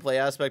gameplay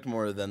aspect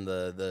more than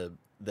the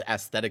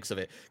aesthetics of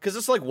it, because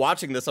it's like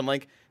watching this, I'm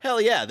like, hell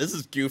yeah, this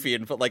is goofy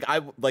and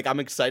I'm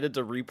excited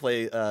to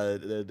replay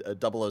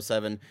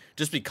 007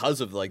 just because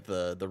of like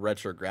the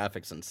retro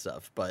graphics and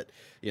stuff. But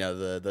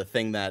the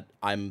thing that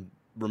I'm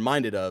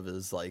reminded of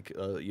is like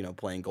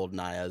playing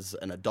GoldenEye as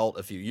an adult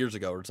a few years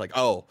ago, where it's like,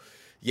 oh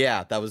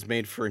yeah, that was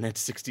made for an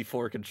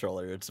N64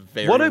 controller. It's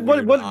very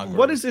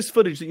what is this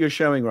footage that you're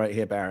showing right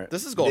here, Barrett?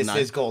 This is GoldenEye.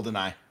 This is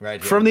GoldenEye right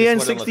here. From the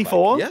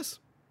N64? Yes.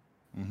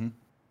 Mm-hmm.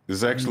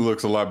 This actually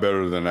looks a lot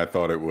better than I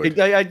thought it would.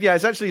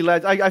 It's actually.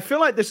 I feel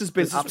like this has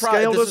been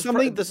upscaled or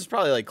something. This is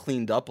probably like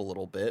cleaned up a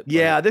little bit.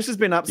 Yeah, this has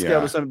been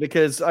upscaled or something,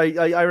 because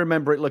I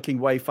remember it looking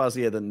way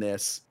fuzzier than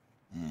this.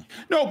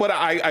 No, but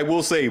I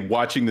will say,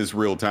 watching this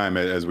real time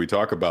as we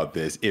talk about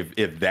this,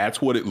 if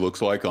that's what it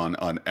looks like on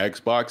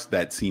Xbox,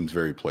 that seems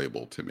very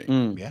playable to me.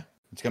 Yeah,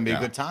 it's going to be a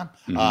good time.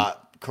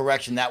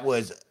 Correction, that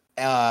was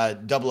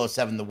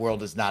 007, The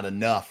World Is Not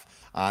Enough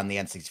on the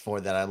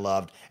N64 that I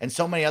loved, and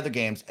so many other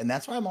games. And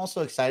that's why I'm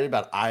also excited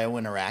about IO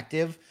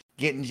Interactive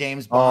getting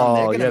James Bond.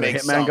 They're going to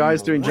make the Hitman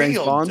guys doing James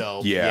Bond.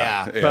 Dope.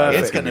 Yeah.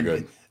 It's going to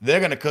be. They're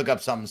going to cook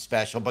up something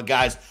special. But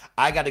guys,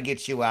 I got to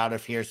get you out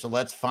of here. So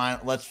let's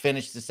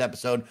finish this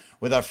episode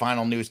with our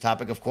final news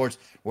topic. Of course,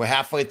 we're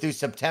halfway through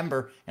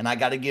September, and I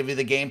got to give you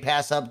the Game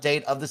Pass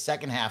update of the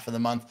second half of the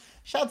month.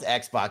 Shout out to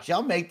Xbox.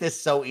 Y'all make this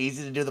so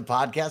easy to do the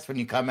podcast when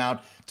you come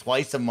out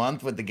twice a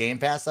month with the Game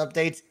Pass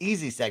updates.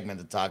 Easy segment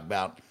to talk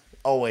about.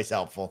 Always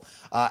helpful.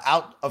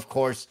 Out, of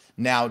course,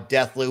 now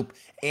Deathloop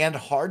and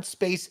Hard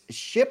Space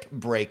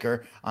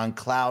Shipbreaker on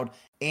cloud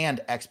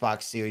and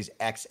Xbox Series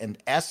X and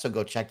S. So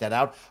go check that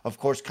out. Of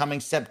course, coming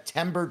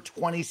September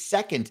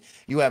 22nd,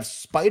 you have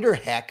Spider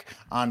Heck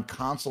on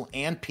console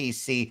and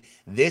PC.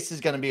 This is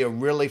going to be a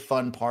really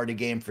fun party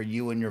game for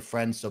you and your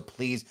friends. So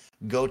please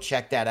go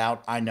check that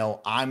out. I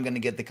know I'm going to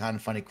get the Kind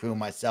of Funny crew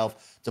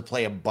myself to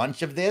play a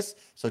bunch of this.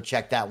 So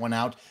check that one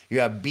out.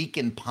 You have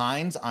Beacon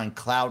Pines on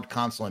cloud,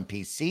 console, and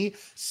PC.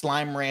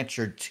 Slime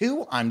Rancher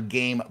 2 on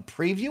game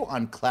preview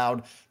on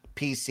cloud,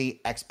 PC,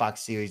 Xbox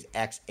Series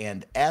X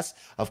and S.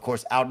 Of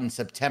course, out in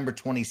September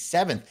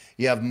 27th,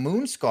 you have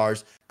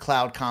Moonscars,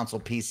 cloud, console,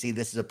 PC.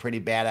 This is a pretty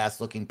badass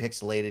looking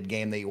pixelated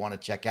game that you want to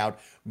check out.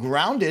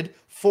 Grounded,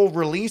 full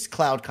release,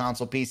 cloud,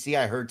 console, PC.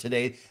 I heard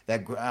today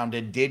that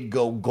Grounded did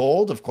go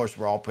gold. Of course,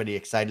 we're all pretty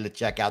excited to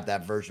check out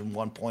that version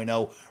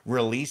 1.0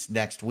 release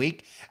next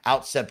week.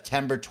 Out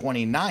September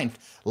 29th,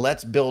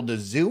 Let's Build a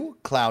Zoo,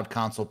 cloud,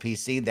 console,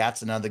 PC.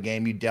 That's another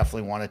game you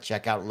definitely want to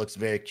check out. It looks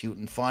very cute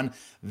and fun.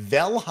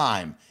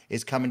 Valheim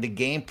is coming to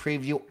game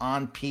preview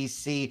on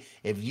PC.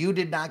 If you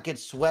did not get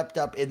swept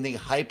up in the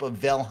hype of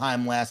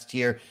Valheim last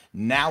year,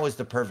 now is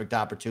the perfect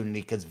opportunity,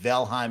 because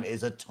Valheim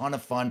is a ton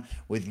of fun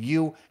with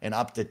you and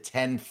up to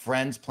 10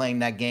 friends. Playing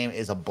that game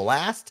is a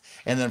blast.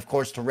 And then, of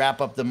course, to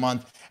wrap up the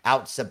month,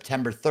 out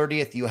September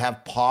 30th, you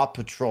have Paw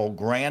Patrol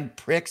Grand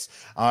Prix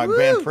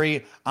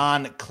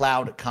on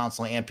cloud,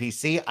 console, and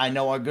PC. I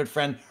know our good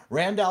friend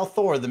Randall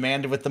Thor, the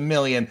man with the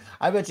million,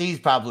 I bet you he's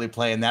probably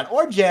playing that.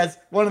 Or Jez,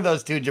 one of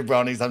those two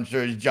jabronis, I'm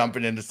sure he's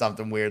jumping into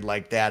something weird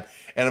like that.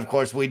 And of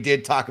course, we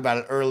did talk about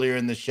it earlier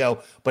in the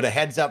show, but a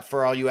heads up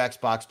for all you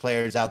Xbox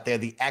players out there,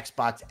 the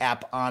Xbox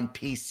app on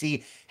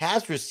PC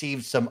has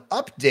received some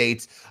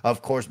updates.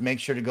 Of course, make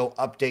sure to go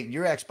update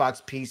your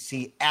Xbox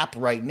PC app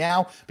right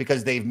now,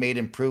 because they've made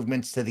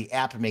improvements to the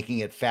app, making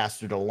it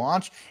faster to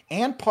launch,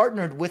 and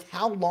partnered with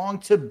How Long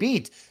to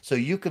Beat, so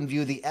you can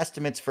view the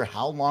estimates for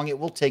how long it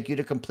will take you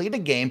to complete a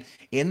game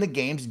in the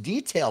game's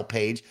detail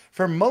page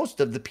for most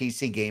of the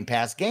PC Game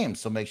Pass games.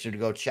 So make sure to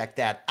go check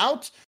that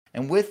out.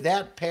 And with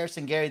that, Paris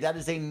and Gary, that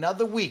is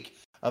another week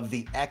of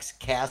the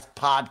XCast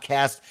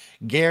podcast.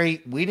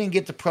 Gary, we didn't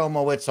get to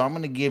promo it, so I'm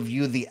going to give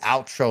you the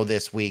outro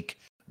this week.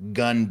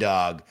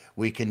 Gundog.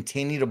 We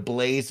continue to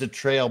blaze the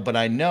trail, but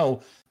I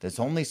know there's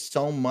only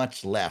so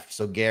much left.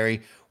 So,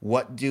 Gary,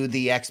 what do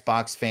the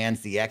Xbox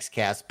fans, the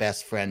XCast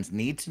best friends,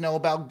 need to know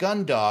about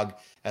Gundog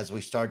as we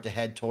start to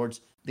head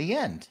towards the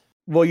end?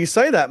 Well, you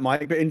say that,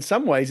 Mike, but in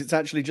some ways it's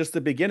actually just the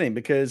beginning,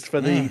 because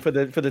for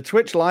the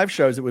Twitch live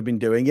shows that we've been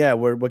doing,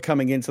 we're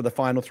coming into the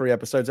final 3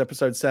 episodes.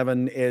 Episode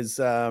 7 is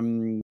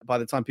by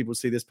the time people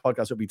see this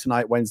podcast, it'll be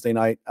tonight, Wednesday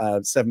night,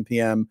 7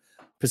 p.m.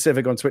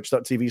 Pacific on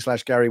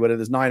twitch.tv/Gary Whitta.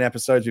 There's 9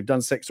 episodes. We've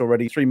done 6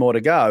 already, 3 more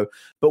to go,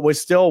 but we're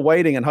still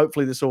waiting, and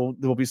hopefully there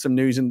will be some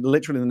news in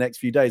literally in the next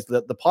few days.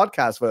 The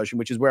podcast version,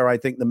 which is where I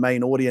think the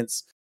main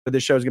audience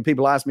this show.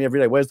 People ask me every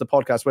day, "Where's the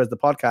podcast? Where's the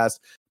podcast?"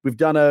 We've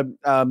done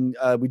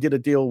we did a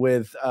deal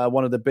with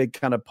one of the big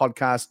kind of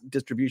podcast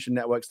distribution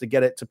networks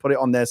to put it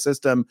on their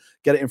system,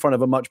 get it in front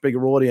of a much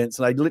bigger audience.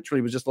 And I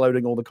literally was just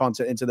loading all the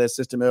content into their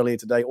system earlier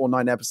today. All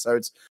 9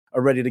 episodes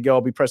are ready to go.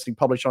 I'll be pressing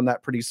publish on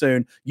that pretty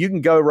soon. You can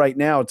go right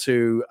now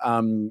to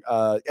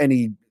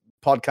any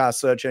podcast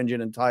search engine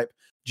and type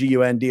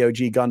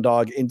GUNDOG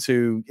Gundog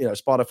into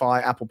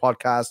Spotify, Apple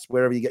Podcasts,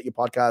 wherever you get your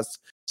podcasts.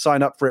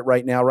 Sign up for it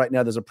right now. Right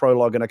now, there's a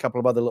prologue and a couple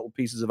of other little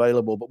pieces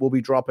available. But we'll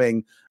be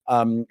dropping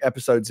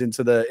episodes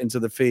into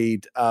the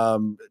feed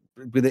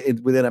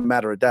within a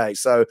matter of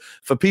days. So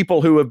for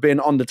people who have been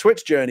on the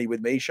Twitch journey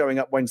with me, showing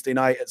up Wednesday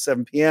night at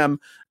 7 p.m.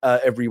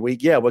 Every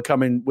week, we're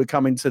coming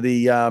to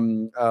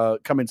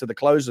the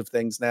close of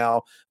things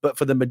now.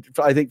 But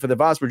I think for the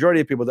vast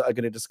majority of people that are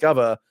going to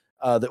discover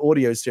the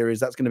audio series,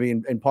 that's going to be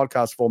in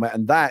podcast format,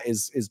 and that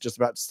is just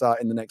about to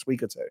start in the next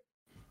week or two.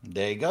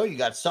 There you go. You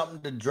got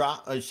something to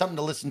drop, something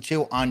to listen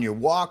to on your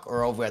walk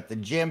or over at the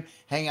gym.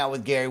 Hang out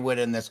with Gary Whitta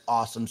in this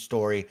awesome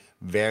story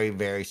very,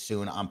 very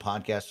soon on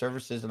podcast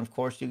services. And of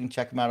course, you can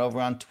check him out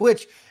over on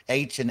Twitch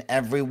each and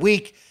every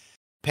week.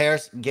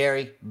 Paris,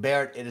 Gary,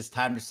 Barrett, it is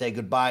time to say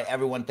goodbye.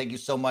 Everyone, thank you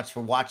so much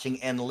for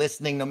watching and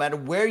listening, no matter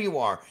where you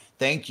are.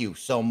 Thank you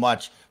so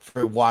much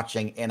for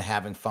watching and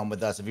having fun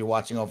with us. If you're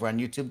watching over on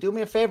YouTube, do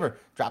me a favor,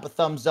 drop a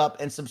thumbs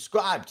up and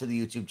subscribe to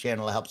the YouTube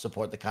channel to help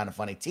support the Kinda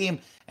Funny team.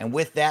 And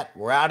with that,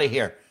 we're out of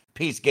here.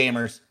 Peace,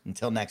 gamers.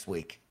 Until next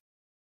week.